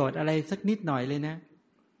นประโยชน์อะไรสักนิดหน่อยเลยนะ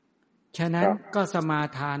ฉะนั้นก็สมา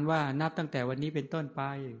ทานว่านับตั้งแต่วันนี้เป็นต้นไป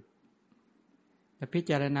แต่พิ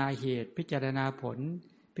จารณาเหตุพิจารณาผล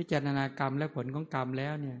พิจารณากรรมและผลของกรรมแล้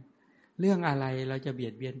วเนี่ยเรื่องอะไรเราจะเบีย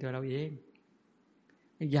ดเบียนตัวเราเอง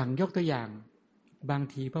อย่างยกตัวอย่างบาง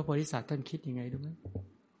ทีพระโพธิสัตว์ท่านคิดยังไงรู้ไหม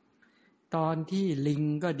ตอนที่ลิง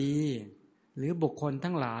ก็ดีหรือบุคคล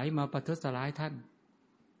ทั้งหลายมาประทุษร้ายท่าน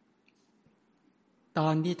ตอ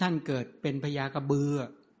นที่ท่านเกิดเป็นพญากระบือ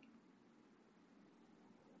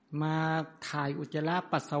มาถ่ายอุจจาระ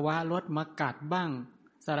ปัสสาวะรถมากัดบ้าง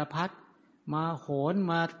สารพัดมาโหน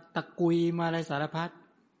มาตะกุยมาอะไรสารพัด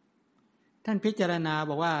ท่านพิจารณา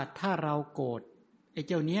บอกว่าถ้าเราโกรธไอ้เ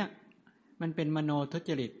จ้าเนี้ยมันเป็นมโนทุจ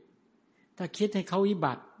ริตถ้าคิดให้เขาวิ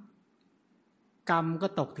บัติกรรมก็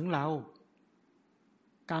ตกถึงเรา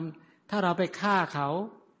กรรมถ้าเราไปฆ่าเขา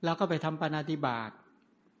เราก็ไปทำปาณาติบาต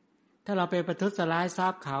ถ้าเราไปประทุษร้ายทรั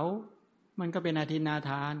พย์เขามันก็เป็นอทินนา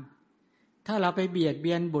ทานถ้าเราไปเบียดเ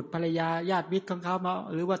บียนบุตรภรรยาญาติมิตรของเขา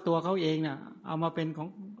หรือว่าตัวเขาเองเนี่ยเอามาเป็นของ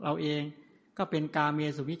เราเอง ก็เป็นกาเม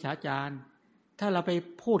สุมิจฉาจารถ้าเราไป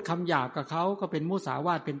พูดคำหยาบกับเขาก็เป็นมุสาว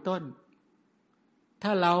าทเป็นต้นถ้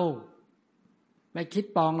าเราไปคิด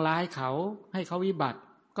ปองร้ายเขาให้เขาวิบัติ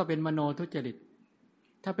ก็เป็นมโนทุจริต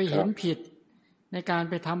ถ้าไปเห็นผิดในการ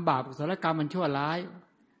ไปทำบาปกุศลกรรมมันชั่วร้าย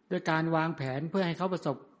โดยการวางแผนเพื่อให้เขาประส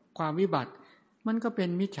บความวิบัติมันก็เป็น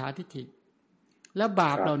มิจฉาทิฏฐิแล้วบ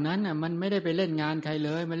าปเหล่านั้นน่ะมันไม่ได้ไปเล่นงานใครเล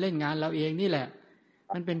ยมันเล่นงานเราเองนี่แหละ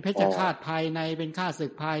มันเป็นเพชฌฆาตภายในเป็นข้าศึ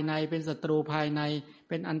กภายในเป็นศัตรูภายใน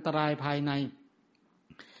เป็นอันตรายภายใน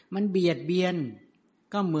มันเบียดเบียน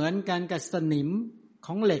ก็เหมือนกันกับสนิมข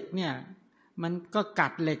องเหล็กเนี่ยมันก็กั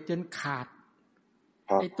ดเหล็กจนขาด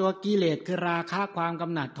ไอตัวกิเลสคือราคะความก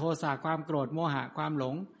ำหนัดโทสะความโกรธโมหะความหล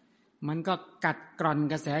งมันก็กัดกร่อน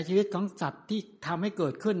กระแสชีวิตของสัตว์ที่ทำให้เกิ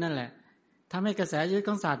ดขึ้นนั่นแหละทำให้กระแสชีวิตข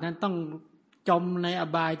องสัตว์นั้นต้องจมในอ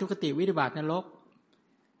บายทุกขติวินิบาตนรก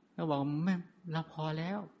เราบอกไม่เราพอแ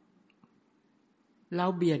ล้วเรา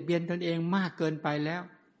เบียดเบียนตนเองมากเกินไปแล้ว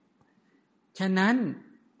ฉะนั้น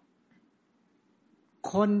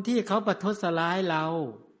คนที่เขาประทุษร้ายเรา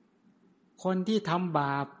คนที่ทำบ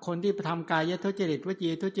าปคนที่ทำกายทุจริตวจี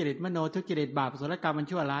ทุจริตมโนทุจริตบาปอกุศลกรรมมัน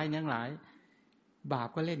ชั่วร้ายทั้งหลายบาป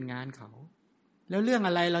ก็เล่นงานเขาแล้วเรื่องอ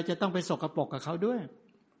ะไรเราจะต้องไปสกปรกกับเขาด้วย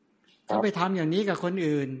เขาไปทำอย่างนี้กับคน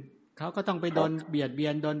อื่นเขาก็ต้องไปโดนเบียดเบีย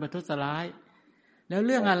นโดนประทุษร้ายแล้วเ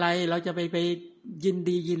รื่องอะไรเราจะไปยิน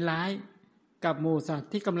ดียินร้ายกับหมู่สัตว์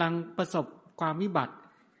ที่กำลังประสบความวิบัติ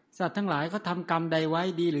สัตว์ทั้งหลายเขาทำกรรมใดไว้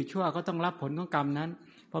ดีหรือชั่วเขาต้องรับผลของกรรมนั้น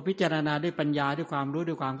พอพิจารณาด้วยปัญญาด้วยความรู้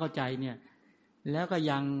ด้วยความเข้าใจเนี่ยแล้วก็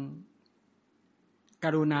ยังก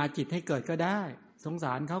รุณาจิตให้เกิดก็ได้สงส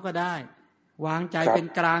ารเขาก็ได้วางใจเป็น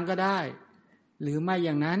กลางก็ได้หรือไม่อ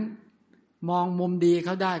ย่างนั้นมองมุมดีเข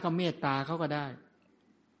าได้ก็เมตตาเขาก็ได้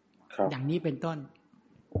อย่างนี้เป็นต้น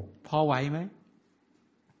พอไหวไหม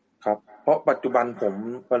ครับเพราะปัจจุบัน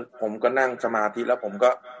ผมก็นั่งสมาธิแล้วผมก็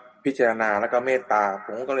พิจารณาแล้วก็เมตตาผ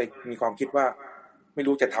มก็เลยมีความคิดว่าไม่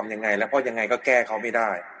รู้จะทำยังไงแล้วเพราะยังไงก็แก้เขาไม่ได้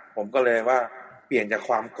ผมก็เลยว่าเปลี่ยนจาก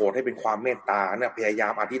ความโกรธให้เป็นความเมตตาเนี่ยพยายา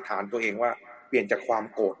มอธิษฐานตัวเองว่าเปลี่ยนจากความ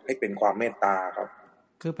โกรธให้เป็นความเมตตาครับ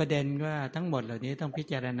คือประเด็นว่าทั้งหมดเหล่านี้ต้องพิ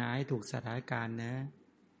จารณาให้ถูกสถานการณ์นะ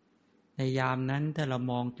ในยามนั้นถ้าเรา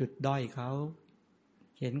มองจุดด้อยเขา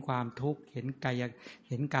เห็นความทุกข์เห็น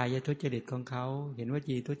กายทุจริตของเขาเห็นว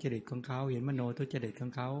จีทุจริตของเขาเห็นมโนทุจริตขอ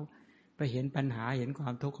งเขาไปเห็นปัญหาเห็นควา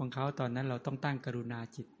มทุกข์ของเขาตอนนั้นเราต้องตั้งกรุณา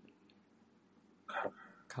จิต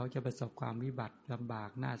เขาจะประสบความวิบัติลำบาก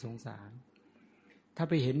น่าสงสารถ้า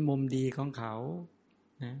ไปเห็นมุมดีของเขา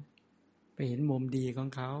นะไปเห็นมุมดีของ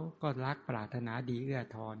เขาก็รักปรารถนาดีเอื้อ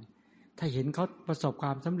ทอนถ้าเห็นเขาประสบคว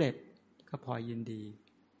ามสำเร็จก็พอยินดี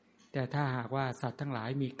แต่ถ้าหากว่าสัตว์ทั้งหลาย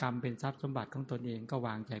มีกรรมเป็นทรัพย์สมบัติของตนเองก็ว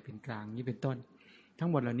างใจเป็นกลางนี้เป็นต้นทั้ง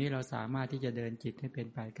หมดเหล่านี้เราสามารถที่จะเดินจิตให้เป็น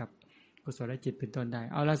ไปกับกุศลจิตเป็นต้นได้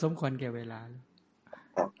เอาละสมควรแก่เวลา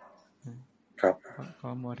ครับขอ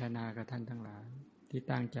โมทนากับท่านทั้งหลายที่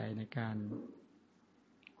ตั้งใจในการ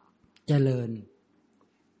เจริญ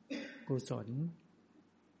กุศล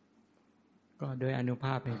ก็โดยอนุภ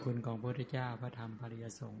าพแห่งคุณของพระพุทธเจ้าพระธรรมพระอริย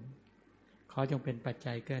สงฆ์ขอจงเป็นปัจ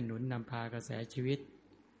จัยเกื้อหนุนนำพากระแสชีวิต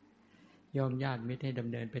โยมญาติมิตรให้ด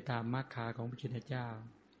ำเนินไปตามมรรคาของพระพุทธเจ้า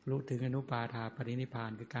รู้ถึงอนุปาทาปรินิพพา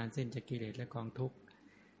นคือการสิ้นจากกิเลสและกองทุกข์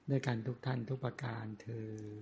ด้วยกันทุกท่านทุกประการเทอญ